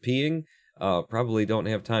start with the peeing. Probably don't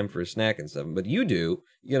have time for a snack in 7, but you do.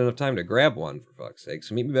 You get enough time to grab one, for fuck's sake.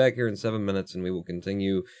 So meet me back here in 7 minutes, and we will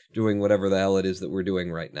continue doing whatever the hell it is that we're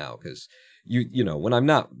doing right now. Because you know, when I'm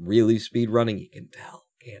not really speedrunning, you can tell,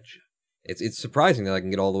 can't you? It's surprising that I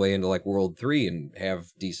can get all the way into like World 3 and have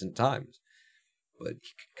decent times, but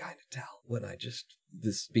you can kind of tell when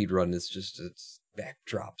this speedrun is just it's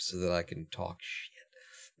backdrop so that I can talk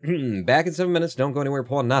shit. Back in 7 minutes. Don't go anywhere,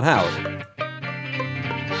 Paul. Not Howard.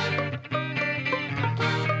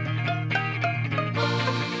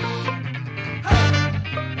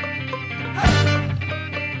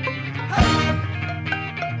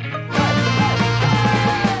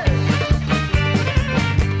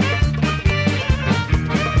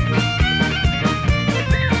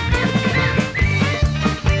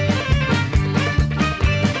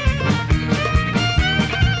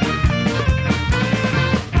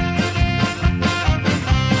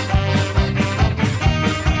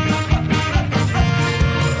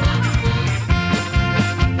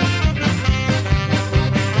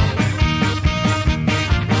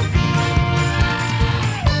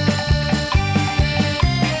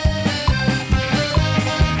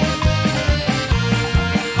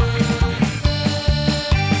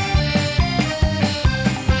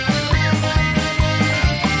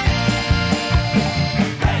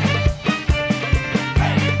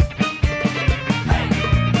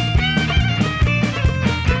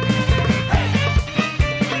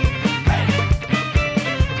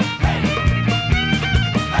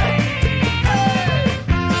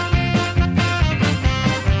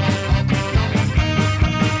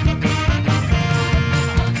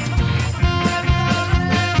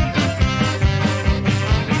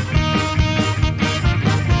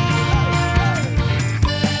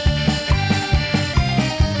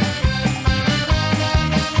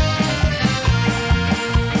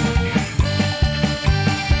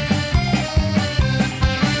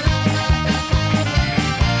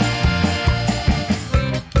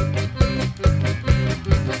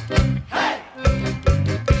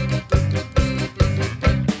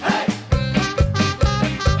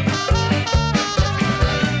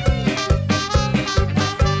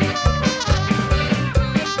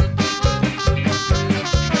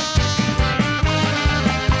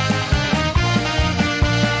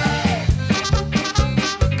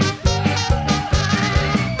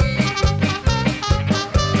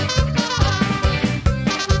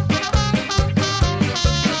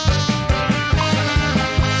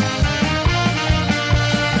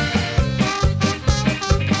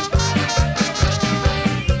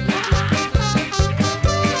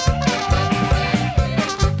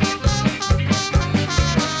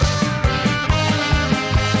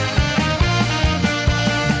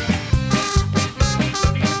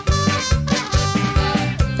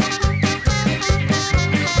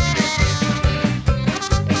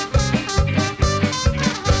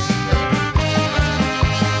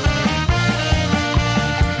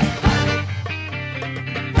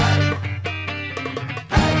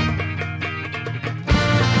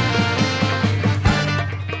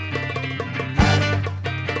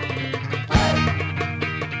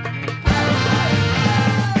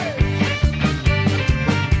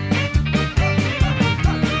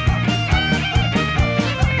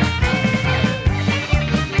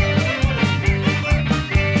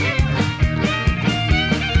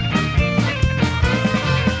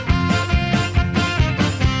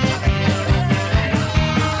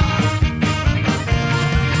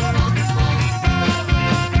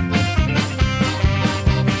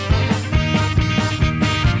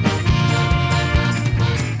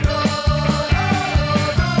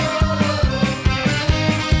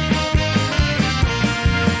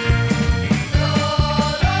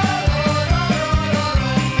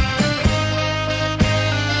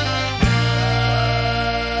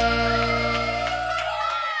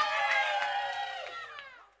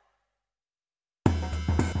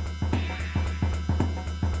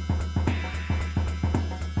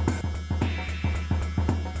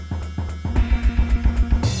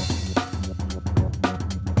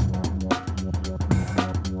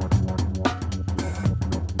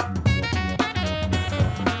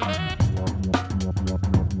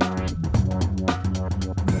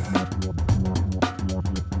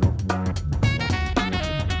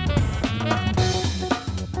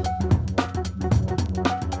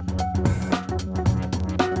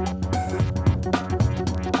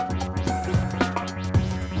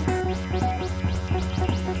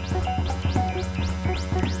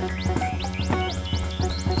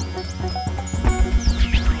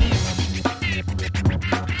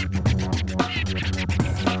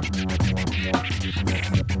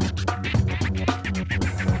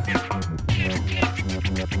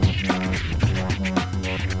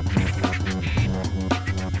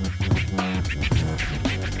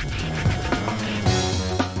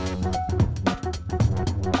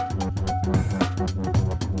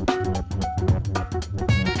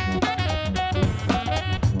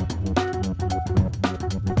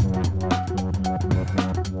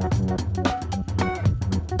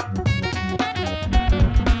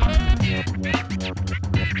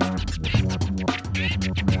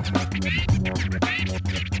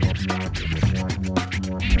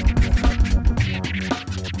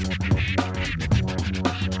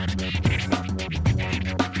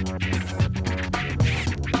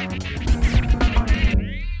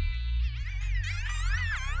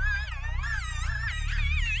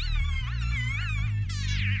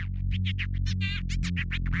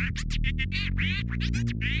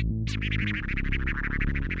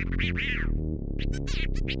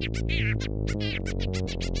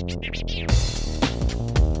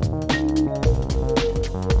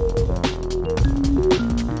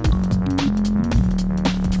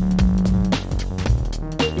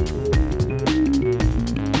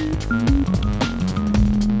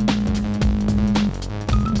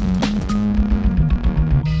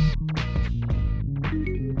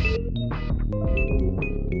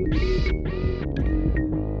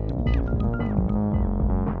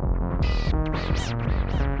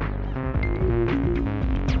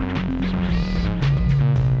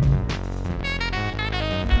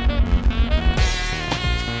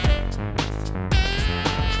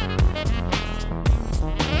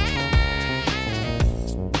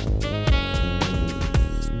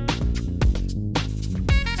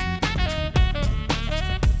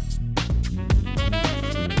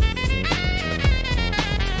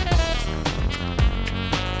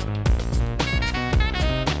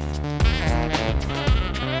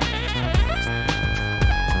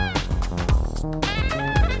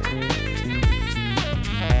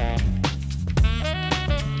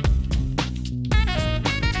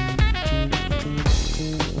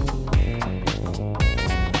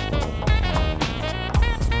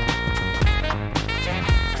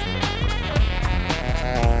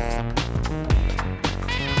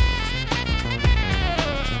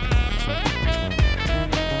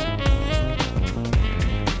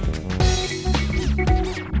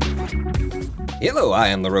 Hello, I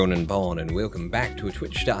am the Ronin Pawn, and welcome back to a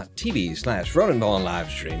twitch.tv/Ronin Pawn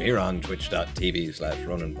livestream here on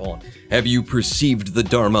twitch.tv/Ronin Pawn. Have you perceived the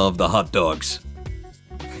dharma of the hot dogs?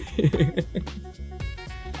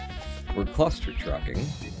 We're cluster trucking,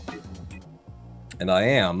 and I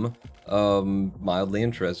am mildly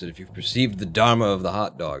interested if you've perceived the dharma of the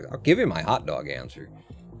hot dog. I'll give you my hot dog answer.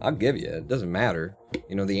 I'll give you. It doesn't matter.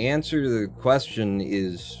 You know, the answer to the question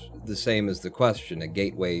is the same as the question, a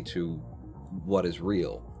gateway to what is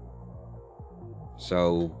real.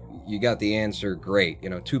 So you got the answer, great. You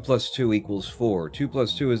know, 2 + 2 = 4. 2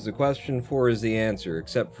 + 2 is the question, 4 is the answer,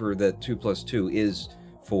 except for that 2 + 2 is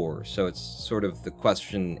 4. So it's sort of the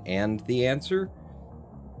question and the answer.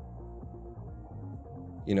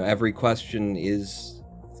 You know, every question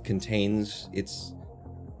contains its...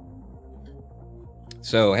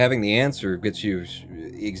 So having the answer gets you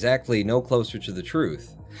exactly no closer to the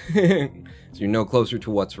truth. So you're no closer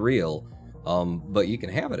to what's real. But you can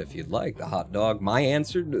have it if you'd like. The hot dog, my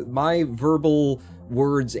answer, my verbal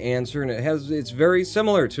words answer, and it's very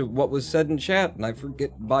similar to what was said in chat, and I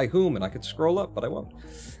forget by whom, and I could scroll up, but I won't.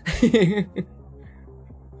 You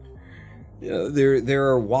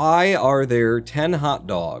know, why are there 10 hot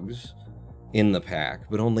dogs in the pack,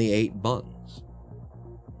 but only 8 buns?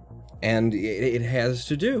 And it has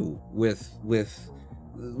to do with,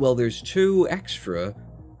 well, there's 2 extra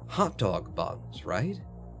hot dog buns, right?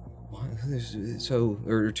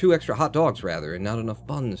 Or 2 extra hot dogs, rather, and not enough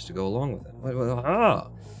buns to go along with it.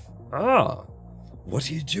 What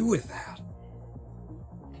do you do with that?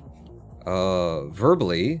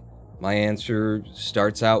 Verbally, my answer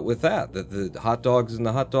starts out with that the hot dogs and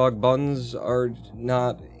the hot dog buns are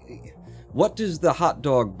not... What does the hot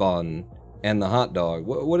dog bun and the hot dog...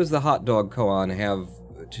 What does the hot dog koan have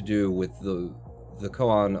to do with the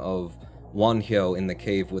koan of Wonhyo in the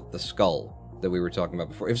cave with the skull that we were talking about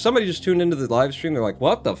before? If somebody just tuned into the live stream, they're like,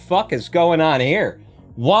 what the fuck is going on here?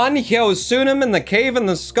 Wonhyo Sunim in the cave and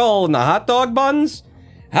the skull and the hot dog buns?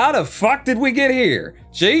 How the fuck did we get here?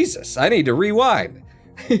 Jesus, I need to rewind.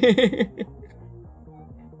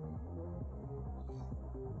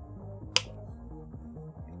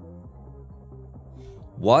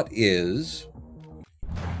 What is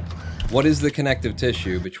the connective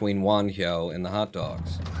tissue between Wonhyo and the hot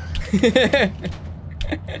dogs?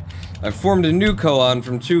 I've formed a new koan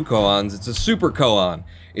from 2 koans. It's a super koan.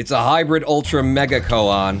 It's a hybrid ultra mega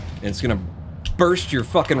koan, and it's gonna burst your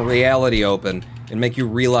fucking reality open and make you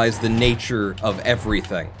realize the nature of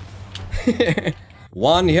everything.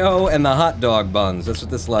 Wonhyo and the hot dog buns. That's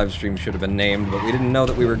what this live stream should have been named, but we didn't know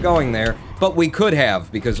that we were going there. But we could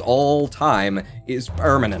have, because all time is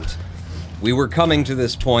permanent. We were coming to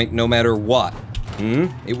this point no matter what.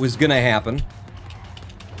 It was gonna happen.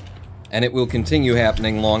 And it will continue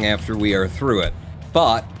happening long after we are through it.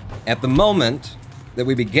 But At the moment that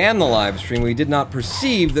we began the live stream, we did not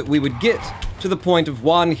perceive that we would get to the point of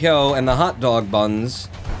Wonhyo and the hot dog buns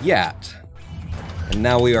yet. And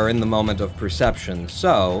now we are in the moment of perception.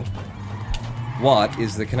 So, what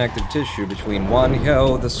is the connective tissue between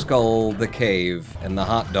Wonhyo, the skull, the cave, and the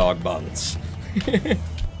hot dog buns?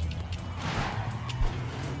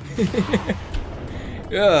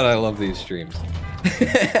 God, I love these streams.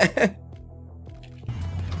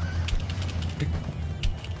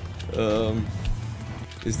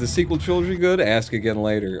 Is the sequel trilogy good? Ask again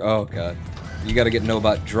later. Oh god. You gotta get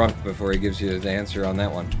noBot drunk before he gives you the answer on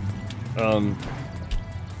that one.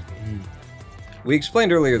 We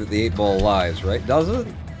explained earlier that the 8-ball lies, right? Does it?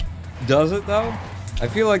 Does it, though? I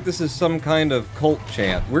feel like this is some kind of cult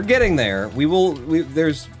chant. We're getting there.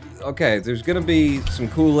 There's gonna be some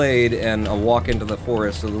Kool-Aid and a walk into the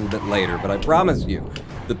forest a little bit later, but I promise you,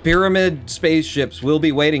 the pyramid spaceships will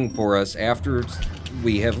be waiting for us after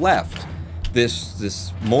we have left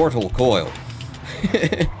this mortal coil.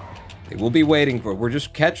 They will be waiting for it. We're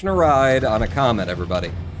just catching a ride on a comet,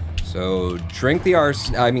 everybody. So drink the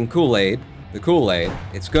Kool-Aid, the Kool-Aid.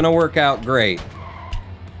 It's gonna work out great.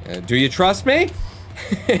 Do you trust me?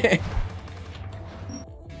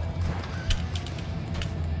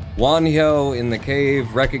 Wonhyo in the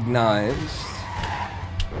cave recognized.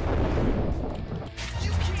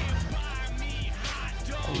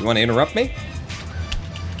 You want to interrupt me?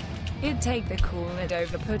 It'd take the Kool-Aid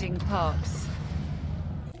over pudding pops.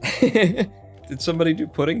 Did somebody do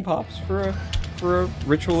pudding pops for a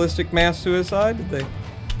ritualistic mass suicide?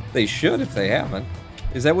 They should if they haven't.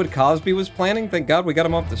 Is that what Cosby was planning? Thank God we got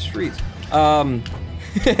him off the streets. The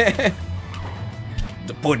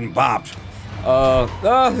pudding pops.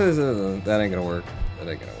 That ain't gonna work. That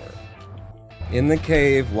ain't gonna work. In the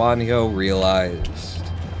cave, Wonhyo realized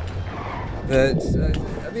that,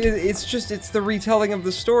 it's the retelling of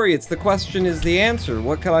the story. It's the question is the answer.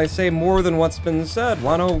 What can I say more than what's been said?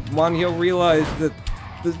 Wonhyo realized that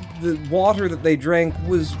the water that they drank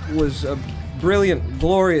was a brilliant,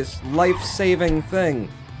 glorious, life-saving thing.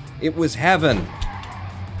 It was heaven.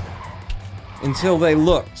 Until they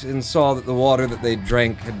looked and saw that the water that they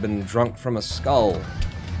drank had been drunk from a skull.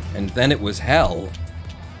 And then it was hell.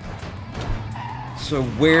 So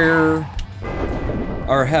where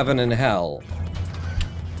are heaven and hell?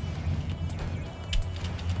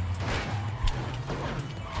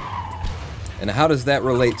 And how does that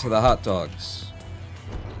relate to the hot dogs?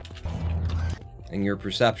 And your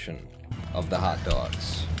perception of the hot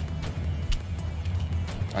dogs?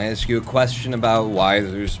 I ask you a question about why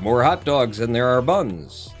there's more hot dogs than there are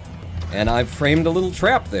buns. And I've framed a little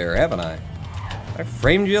trap there, haven't I? I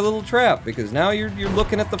framed you a little trap, because now you're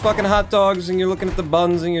looking at the fucking hot dogs and you're looking at the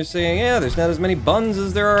buns and you're saying, yeah, there's not as many buns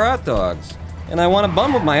as there are hot dogs. And I want a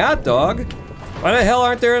bun with my hot dog. Why the hell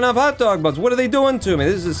aren't there enough hot dog buns? What are they doing to me?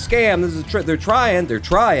 This is a scam. This is they're trying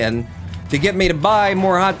to get me to buy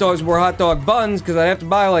more hot dogs, more hot dog buns, because I'd have to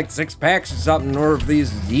buy like 6 packs or something, or if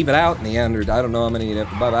these even out in the end, or I don't know how many you'd have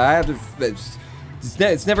to buy, but I have to,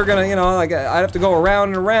 it's never gonna, you know, like, I'd have to go around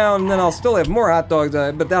and around, and then I'll still have more hot dogs,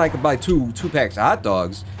 but then I could buy two packs of hot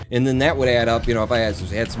dogs, and then that would add up, you know, if I had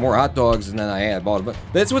some more hot dogs, and then I had bought it.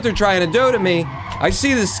 That's what they're trying to do to me. I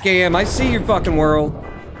see this scam. I see your fucking world.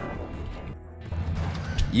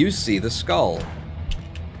 You see the skull.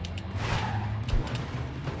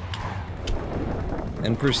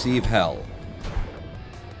 And perceive hell.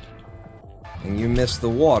 And you miss the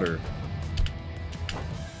water.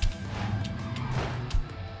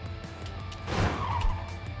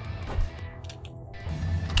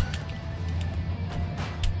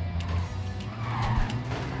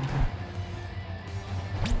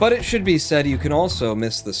 But it should be said you can also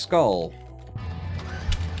miss the skull.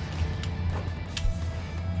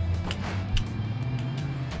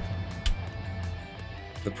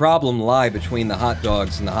 The problem lie between the hot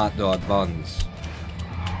dogs and the hot dog buns.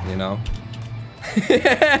 You know?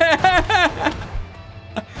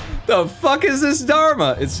 The fuck is this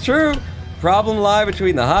Dharma? It's true. Problem lie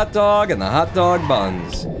between the hot dog and the hot dog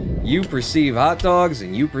buns. You perceive hot dogs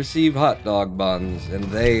and you perceive hot dog buns, and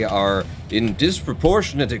they are in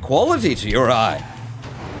disproportionate equality to your eye.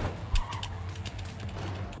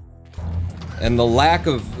 And the lack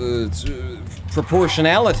of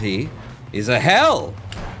proportionality is a hell.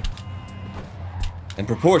 And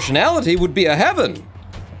proportionality would be a heaven.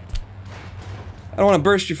 I don't want to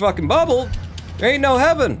burst your fucking bubble. There ain't no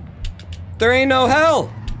heaven. There ain't no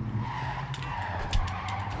hell.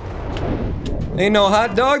 There ain't no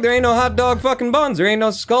hot dog. There ain't no hot dog fucking buns. There ain't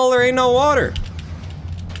no skull. There ain't no water.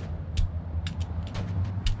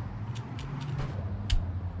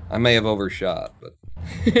 I may have overshot, but...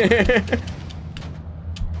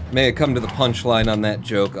 May have come to the punchline on that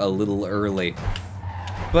joke a little early.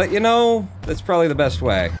 But, you know, that's probably the best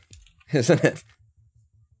way, isn't it?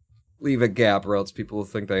 Leave a gap or else people will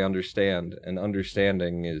think they understand, and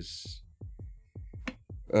understanding is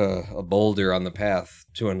a boulder on the path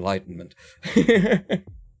to enlightenment. Did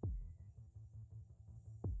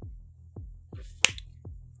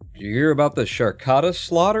you hear about the Sharkata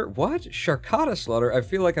slaughter? What? Sharkata slaughter? I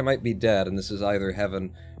feel like I might be dead, and this is either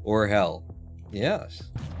heaven or hell. Yes.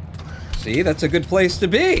 See, that's a good place to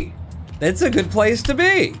be. That's a good place to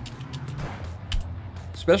be.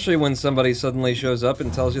 Especially when somebody suddenly shows up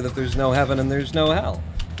and tells you that there's no heaven and there's no hell.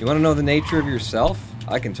 You want to know the nature of yourself?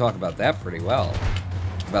 I can talk about that pretty well.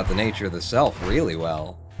 About the nature of the self really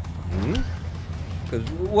well. Because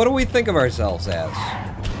what do we think of ourselves as?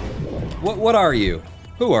 What are you?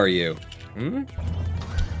 Who are you?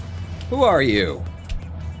 Who are you?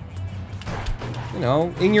 You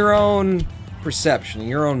know, in your own perception, in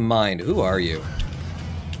your own mind, who are you?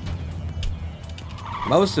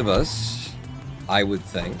 Most of us, I would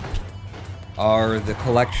think, are the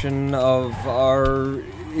collection of our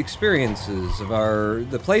experiences, of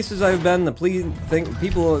the places I've been, the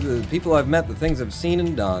people I've met, the things I've seen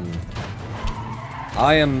and done.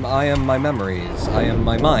 I am my memories, I am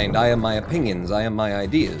my mind, I am my opinions, I am my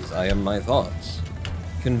ideas, I am my thoughts.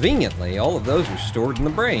 Conveniently, all of those are stored in the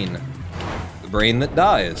brain. The brain that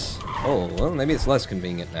dies. Oh, well, maybe it's less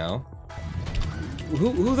convenient now.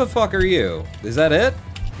 Who the fuck are you? Is that it?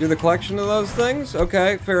 You're the collection of those things?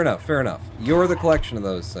 Okay, fair enough, fair enough. You're the collection of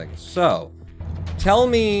those things. So, tell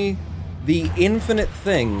me the infinite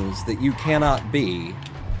things that you cannot be,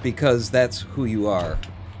 because that's who you are.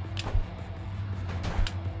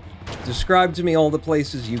 Describe to me all the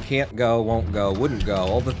places you can't go, won't go, wouldn't go,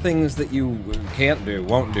 all the things that you can't do,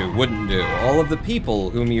 won't do, wouldn't do, all of the people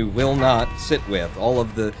whom you will not sit with, all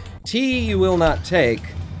of the tea you will not take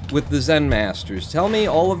with the Zen masters. Tell me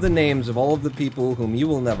all of the names of all of the people whom you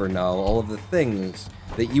will never know, all of the things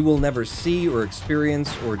that you will never see or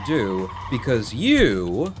experience or do, because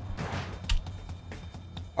you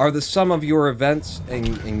are the sum of your events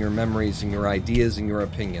and your memories and your ideas and your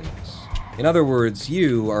opinions. In other words,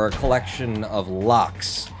 you are a collection of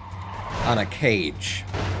locks on a cage.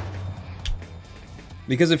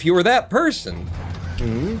 Because if you were that person,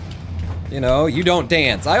 you know, you don't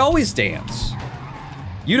dance. I always dance.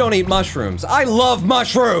 You don't eat mushrooms. I love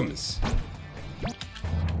mushrooms!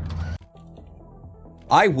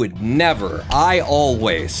 I would never, I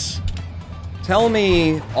always. Tell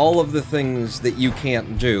me all of the things that you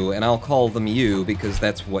can't do, and I'll call them you, because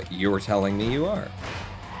that's what you're telling me you are.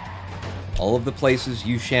 All of the places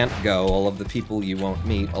you shan't go, all of the people you won't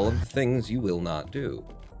meet, all of the things you will not do.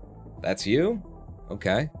 That's you?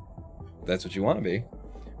 Okay. If that's what you want to be.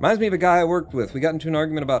 Reminds me of a guy I worked with. We got into an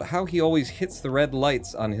argument about how he always hits the red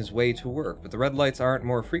lights on his way to work, but the red lights aren't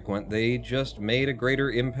more frequent, they just made a greater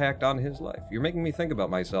impact on his life. You're making me think about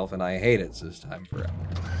myself, and I hate it this time forever.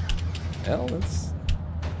 Well, that's...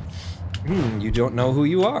 you don't know who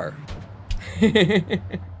you are.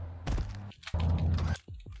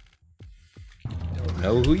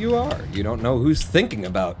 Know who you are. You don't know who's thinking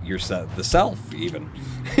about yourself, the self, even.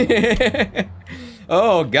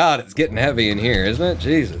 Oh God, it's getting heavy in here, isn't it?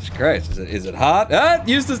 Jesus Christ, is it hot? Ah,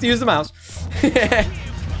 use the mouse.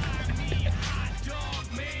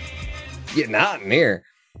 Getting hot in here.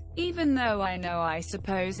 Even though I know I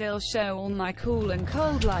suppose it'll show all my cool and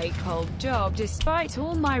cold like cold job despite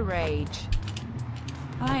all my rage.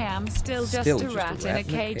 I am still just a rat in a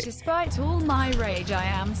cage. Despite all my rage, I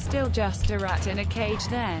am still just a rat in a cage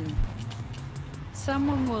then.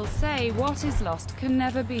 Someone will say what is lost can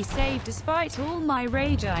never be saved. Despite all my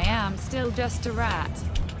rage, I am still just a rat.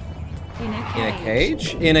 In a cage. In a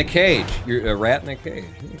cage? In a cage. You're a rat in a cage.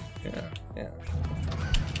 Yeah, yeah.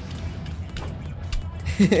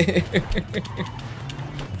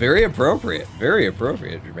 Very appropriate,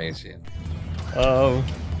 Jermasian.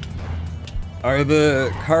 Are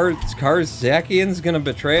the Karzakians gonna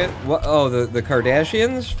betray it? What? Oh, the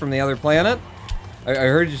Kardashians from the other planet? I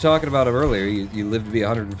heard you talking about them earlier. You live to be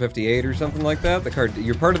 158 or something like that.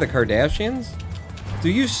 You're part of the Kardashians?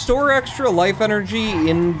 Do you store extra life energy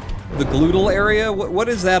in the gluteal area? What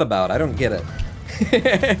is that about? I don't get it.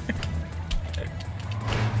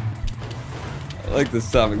 I like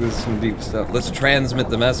this topic. This is some deep stuff. Let's transmit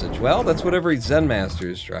the message. Well, that's what every Zen master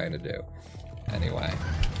is trying to do. Anyway,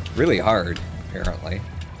 really hard, apparently.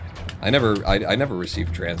 I never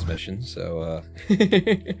received transmissions, so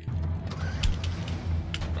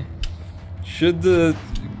should the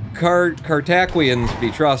Kartaquians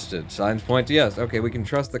be trusted? Signs point to yes. Okay, we can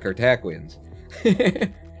trust the Kartaquians.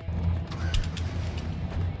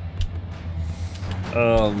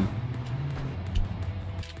 The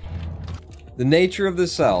nature of the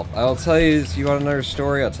self. I'll tell you, you want another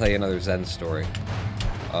story? I'll tell you another Zen story.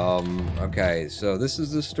 Okay, so this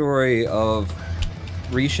is the story of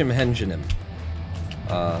Risham Henjinim.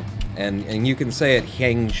 And you can say it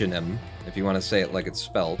Hengjinim, if you want to say it like it's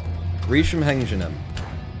spelled. Risham Hengjinim.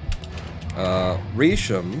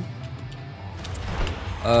 Risham...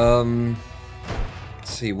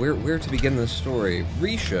 let's see, where to begin this story?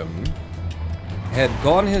 Risham had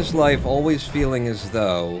gone his life always feeling as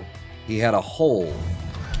though he had a hole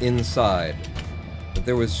inside. That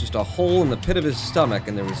there was just a hole in the pit of his stomach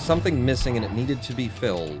and there was something missing and it needed to be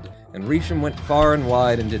filled. And Risham went far and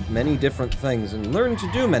wide and did many different things and learned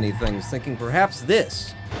to do many things, thinking perhaps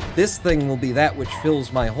this thing will be that which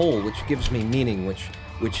fills my hole, which gives me meaning, which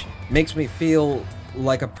makes me feel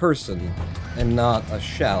like a person and not a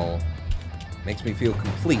shell. Makes me feel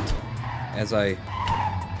complete, as I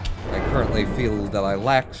currently feel that I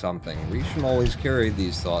lack something. Risham always carried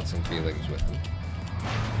these thoughts and feelings with him.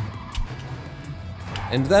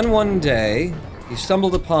 And then one day, he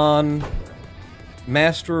stumbled upon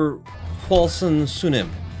Master Hwalson Sunim.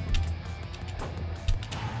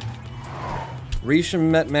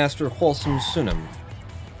 Risham met Master Hwalson Sunim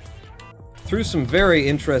through some very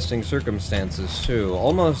interesting circumstances, too.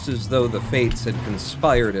 Almost as though the fates had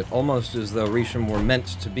conspired it, almost as though Risham were meant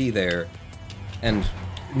to be there, and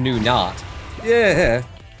knew not,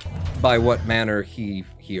 by what manner he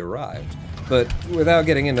arrived. But without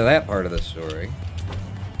getting into that part of the story,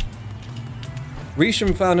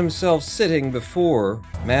 Risham found himself sitting before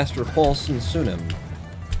Master Hwalson Sunim,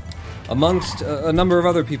 amongst a number of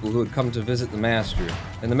other people who had come to visit the Master,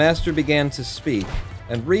 and the Master began to speak,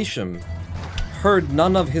 and Risham heard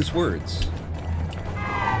none of his words.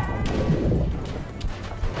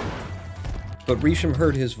 But Risham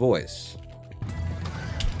heard his voice.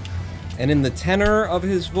 And in the tenor of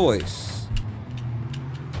his voice,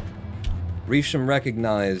 Risham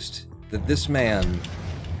recognized that this man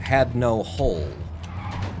had no hole.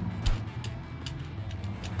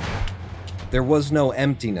 There was no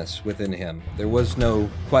emptiness within him. There was no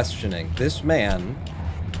questioning. This man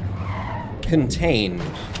contained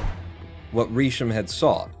what Risham had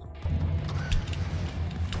sought.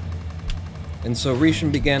 And so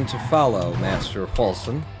Risham began to follow Master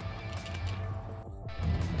Hwalson.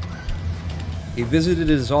 He visited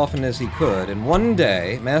as often as he could, and one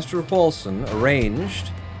day, Master Hwalson arranged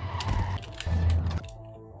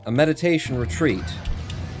a meditation retreat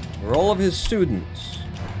where all of his students,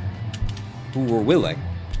 who were willing,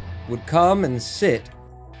 would come and sit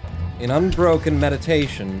in unbroken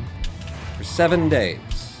meditation for 7 days.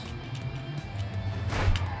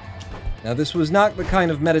 Now, this was not the kind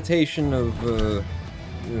of meditation of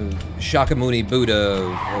Shakyamuni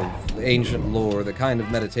Buddha of ancient lore, the kind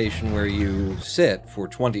of meditation where you sit for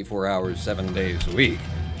 24 hours, 7 days a week,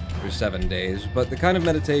 for 7 days, but the kind of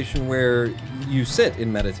meditation where you sit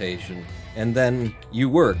in meditation, and then you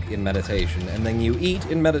work in meditation, and then you eat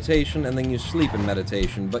in meditation, and then you sleep in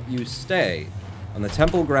meditation, but you stay on the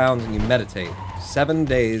temple grounds and you meditate 7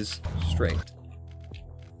 days straight.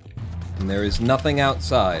 And there is nothing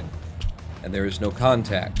outside, and there is no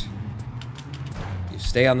contact. You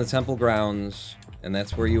stay on the temple grounds, and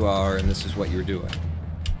that's where you are, and this is what you're doing.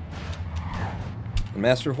 And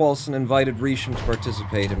Master Hwalson invited Risham to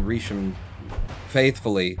participate, and Risham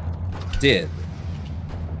faithfully did.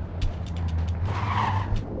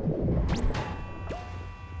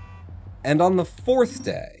 And on the 4th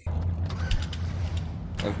day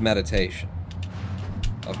of meditation,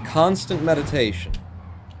 of constant meditation,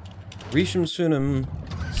 Risham Sunim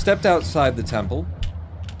stepped outside the temple.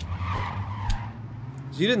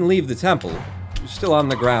 So you didn't leave the temple. You're still on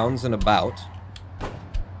the grounds and about.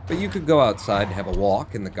 But you could go outside and have a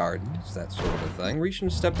walk in the gardens, that sort of a thing.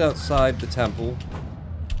 Risham stepped outside the temple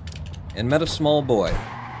and met a small boy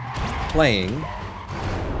playing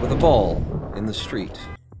with a ball in the street.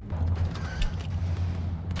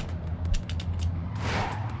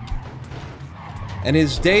 And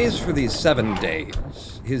his days for these 7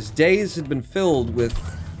 days, his days had been filled with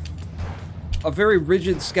a very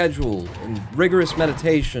rigid schedule and rigorous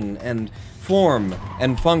meditation and form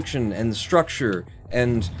and function and structure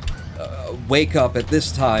and wake up at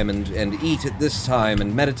this time and eat at this time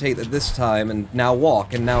and meditate at this time and now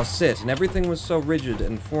walk and now sit, and everything was so rigid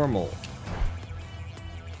and formal.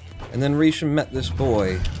 And then Risham met this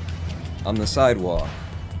boy on the sidewalk,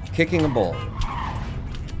 kicking a ball.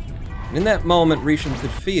 And in that moment, Risham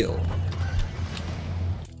could feel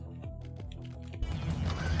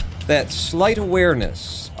that slight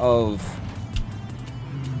awareness of,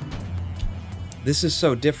 this is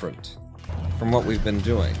so different from what we've been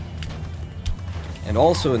doing. And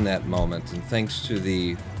also in that moment, and thanks to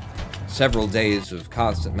the several days of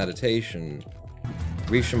constant meditation,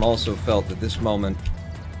 Risham also felt that this moment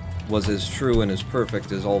was as true and as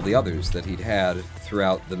perfect as all the others that he'd had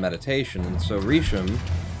throughout the meditation. And so Risham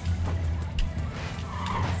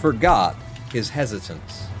forgot his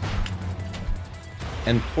hesitance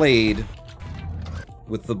and played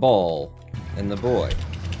with the ball and the boy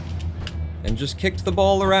and just kicked the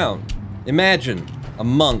ball around. Imagine a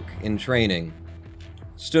monk in training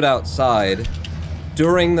stood outside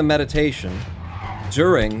during the meditation,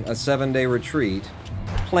 during a 7-day retreat,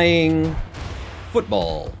 playing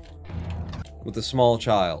football with a small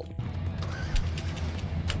child.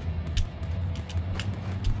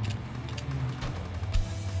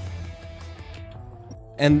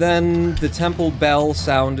 And then the temple bell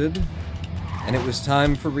sounded, and it was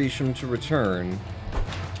time for Risham to return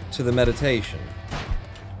to the meditation.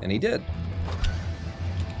 And he did.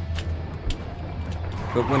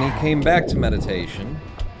 But when he came back to meditation,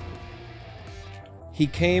 he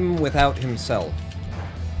came without himself.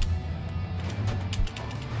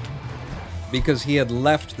 Because he had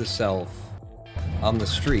left the self on the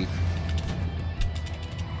street,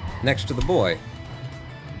 next to the boy.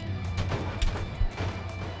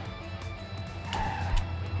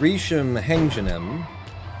 Risham Hengjenim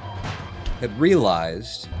had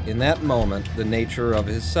realized in that moment the nature of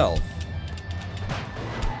his self.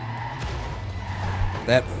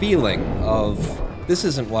 That feeling of, this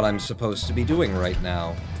isn't what I'm supposed to be doing right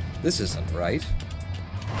now. This isn't right.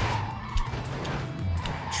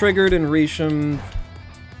 Triggered in Risham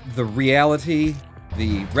the reality,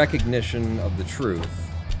 the recognition of the truth.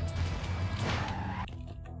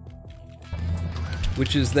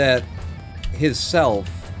 Which is that his self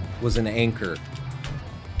was an anchor.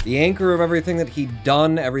 The anchor of everything that he'd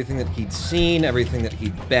done, everything that he'd seen, everything that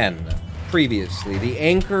he'd been previously. The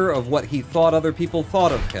anchor of what he thought other people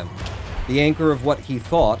thought of him. The anchor of what he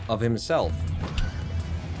thought of himself.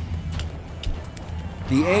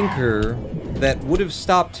 The anchor that would have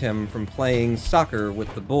stopped him from playing soccer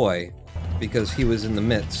with the boy because he was in the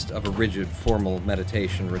midst of a rigid, formal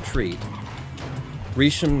meditation retreat.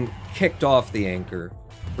 Risham kicked off the anchor,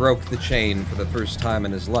 broke the chain for the first time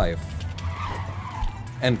in his life,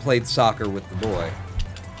 and played soccer with the boy.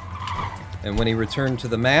 And when he returned to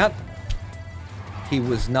the mat, he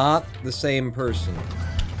was not the same person.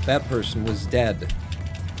 That person was dead.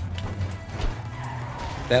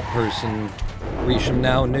 That person, Risham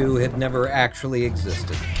now knew, had never actually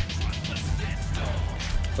existed.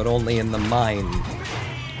 But only in the mind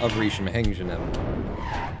of Risham Hengjenim.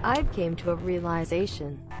 I've came to a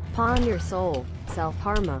realization. Pawn your soul,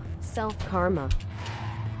 self-harma, self-karma.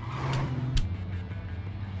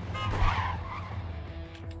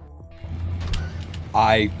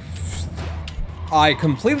 I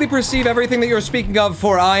completely perceive everything that you're speaking of,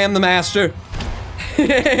 for I am the master.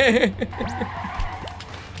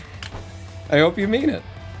 I hope you mean it.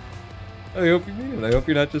 I hope you mean it. I hope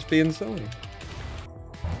you're not just being silly.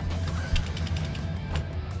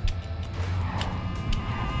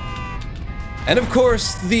 And of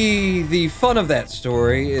course, the fun of that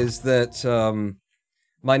story is that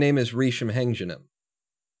my name is Risham Hengjenim.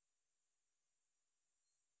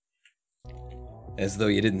 As though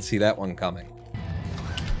you didn't see that one coming.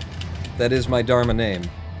 That is my Dharma name.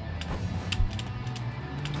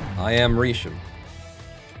 I am Risham.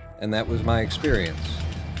 And that was my experience.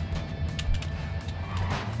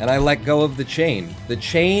 And I let go of the chain. The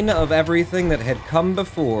chain of everything that had come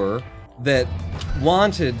before that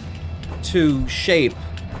wanted to shape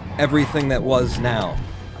everything that was now.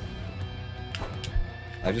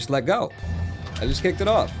 I just let go. I just kicked it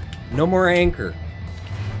off. No more anchor.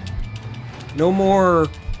 No more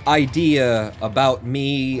idea about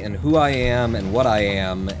me and who I am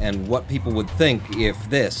and what people would think if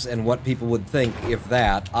this and what people would think if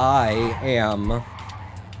that. I am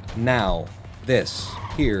now. This.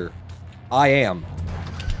 Here. I am.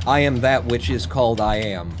 I am that which is called I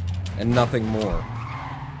am, and nothing more.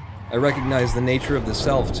 I recognize the nature of the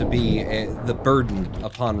self to be the burden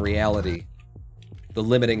upon reality. The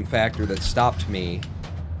limiting factor that stopped me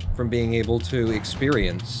from being able to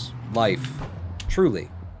experience life truly.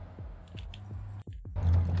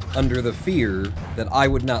 Under the fear that I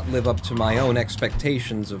would not live up to my own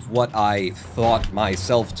expectations of what I thought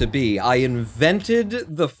myself to be, I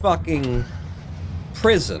invented the fucking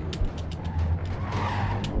prison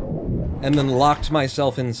and then locked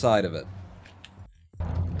myself inside of it.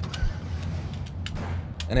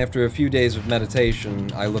 And after a few days of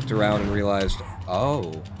meditation, I looked around and realized,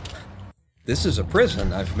 oh, this is a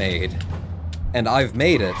prison I've made. And I've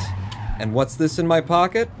made it. And what's this in my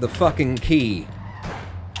pocket? The fucking key.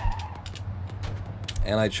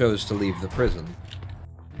 and I chose to leave the prison.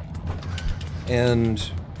 And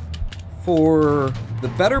for the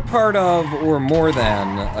better part of, or more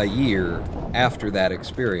than, a year after that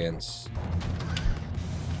experience,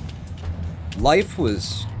 life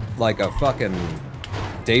was like a fucking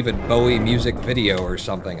David Bowie music video or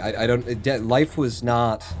something. Life was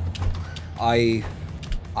not... I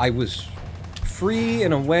was free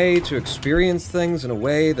in a way to experience things in a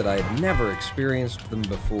way that I had never experienced them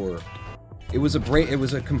before. It was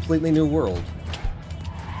a completely new world.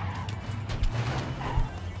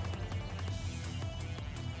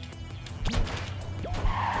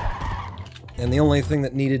 And the only thing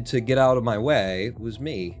that needed to get out of my way was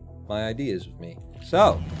me. My ideas of me.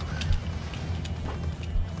 So...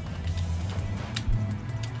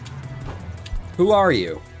 who are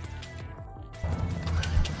you?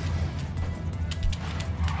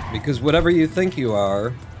 Because whatever you think you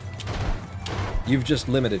are, you've just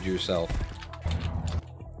limited yourself.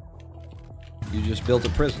 You just built a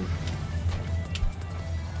prison.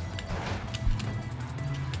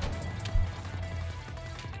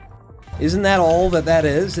 Isn't that all that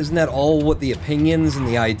is? Isn't that all what the opinions and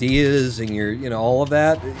the ideas and your, you know, all of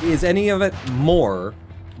that? Is any of it more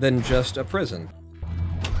than just a prison?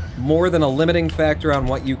 More than a limiting factor on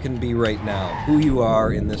what you can be right now, who you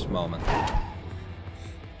are in this moment.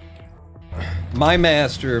 My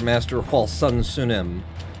master, Master Hwalsun Sunim,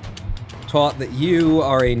 taught that you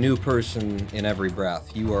are a new person in every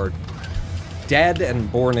breath. You are dead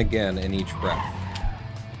and born again in each breath.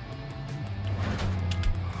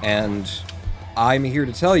 And I'm here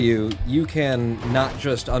to tell you, you can not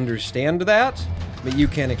just understand that, but you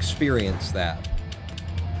can experience that.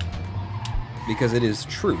 Because it is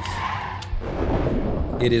truth.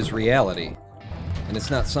 It is reality. And it's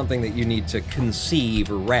not something that you need to conceive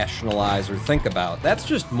or rationalize or think about. That's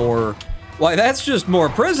just more... why, that's just more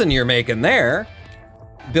prison you're making there.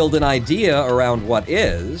 Build an idea around what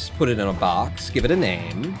is, put it in a box, give it a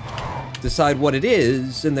name, decide what it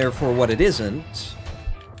is, and therefore what it isn't,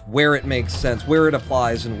 where it makes sense, where it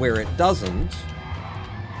applies, and where it doesn't.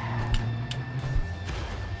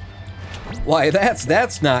 Why,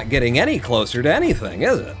 that's not getting any closer to anything,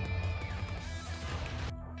 is it?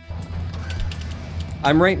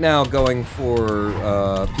 I'm right now going for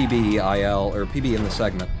PBIL, or PB in the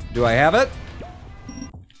segment. Do I have it?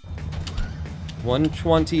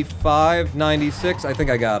 125.96. I think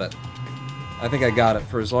I got it. I think I got it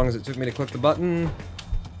for as long as it took me to click the button.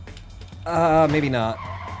 Maybe not.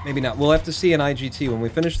 Maybe not. We'll have to see in IGT. When we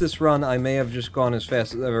finish this run, I may have just gone as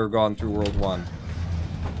fast as I've ever gone through World 1.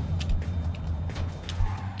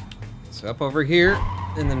 So up over here,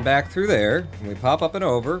 and then back through there, and we pop up and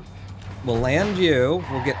over. We'll land you,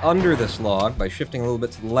 we'll get under this log by shifting a little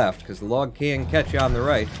bit to the left, because the log can catch you on the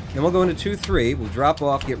right. Then we'll go into 2-3, we'll drop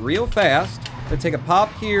off, get real fast, then take a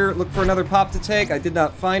pop here, look for another pop to take. I did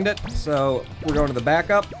not find it, so we're going to the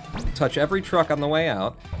backup, touch every truck on the way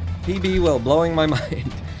out. PB while blowing my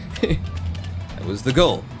mind. That was the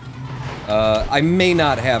goal. I may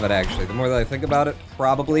not have it, actually. The more that I think about it,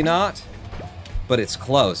 probably not. But it's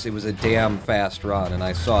close. It was a damn fast run, and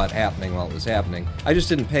I saw it happening while it was happening. I just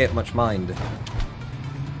didn't pay it much mind.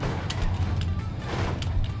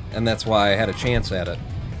 And that's why I had a chance at it.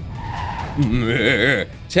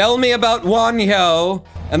 Tell me about Wonhyo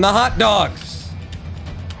and the Hotdogs.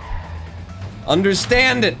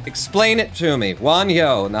 Understand it. Explain it to me.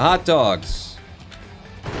 Wonhyo and the Hotdogs.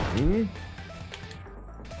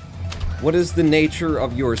 What is the nature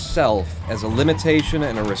of yourself as a limitation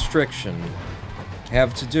and a restriction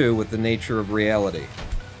have to do with the nature of reality?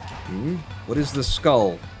 What is the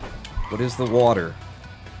skull? What is the water?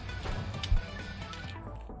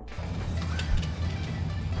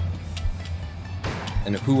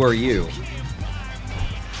 And who are you?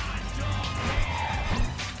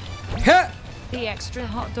 Ha! The extra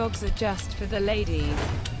hot dogs are just for the ladies.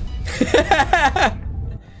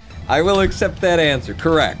 I will accept that answer.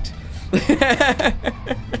 Correct.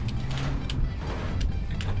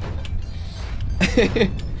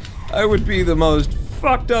 I would be the most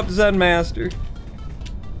fucked up Zen master.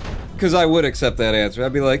 Because I would accept that answer.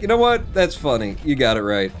 I'd be like, you know what? That's funny. You got it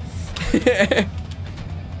right.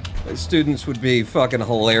 My students would be fucking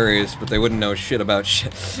hilarious, but they wouldn't know shit about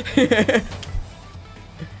shit.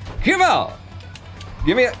 Come on!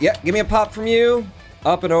 Give me a pop from you.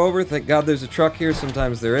 Up and over. Thank God there's a truck here.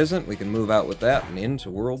 Sometimes there isn't. We can move out with that and into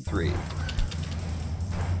World 3.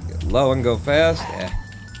 Get low and go fast.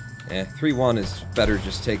 3-1 is better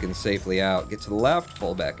just taken safely out. Get to the left,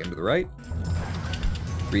 fall back into the right.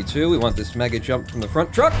 3-2, we want this mega jump from the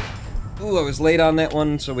front truck. Ooh, I was late on that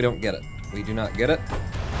one, so we don't get it. We do not get it.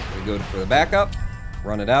 We go for the backup.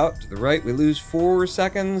 Run it out to the right. We lose 4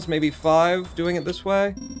 seconds, maybe 5, doing it this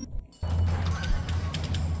way.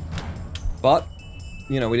 But,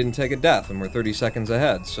 you know, we didn't take a death, and we're 30 seconds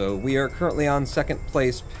ahead. So we are currently on second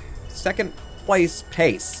rank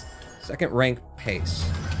pace.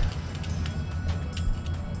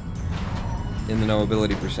 In the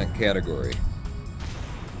noAbility percent category.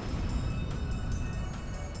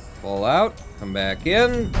 Fall out, come back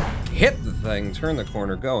in, hit the thing, turn the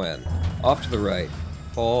corner, go in. Off to the right.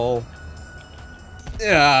 Fall.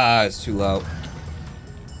 Ah, it's too low.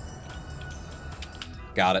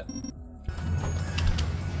 Got it.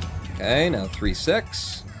 Okay, now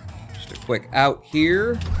 3-6. Just a quick out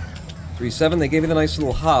here. 3-7, they gave me the nice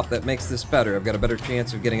little hop. That makes this better. I've got a better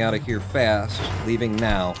chance of getting out of here fast, leaving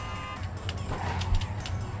now.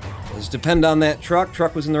 Does depend on that truck.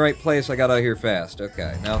 Truck was in the right place, I got out of here fast.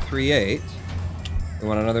 Okay, now 3-8. We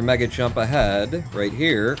want another mega jump ahead, right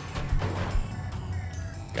here.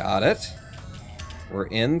 Got it. We're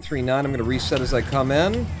in 3-9. I'm going to reset as I come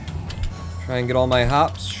in. Try and get all my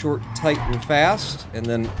hops short, tight, and fast. And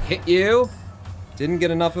then hit you. Didn't get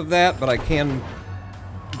enough of that, but I can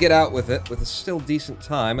get out with it with a still decent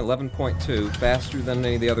time. 11.2. Faster than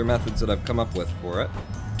any of the other methods that I've come up with for it.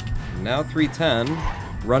 Now 3-10.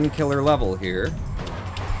 Run killer level here.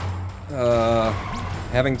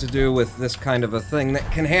 Having to do with this kind of a thing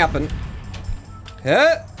that can happen.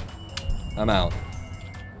 Hit! I'm out.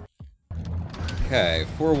 Okay,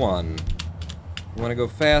 4-1. We want to go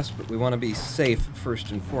fast, but we want to be safe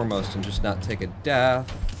first and foremost and just not take a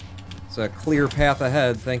death. It's a clear path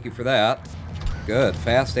ahead, thank you for that. Good,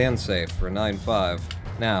 fast and safe for a 9-5.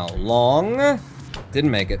 Now, long.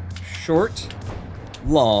 Didn't make it. Short.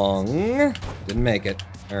 Long. Didn't make it.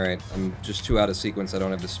 Alright, I'm just too out of sequence. I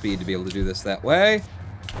don't have the speed to be able to do this that way.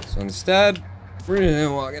 So instead, we're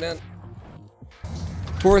gonna walk it in.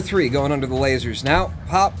 4-3, going under the lasers. Now,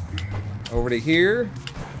 pop. Over to here.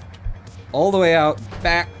 All the way out,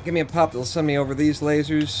 back. Give me a pop that'll send me over these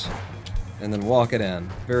lasers. And then walk it in.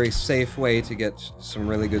 Very safe way to get some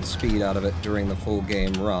really good speed out of it during the full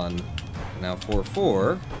game run. Now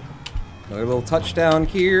 4-4. Another little touchdown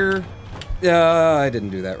here. I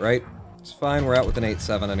didn't do that right. It's fine, we're out with an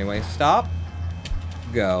 8-7 anyway. Stop.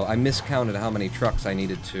 Go. I miscounted how many trucks I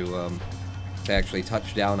needed to actually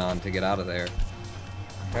touch down on to get out of there.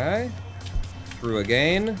 Okay. Through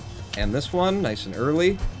again. And this one, nice and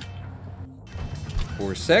early.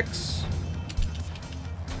 4-6.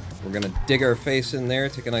 We're gonna dig our face in there,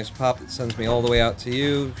 take a nice pop that sends me all the way out to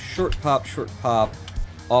you. Short pop,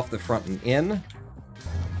 off the front and in.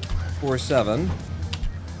 4-7.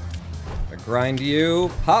 I grind you,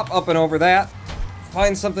 pop up and over that.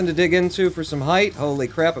 Find something to dig into for some height. Holy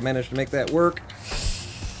crap, I managed to make that work.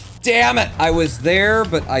 Damn it! I was there,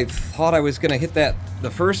 but I thought I was gonna hit the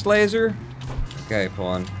first laser. Okay,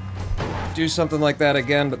 Pawn. Do something like that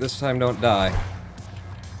again, but this time don't die.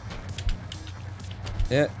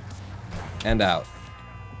 Hit. And out.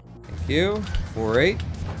 Thank you. 4-8.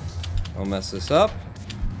 Don't mess this up.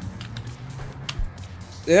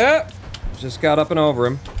 Yeah! Just got up and over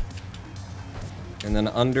him. And then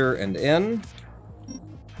under and in.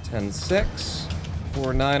 10-6.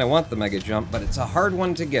 4-9. I want the mega jump, but it's a hard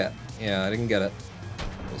one to get. Yeah, I didn't get it.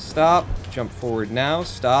 Stop. Jump forward now.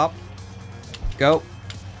 Stop. Go.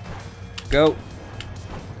 Go.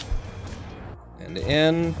 And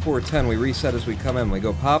in. 4-10. We reset as we come in. We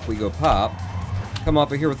go pop. We go pop. Come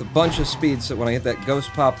off of here with a bunch of speed, so when I hit that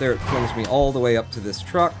ghost pop there, it flings me all the way up to this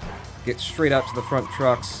truck. Get straight out to the front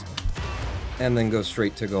trucks. And then go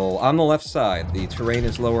straight to goal. On the left side. The terrain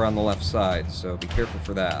is lower on the left side, so be careful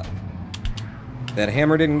for that. That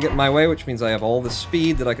hammer didn't get in my way, which means I have all the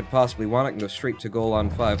speed that I could possibly want. I can go straight to goal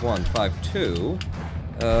on 5-1.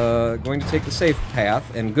 5-2. Going to take the safe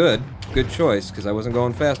path, and good choice, because I wasn't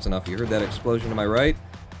going fast enough. You heard that explosion to my right?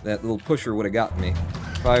 That little pusher would have gotten me.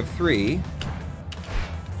 5-3.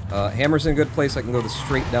 Hammer's in a good place. I can go the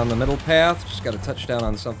straight down the middle path. Just got to touch down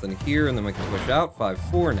on something here, and then we can push out.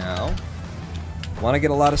 5-4 now. Want to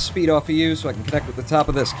get a lot of speed off of you so I can connect with the top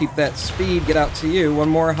of this. Keep that speed, get out to you. One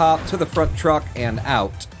more hop to the front truck and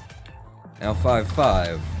out. Now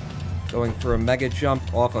 5-5. Going for a mega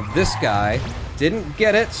jump off of this guy. Didn't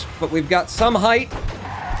get it, but we've got some height.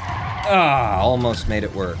 Ah, almost made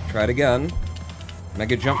it work. Try it again.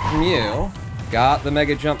 Mega jump from you. Got the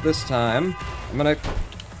mega jump this time. I'm gonna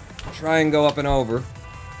try and go up and over.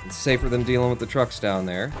 It's safer than dealing with the trucks down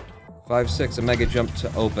there. 5-6, a mega jump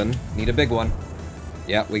to open. Need a big one.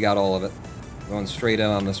 Yeah, we got all of it. Going straight in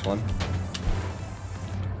on this one.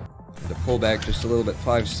 To pull back just a little bit.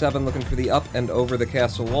 5-7, looking for the up and over the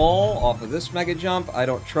castle wall. Off of this mega jump. I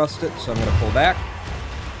don't trust it, so I'm going to pull back.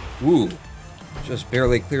 Woo. Just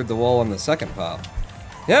barely cleared the wall on the second pop.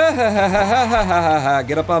 Yeah, ha, ha, ha, ha, ha, ha, ha.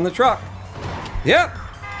 Get up on the truck. Yep.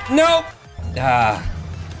 Nope. Ah.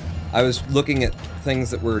 I was looking at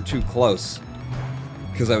things that were too close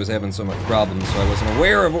because I was having so much problems, so I wasn't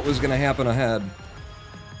aware of what was going to happen ahead.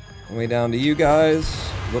 Way down to you guys.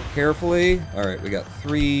 Look carefully. All right, we got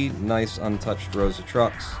 3 nice untouched rows of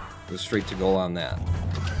trucks. Go straight to goal on that.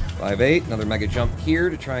 5-8, another mega jump here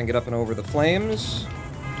to try and get up and over the flames.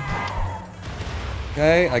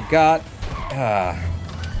 Okay, I got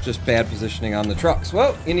just bad positioning on the trucks.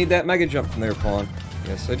 Well, you need that mega jump from there, Pawn.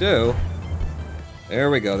 Yes, I do. There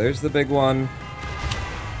we go. There's the big one.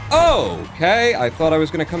 Oh, okay. I thought I was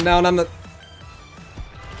going to come down on the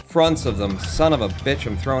fronts of them. Son of a bitch,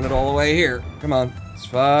 I'm throwing it all the way here. Come on. It's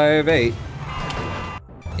 5-8.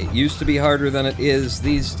 It used to be harder than it is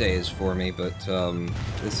these days for me, but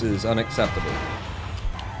this is unacceptable.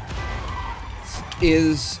 This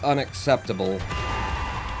is unacceptable.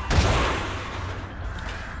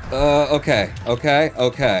 Okay.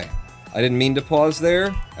 I didn't mean to pause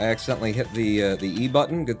there. I accidentally hit the E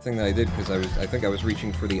button. Good thing that I did, because I think I was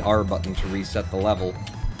reaching for the R button to reset the level,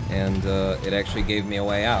 and it actually gave me a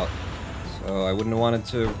way out. So I wouldn't have wanted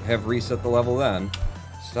to have reset the level then.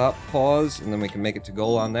 Stop, pause, and then we can make it to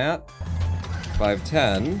goal on that.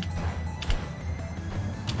 5-10.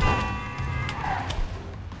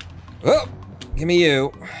 Oh! Give me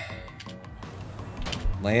you.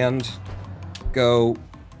 Land. Go.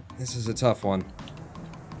 This is a tough one.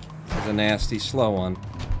 This is a nasty, slow one.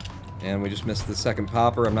 And we just missed the second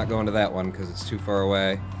popper. I'm not going to that one because it's too far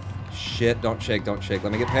away. Shit, don't shake, don't shake.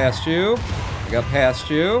 Let me get past you. I got past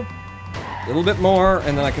you. A little bit more,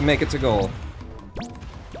 and then I can make it to goal.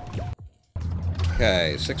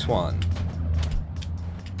 Okay, 6-1.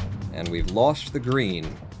 And we've lost the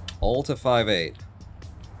green. All to 5-8.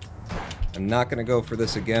 I'm not going to go for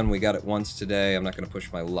this again. We got it once today. I'm not going to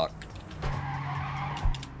push my luck.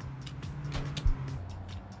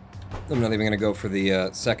 I'm not even going to go for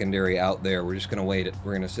the secondary out there. We're just going to wait it.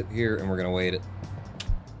 We're going to sit here and we're going to wait it.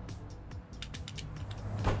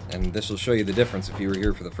 And this will show you the difference if you were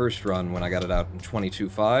here for the first run when I got it out in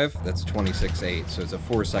 22.5. That's 26.8. So it's a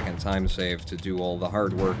 4-second time save to do all the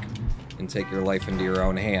hard work and take your life into your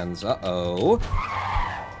own hands. Uh-oh.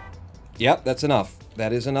 Yep, that's enough.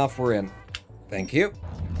 That is enough. We're in. Thank you.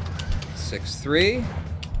 6-3.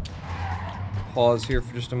 Pause here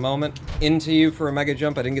for just a moment. Into you for a mega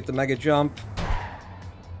jump. I didn't get the mega jump.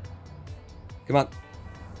 Come on.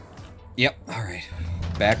 Yep, alright.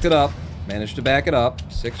 Backed it up. Managed to back it up.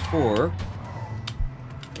 6-4.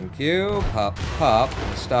 Thank you. Pop, pop. I'm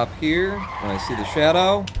gonna stop here. When I see the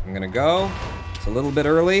shadow, I'm gonna go. It's a little bit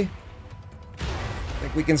early. I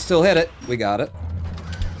think we can still hit it. We got it.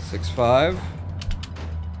 6-5.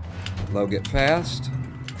 Low get fast.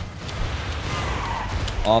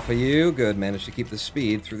 Off of you. Good. Managed to keep the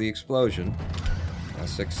speed through the explosion. Now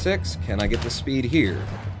 6-6. Can I get the speed here?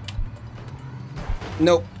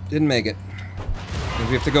 Nope. Didn't make it.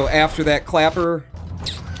 We have to go after that clapper.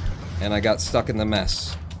 And I got stuck in the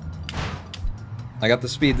mess. I got the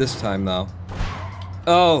speed this time, though.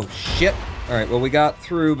 Oh, shit. Alright, well, we got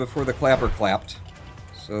through before the clapper clapped.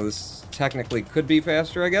 So this technically could be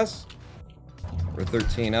faster, I guess. We're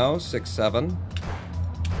 13-0, 6-7.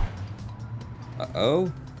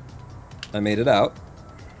 Uh-oh. I made it out.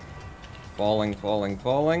 Falling, falling,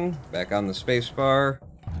 falling. Back on the spacebar.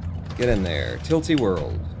 Get in there. Tilty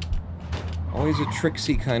world. Always a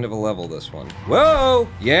tricksy kind of a level, this one. Whoa!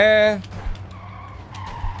 Yeah!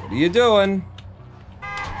 What are you doing?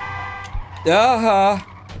 Uh-huh.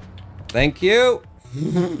 Thank you!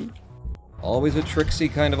 Always a tricksy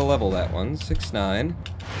kind of a level, that one. 6-9. I'm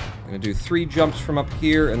gonna do 3 jumps from up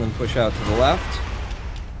here and then push out to the left.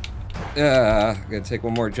 Gonna take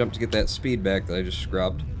one more jump to get that speed back that I just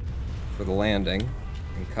scrubbed for the landing.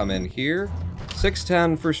 And come in here.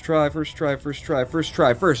 6-10, first try, first try, first try, first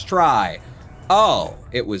try, first try! Oh!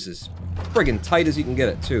 It was as friggin' tight as you can get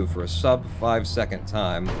it, too, for a sub 5-second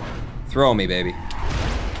time. Throw me, baby.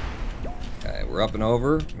 Okay, we're up and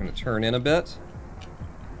over. I'm gonna turn in a bit.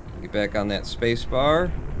 Get back on that space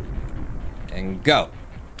bar. And go!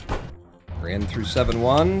 Ran through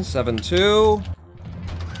 7-1, 7-2.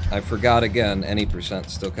 I forgot again, any percent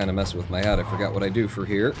still kind of messing with my head. I forgot what I do for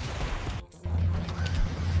here.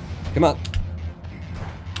 Come on.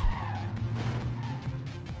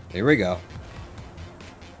 Here we go.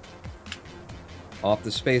 Off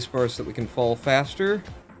the spacebar so that we can fall faster.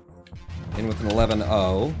 In with an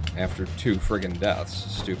 11-0 after 2 friggin'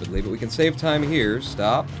 deaths, stupidly. But we can save time here.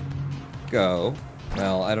 Stop. Go.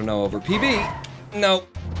 Well, I don't know, over PB.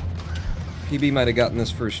 Nope. PB might have gotten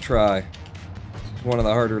this first try. It's one of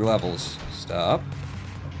the harder levels. Stop.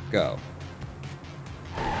 Go.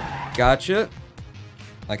 Gotcha.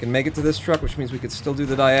 I can make it to this truck, which means we could still do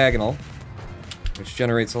the diagonal, which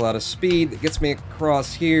generates a lot of speed. That gets me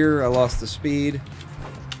across here. I lost the speed.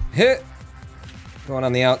 Hit! Going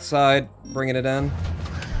on the outside, bringing it in.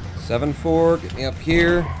 7-4, get me up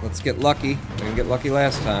here. Let's get lucky. We didn't get lucky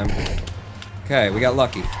last time. Okay, we got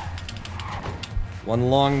lucky. One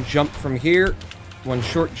long jump from here, one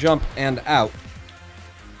short jump and out.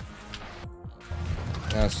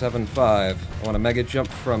 Now 7-5. I want a mega jump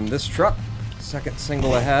from this truck. Second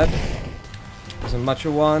single ahead. Isn't much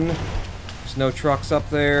of one. There's no trucks up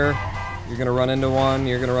there. You're gonna run into one,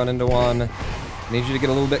 you're gonna run into one. I need you to get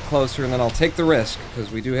a little bit closer and then I'll take the risk,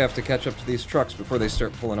 because we do have to catch up to these trucks before they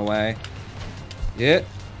start pulling away. Yeah.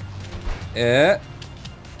 Yeah.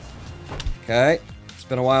 Okay. It's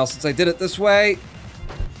been a while since I did it this way.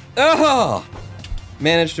 Oh!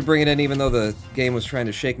 Managed to bring it in even though the game was trying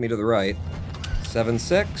to shake me to the right.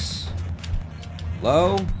 7-6.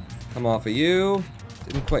 Low. Come off of you.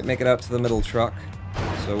 Didn't quite make it out to the middle truck.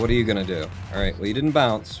 So what are you gonna do? Alright, well you didn't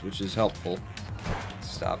bounce, which is helpful.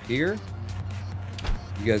 Stop here.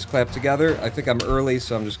 You guys clap together. I think I'm early,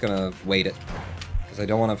 so I'm just gonna wait it. Because I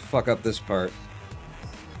don't want to fuck up this part.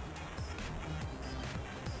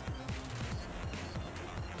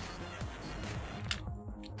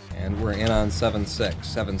 And we're in on 7-6.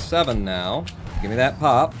 7-7 now. Give me that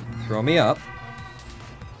pop. Throw me up.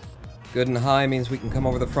 Good and high means we can come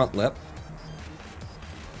over the front lip.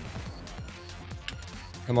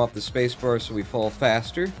 Come off the spacebar so we fall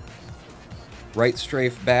faster. Right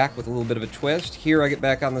strafe back with a little bit of a twist. Here I get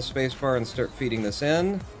back on the spacebar and start feeding this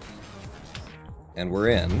in. And we're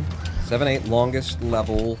in. 7-8, longest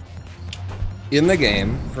level in the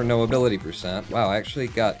game for noAbility percent. Wow, I actually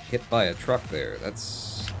got hit by a truck there.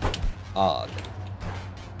 That's odd.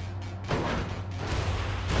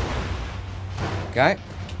 Okay.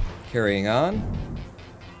 Carrying on.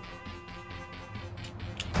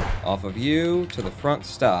 Off of you to the front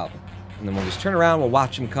stop. And then we'll just turn around, we'll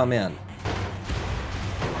watch him come in.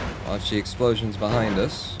 Watch the explosions behind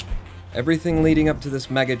us. Everything leading up to this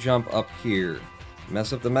mega jump up here.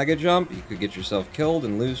 Mess up the mega jump, you could get yourself killed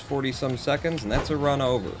and lose 40-some seconds, and that's a run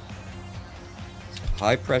over.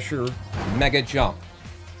 High pressure mega jump.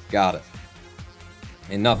 Got it.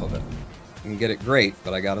 Enough of it. Didn't get it great,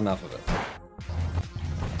 but I got enough of it.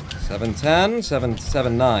 7-10,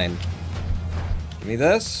 7-9. Give me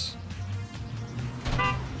this.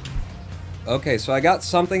 Okay, so I got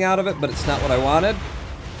something out of it, but it's not what I wanted.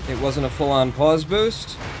 It wasn't a full-on pause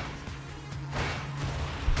boost.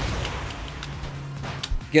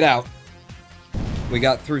 Get out. We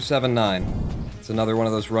got through 7-9. It's another one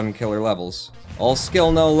of those run killer levels. All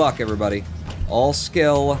skill, no luck, everybody. All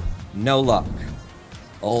skill, no luck.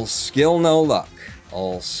 All skill, no luck.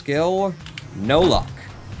 All skill, no luck.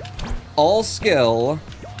 All skill,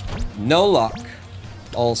 no luck.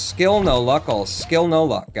 All skill, no luck. All skill, no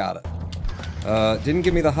luck. Got it. Didn't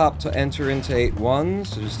give me the hop to enter into 8-1s,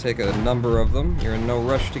 so just take a number of them. You're in no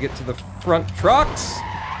rush to get to the front trucks.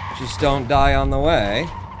 Just don't die on the way.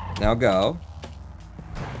 Now go.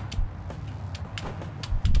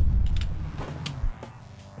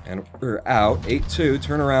 And we're out. 8-2,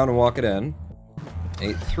 turn around and walk it in.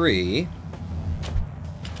 8-3.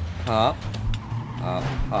 Hop. Hop,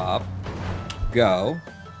 hop. Go.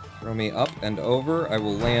 Throw me up and over. I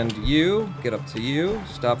will land you. Get up to you.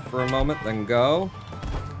 Stop for a moment, then go.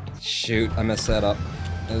 Shoot, I messed that up.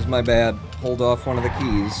 That was my bad. Hold off one of the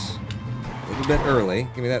keys. A little bit early.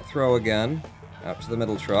 Give me that throw again. Out to the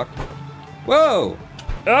middle truck. Whoa!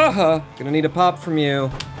 Uh-huh! Gonna need a pop from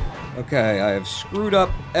you. Okay, I have screwed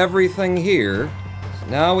up everything here. So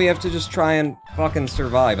now we have to just try and fucking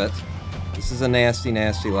survive it. This is a nasty,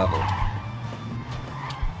 nasty level.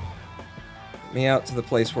 Me out to the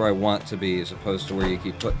place where I want to be as opposed to where you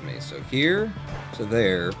keep putting me. So here to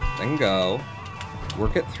there, then go,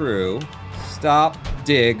 work it through, stop,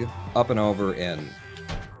 dig, up and over, in.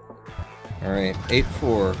 Alright,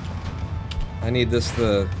 8-4. I need this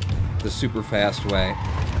the super fast way.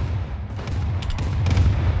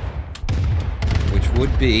 Which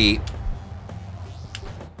would be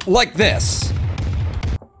like this.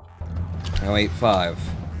 Now 8-5.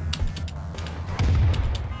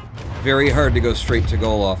 Very hard to go straight to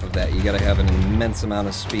goal off of that. You gotta have an immense amount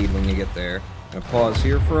of speed when you get there. I'm gonna pause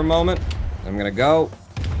here for a moment. I'm gonna go.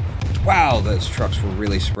 Wow, those trucks were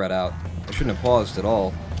really spread out. I shouldn't have paused at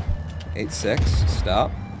all. 8-6, stop.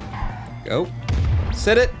 Go.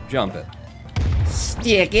 Sit it, jump it.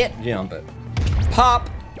 Stick it. Jump it. Pop!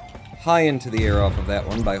 High into the air off of that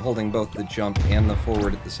one by holding both the jump and the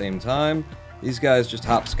forward at the same time. These guys just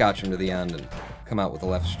hopscotch them to the end and come out with the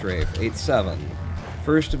left strafe. 8-7.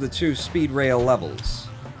 First of the 2 speed rail levels.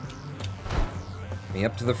 Get me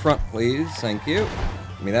up to the front, please. Thank you.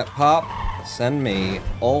 Give me that pop. Send me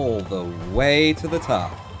all the way to the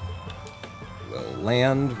top. We'll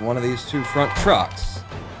land one of these 2 front trucks.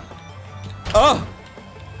 Oh!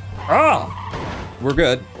 Oh! We're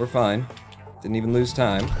good. We're fine. Didn't even lose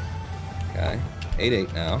time. Okay.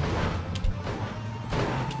 8-8 now.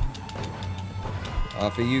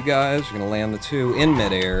 Off of you guys. We're going to land the 2 in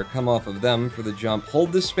midair. Come off of them for the jump.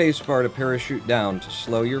 Hold the spacebar to parachute down to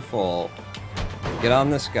slow your fall. Get on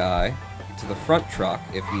this guy. Get to the front truck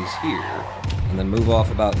if he's here. And then move off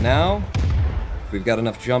about now. If we've got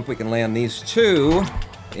enough jump, we can land these 2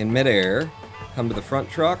 in midair. Come to the front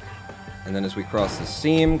truck. And then as we cross the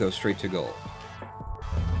seam, go straight to goal.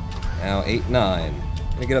 Now 8-9. I'm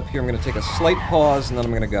gonna get up here, I'm gonna take a slight pause, and then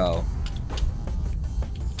I'm gonna go.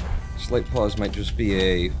 Slight pause might just be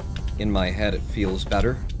a, in my head it feels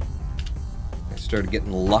better. I started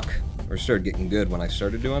getting luck, or started getting good when I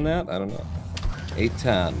started doing that, I don't know.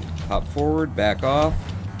 8-10. Pop forward, back off.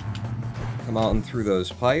 Come out and through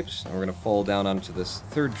those pipes, and we're gonna fall down onto this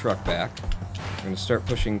 3rd truck back. We're gonna start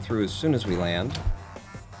pushing through as soon as we land.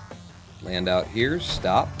 Land out here,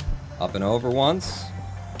 stop, up and over once,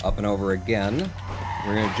 up and over again.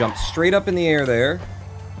 We're going to jump straight up in the air there,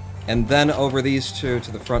 and then over these 2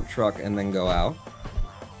 to the front truck, and then go out.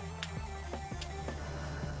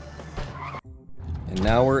 And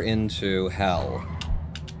now we're into hell.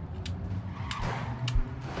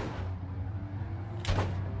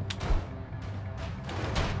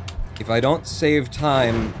 If I don't save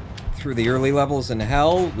time through the early levels in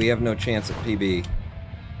hell, we have no chance at PB.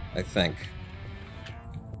 I think.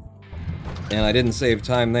 And I didn't save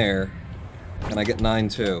time there. And I get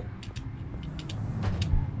 9-2.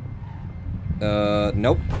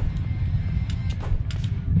 Nope.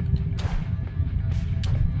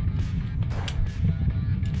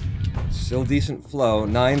 Still decent flow.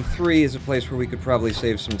 9-3 is a place where we could probably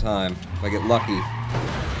save some time. If I get lucky.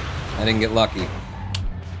 I didn't get lucky.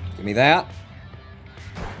 Give me that.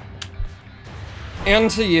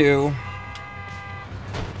 And to you.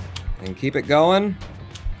 And keep it going.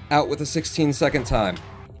 Out with a 16-second time.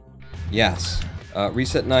 Yes.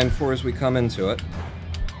 Reset 9-4 as we come into it.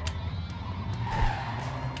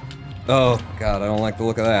 Oh, God, I don't like the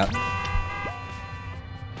look of that.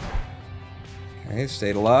 Okay,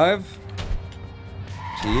 stayed alive.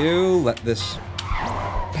 To you, let this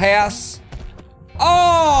pass.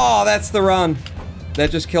 Oh, that's the run. That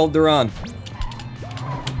just killed the run.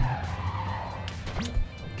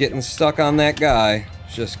 Getting stuck on that guy.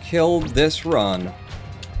 Just killed this run.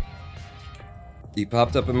 He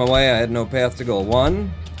popped up in my way, I had no path to go.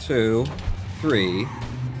 1, 2, 3,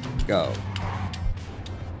 go.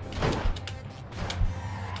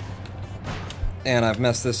 And I've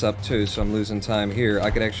messed this up too, so I'm losing time here.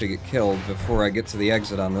 I could actually get killed before I get to the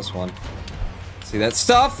exit on this one. See that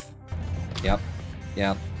stuff? Yep.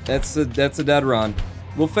 Yep. That's a dead run.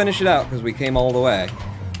 We'll finish it out, because we came all the way.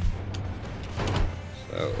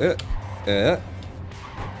 So,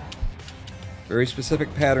 very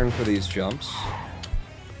specific pattern for these jumps.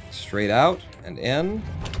 Straight out and in.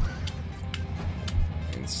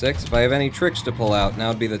 And 6. If I have any tricks to pull out, now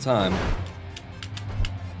would be the time.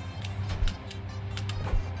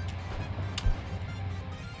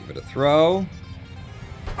 Give it a throw.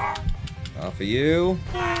 Off of you.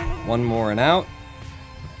 1 more and out.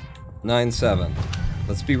 9-7.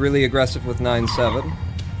 Let's be really aggressive with 9-7.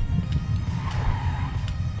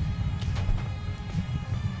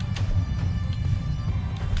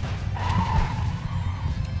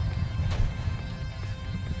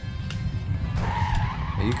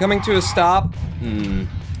 Are you coming to a stop? I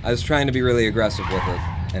was trying to be really aggressive with it,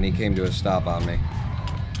 and he came to a stop on me.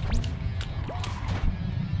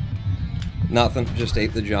 Nothing, just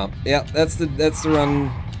ate the jump. Yeah, that's the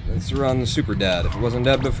run. That's the run super dead. If it wasn't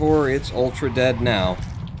dead before, it's ultra dead now.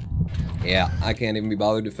 Yeah, I can't even be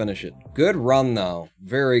bothered to finish it. Good run though.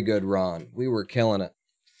 Very good run. We were killing it.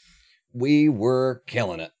 We were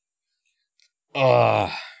killing it.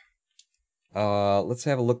 Let's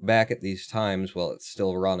have a look back at these times while it's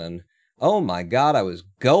still running. Oh my god, I was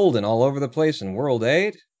golden all over the place in World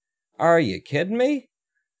 8? Are you kidding me?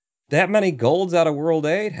 That many golds out of World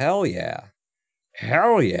 8? Hell yeah.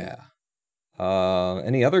 Hell yeah.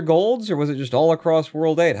 Any other golds, or was it just all across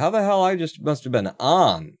World 8? How the hell I just must have been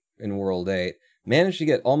on in World 8. Managed to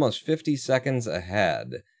get almost 50 seconds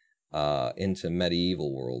ahead into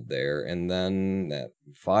Medieval World there, and then that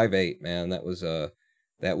 5-8, man, that was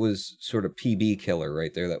sort of PB killer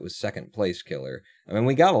right there. That was second place killer. I mean,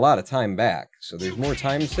 we got a lot of time back, so there's more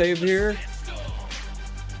time saved here.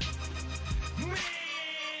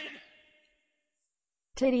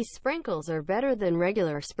 Titty sprinkles are better than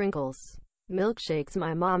regular sprinkles. Milkshakes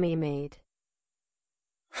my mommy made.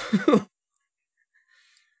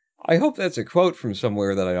 I hope that's a quote from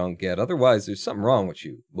somewhere that I don't get. Otherwise, there's something wrong with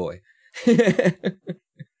you, boy.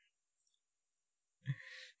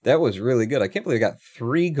 That was really good. I can't believe I got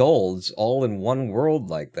 3 golds all in one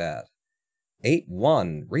world like that.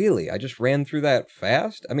 8-1, really? I just ran through that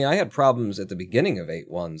fast? I mean, I had problems at the beginning of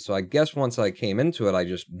 8-1, so I guess once I came into it, I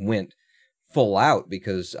just went full out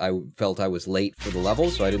because I felt I was late for the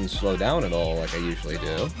level, so I didn't slow down at all like I usually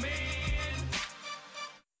do.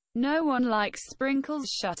 No one likes sprinkles,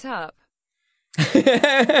 shut up.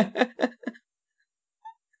 And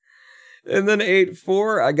then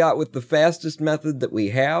 8-4, I got with the fastest method that we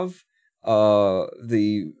have,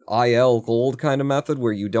 the IL gold kind of method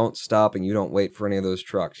where you don't stop and you don't wait for any of those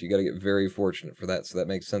trucks. You got to get very fortunate for that, so that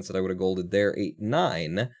makes sense that I would have golded there.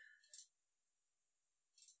 8-9.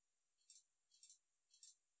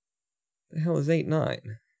 The hell is 8-9?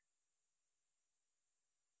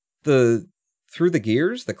 The through the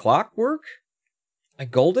gears, the clockwork? I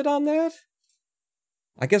golded on that?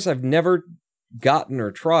 I guess I've never gotten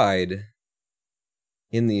or tried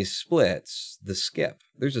in these splits the skip.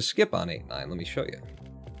 There's a skip on 8-9. Let me show you.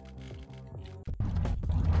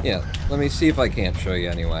 Yeah, let me see if I can't show you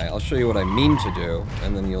anyway. I'll show you what I mean to do,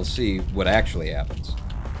 and then you'll see what actually happens.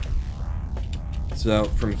 So,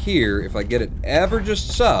 from here, if I get it ever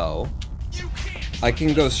just so, I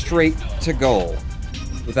can go straight to goal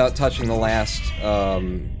without touching the last,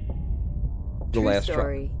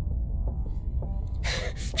 Story.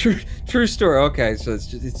 True story. Okay, so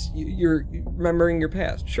you're remembering your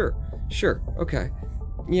past. Sure, okay.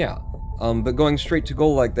 Yeah. But going straight to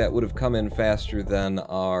goal like that would have come in faster than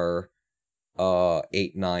our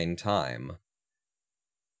 8-9 time.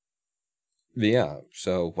 Yeah,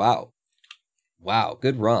 so wow. Wow,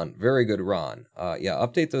 good run. Very good run. Yeah,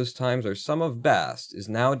 update those times. Our sum of best is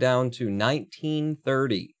now down to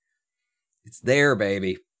 1930. It's there,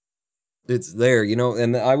 baby. It's there, you know,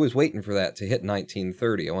 and I was waiting for that to hit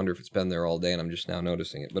 1930. I wonder if it's been there all day and I'm just now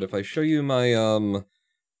noticing it. But if I show you my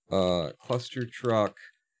Clustertruck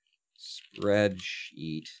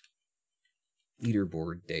spreadsheet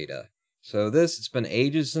leaderboard data. So it's been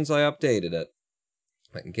ages since I updated it.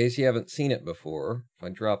 But in case you haven't seen it before, if I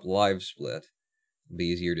drop live split, it'll be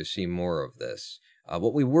easier to see more of this.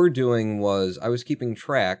 What we were doing was I was keeping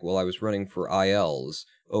track while I was running for ILs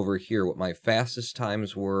over here what my fastest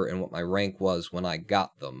times were and what my rank was when I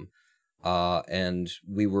got them. And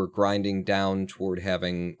we were grinding down toward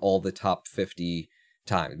having all the top 50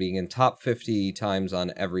 times, being in top 50 times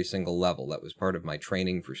on every single level. That was part of my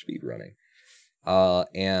training for speedrunning.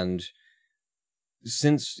 And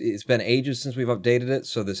since it's been ages since we've updated it,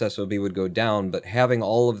 so this SOB would go down, but having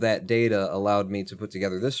all of that data allowed me to put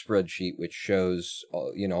together this spreadsheet, which shows,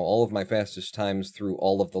 you know, all of my fastest times through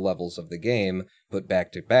all of the levels of the game, put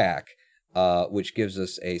back to back, which gives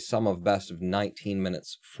us a sum of best of 19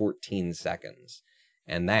 minutes, 14 seconds.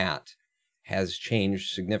 And that has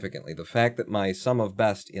changed significantly. The fact that my sum of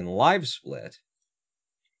best in live split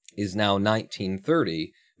is now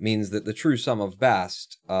 1930 means that the true sum of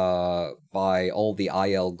best, by all the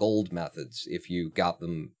IL gold methods, if you got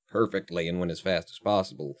them perfectly and went as fast as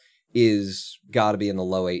possible, is got to be in the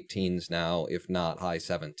low 18s now, if not high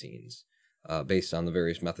 17s, based on the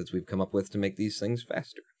various methods we've come up with to make these things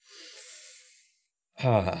faster.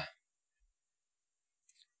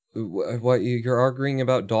 What, you're arguing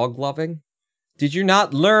about dog loving? Did you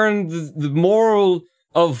not learn the moral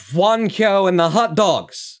of Wonhyo and the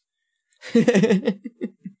Hotdogs?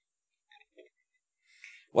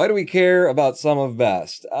 Why do we care about sum of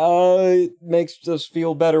best? It makes us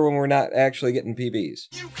feel better when we're not actually getting PBs.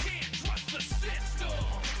 You can't trust the system.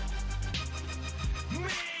 Man.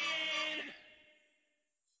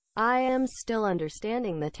 I am still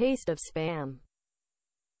understanding the taste of spam.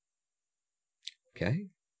 Okay.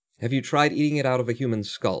 Have you tried eating it out of a human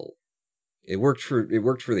skull? It worked for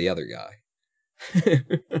the other guy.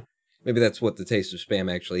 Maybe that's what the taste of spam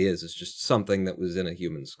actually is. It's just something that was in a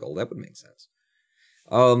human skull. That would make sense.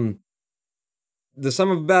 The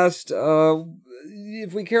sum of best,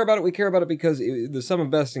 if we care about it, we care about it because the sum of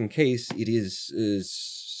best, in case it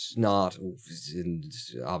is not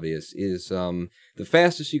obvious, is the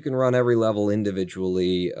fastest you can run every level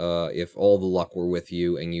individually if all the luck were with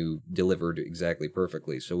you and you delivered exactly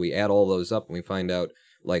perfectly. So we add all those up and we find out,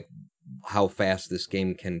 like, how fast this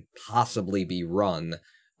game can possibly be run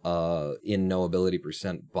in noAbility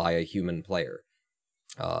percent by a human player.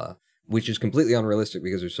 Which is completely unrealistic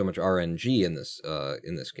because there's so much RNG in this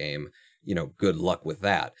game. you know, good luck with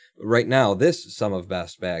that. Right now, this sum of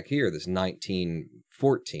best back here, this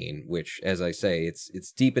 1914, which, as I say,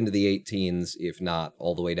 it's deep into the 18s, if not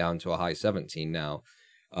all the way down to a high 17 now,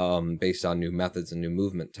 based on new methods and new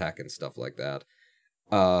movement tech and stuff like that.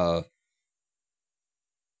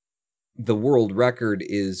 The world record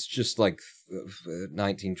is just like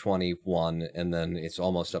 1921, and then it's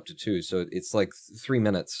almost up to 2, so it's like 3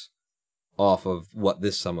 minutes off of what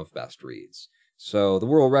this sum of best reads. So the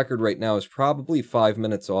world record right now is probably 5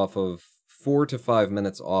 minutes off of, 4 to 5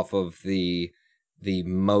 minutes off of the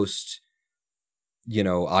most, you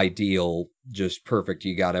know, ideal, just perfect,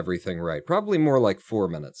 you got everything right. Probably more like 4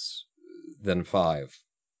 minutes than 5,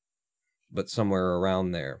 but somewhere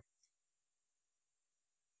around there.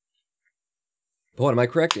 But am I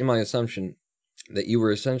correct in my assumption that you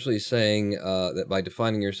were essentially saying that by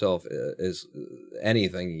defining yourself as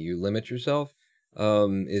anything, you limit yourself?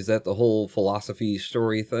 Is that the whole philosophy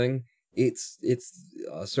story thing? It's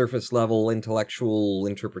a surface level intellectual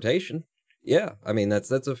interpretation. Yeah, I mean,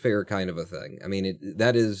 that's a fair kind of a thing. I mean,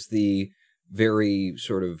 that is the very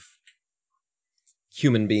sort of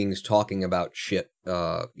human beings talking about shit,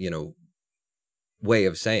 you know, way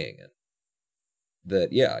of saying it.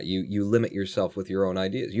 That, yeah, you limit yourself with your own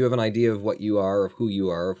ideas. You have an idea of what you are, of who you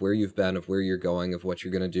are, of where you've been, of where you're going, of what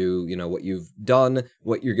you're going to do, you know, what you've done,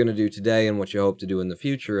 what you're going to do today, and what you hope to do in the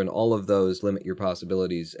future, and all of those limit your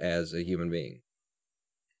possibilities as a human being.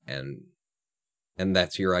 And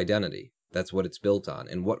that's your identity. That's what it's built on.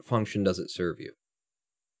 And what function does it serve you?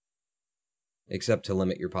 Except to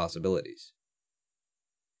limit your possibilities.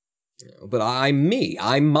 But I'm me.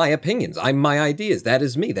 I'm my opinions. I'm my ideas. That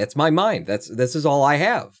is me. That's my mind. This is all I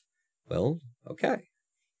have. Well, okay.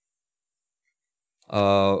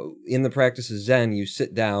 In the practice of Zen, you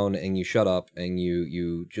sit down and you shut up and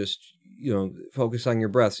you just, you know, focus on your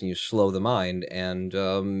breaths and you slow the mind, and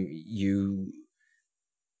you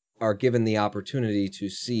are given the opportunity to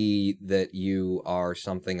see that you are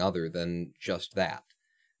something other than just that.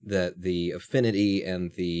 That the affinity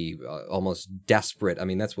and the almost desperate, I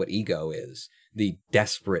mean, that's what ego is, the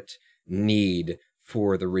desperate need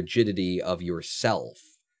for the rigidity of yourself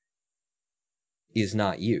is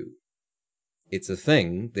not you. It's a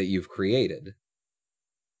thing that you've created,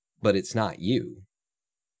 but it's not you.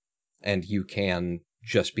 And you can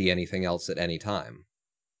just be anything else at any time.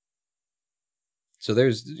 So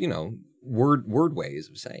there's, you know, word ways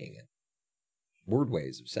of saying it. But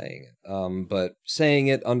saying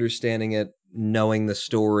it, understanding it, knowing the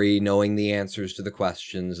story, knowing the answers to the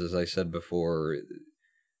questions, as I said before,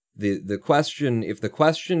 the question, if the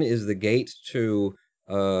question is the gate to,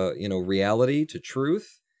 you know, reality, to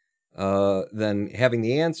truth, then having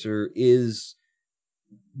the answer is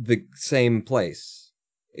the same place.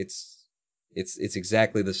 It's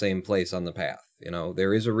exactly the same place on the path. You know,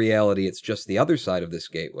 there is a reality, it's just the other side of this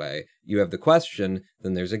gateway. You have the question,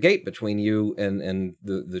 then there's a gate between you and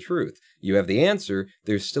the truth. You have the answer,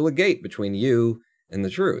 there's still a gate between you and the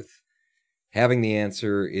truth. Having the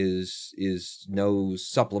answer is no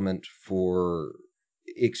supplement for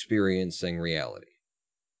experiencing reality.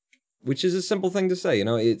 Which is a simple thing to say, you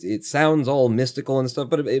know, it sounds all mystical and stuff,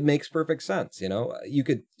 but it makes perfect sense, you know. You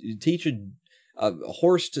could teach a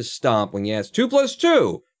horse to stomp when you ask, 2 +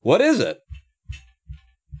 2, what is it?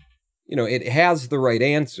 You know, it has the right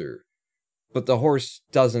answer, but the horse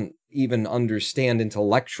doesn't even understand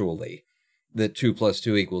intellectually that 2 +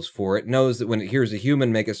 2 = 4. It knows that when it hears a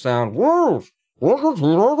human make a sound, that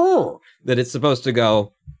it's supposed to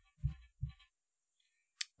go.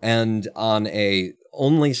 And on a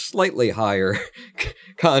only slightly higher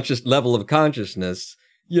level of consciousness,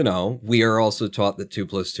 you know, we are also taught that 2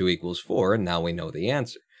 + 2 = 4, and now we know the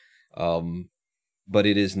answer. But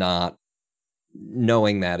it is not,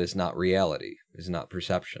 knowing that is not reality, is not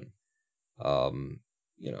perception.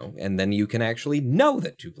 You know, and then you can actually know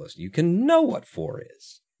that 2 + you can know what 4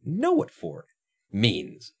 is. Know what 4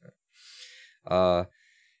 means.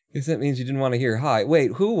 Guess that means you didn't want to hear hi.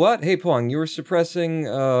 Wait, who, what? Hey, Pong, you were suppressing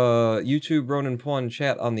YouTube Ronin Pawn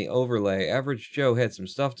chat on the overlay. Average Joe had some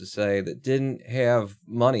stuff to say that didn't have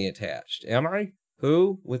money attached. Am I?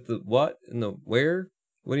 Who? With the what? And the where?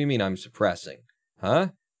 What do you mean I'm suppressing? Huh?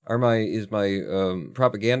 Is my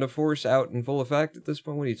propaganda force out in full effect at this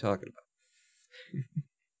point? What are you talking about?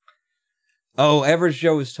 Oh, Average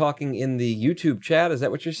Joe is talking in the YouTube chat. Is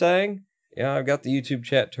that what you're saying? Yeah, I've got the YouTube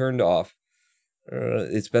chat turned off.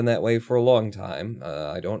 It's been that way for a long time.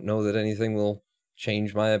 I don't know that anything will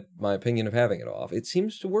change my opinion of having it off. It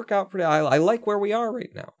seems to work out pretty. I like where we are right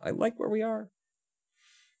now. I like where we are.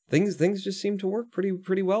 Things just seem to work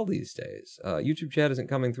pretty well these days. YouTube chat isn't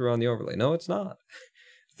coming through on the overlay. No, it's not.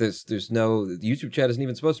 There's no, YouTube chat isn't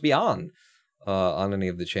even supposed to be on any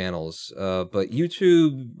of the channels. But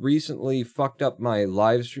YouTube recently fucked up my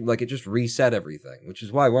live stream. Like, it just reset everything, which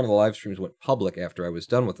is why one of the live streams went public after I was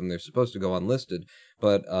done with them. They're supposed to go unlisted.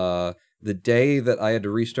 But the day that I had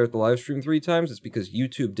to restart the live stream 3 times, it's because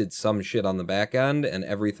YouTube did some shit on the back end and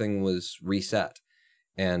everything was reset.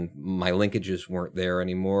 And my linkages weren't there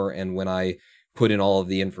anymore. And when I put in all of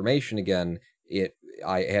the information again,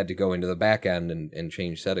 I had to go into the back end and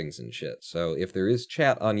change settings and shit. So if there is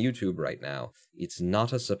chat on YouTube right now, it's not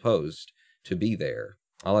supposed to be there.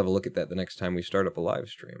 I'll have a look at that the next time we start up a live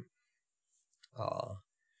stream.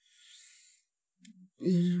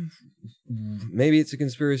 Maybe it's a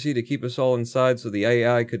conspiracy to keep us all inside so the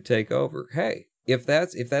AI could take over. Hey, if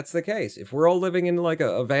that's the case, if we're all living in like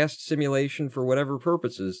a vast simulation for whatever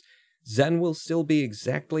purposes, Zen will still be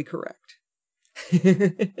exactly correct.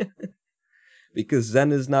 Because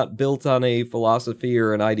Zen is not built on a philosophy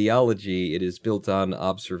or an ideology, it is built on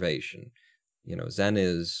observation. You know, Zen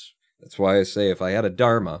is, that's why I say if I had a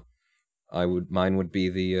dharma, mine would be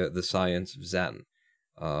the science of Zen.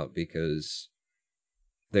 Because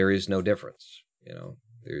there is no difference, you know.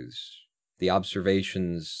 There's the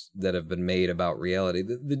observations that have been made about reality.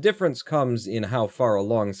 The difference comes in how far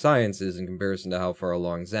along science is in comparison to how far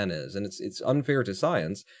along Zen is. And it's unfair to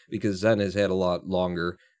science because Zen has had a lot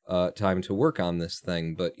longer time to work on this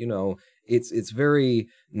thing, but you know, it's very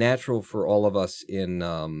natural for all of us in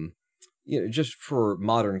you know, just for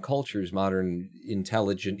modern cultures, modern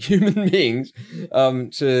intelligent human beings,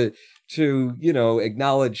 to you know,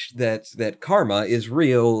 acknowledge that karma is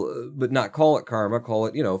real, but not call it karma, call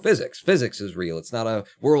it, you know, physics. Physics is real. It's not a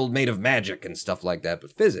world made of magic and stuff like that,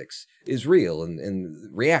 but physics is real, and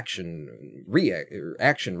action,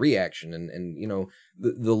 reaction, and you know,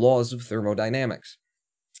 the laws of thermodynamics.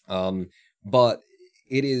 But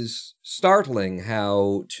it is startling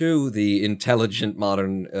how, to the intelligent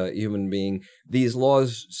modern human being, these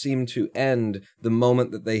laws seem to end the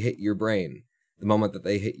moment that they hit your brain, the moment that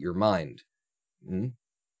they hit your mind.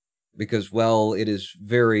 Because, well, it is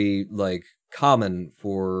very, like, common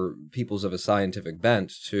for peoples of a scientific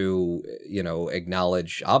bent to, you know,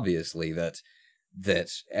 acknowledge, obviously, that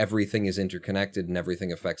everything is interconnected and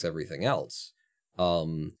everything affects everything else.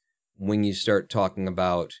 When you start talking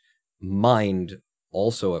about mind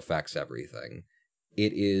also affects everything,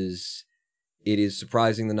 it is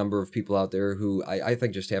surprising the number of people out there who I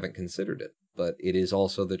think just haven't considered it. But it is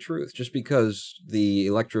also the truth. Just because the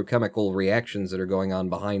electrochemical reactions that are going on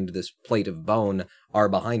behind this plate of bone are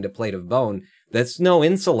behind a plate of bone, that's no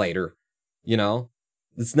insulator, you know?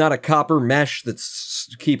 It's not a copper mesh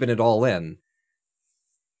that's keeping it all in.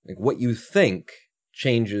 Like, what you think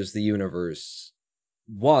changes the universe.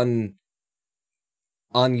 One,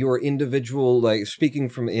 on your individual, like, speaking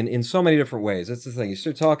from in so many different ways. That's the thing. You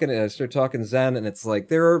start talking, and I start talking Zen, and it's like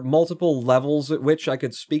there are multiple levels at which I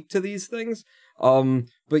could speak to these things.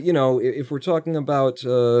 But you know, if we're talking about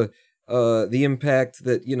the impact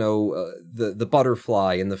that, you know, the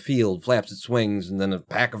butterfly in the field flaps its wings, and then a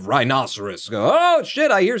pack of rhinoceros go, oh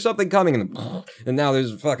shit, I hear something coming, and now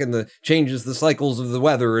there's fucking changes the cycles of the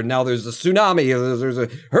weather, and now there's a tsunami, there's a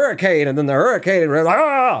hurricane, and then the hurricane,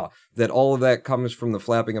 and that all of that comes from the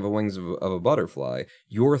flapping of the wings of a butterfly.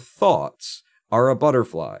 Your thoughts are a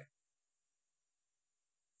butterfly.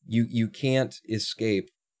 You can't escape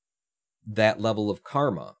that level of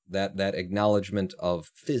karma, that acknowledgement of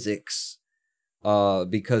physics,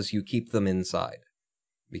 because you keep them inside,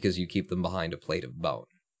 because you keep them behind a plate of bone.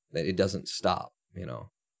 That it doesn't stop, you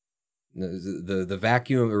know. The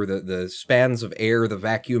vacuum, or the spans of air, the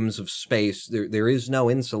vacuums of space, there is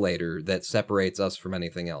no insulator that separates us from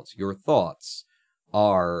anything else. Your thoughts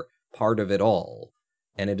are part of it all,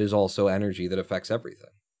 and it is also energy that affects everything.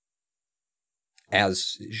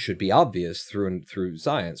 As should be obvious through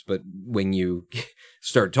science, but when you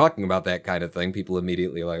start talking about that kind of thing, people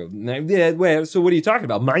immediately are like, yeah, well, so what are you talking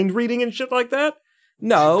about? Mind reading and shit like that?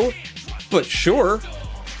 No, but sure.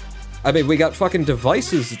 I mean, we got fucking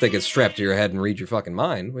devices that get strapped to your head and read your fucking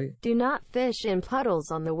mind. Do not fish in puddles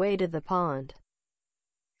on the way to the pond.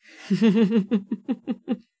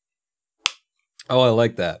 Oh, I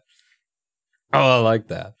like that. Oh, I like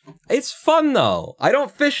that. It's fun, though. I don't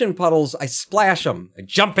fish in puddles. I splash them. I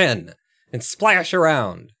jump in and splash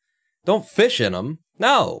around. Don't fish in them.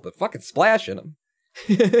 No, but fucking splash in them.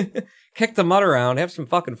 Kick the mud around. Have some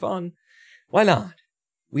fucking fun. Why not?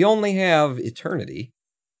 We only have eternity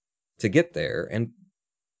to get there, and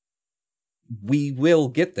we will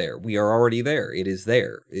get there. We are already there. It is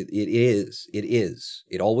there. It is.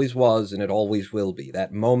 It always was, and it always will be.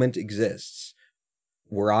 That moment exists.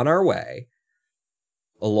 We're on our way.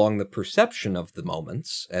 along the perception of the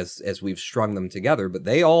moments as we've strung them together, but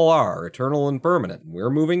they all are eternal and permanent. We're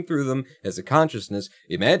moving through them as a consciousness,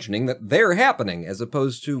 imagining that they're happening, as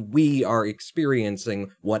opposed to we are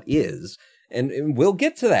experiencing what is. And we'll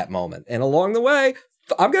get to that moment. And along the way,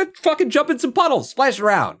 I'm gonna fucking jump in some puddles, splash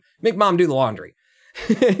around, make mom do the laundry.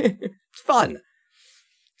 It's fun.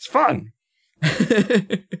 It's fun.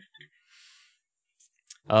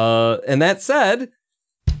 And that said,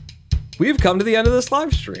 we've come to the end of this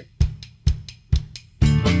live stream.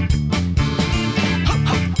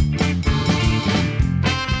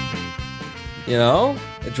 You know,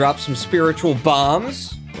 I dropped some spiritual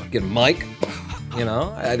bombs. Fucking Mike. You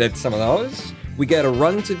know, I did some of those. We got a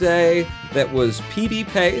run today that was PB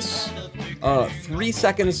pace, 3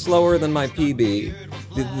 seconds slower than my PB.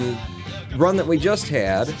 The run that we just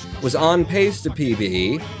had was on pace to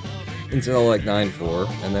PB until like 9.4,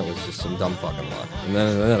 and that was just some dumb fucking luck. And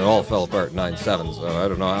then it all fell apart 9.7, so I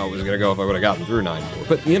don't know how it was gonna go if I would have gotten through 9.4.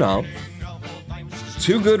 But you know,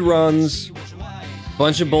 2 good runs,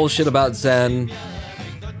 bunch of bullshit about Zen.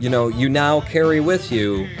 You know, you now carry with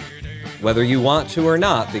you, whether you want to or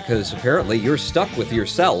not, because apparently you're stuck with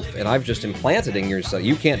yourself, and I've just implanted in yourself.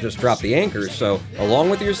 You can't just drop the anchor, so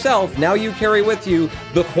along with yourself, now you carry with you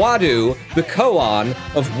the Kwadu, the koan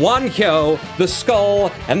of Wonhyo, the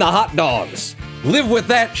skull, and the hot dogs. Live with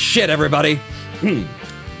that shit, everybody.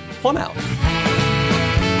 Plum out.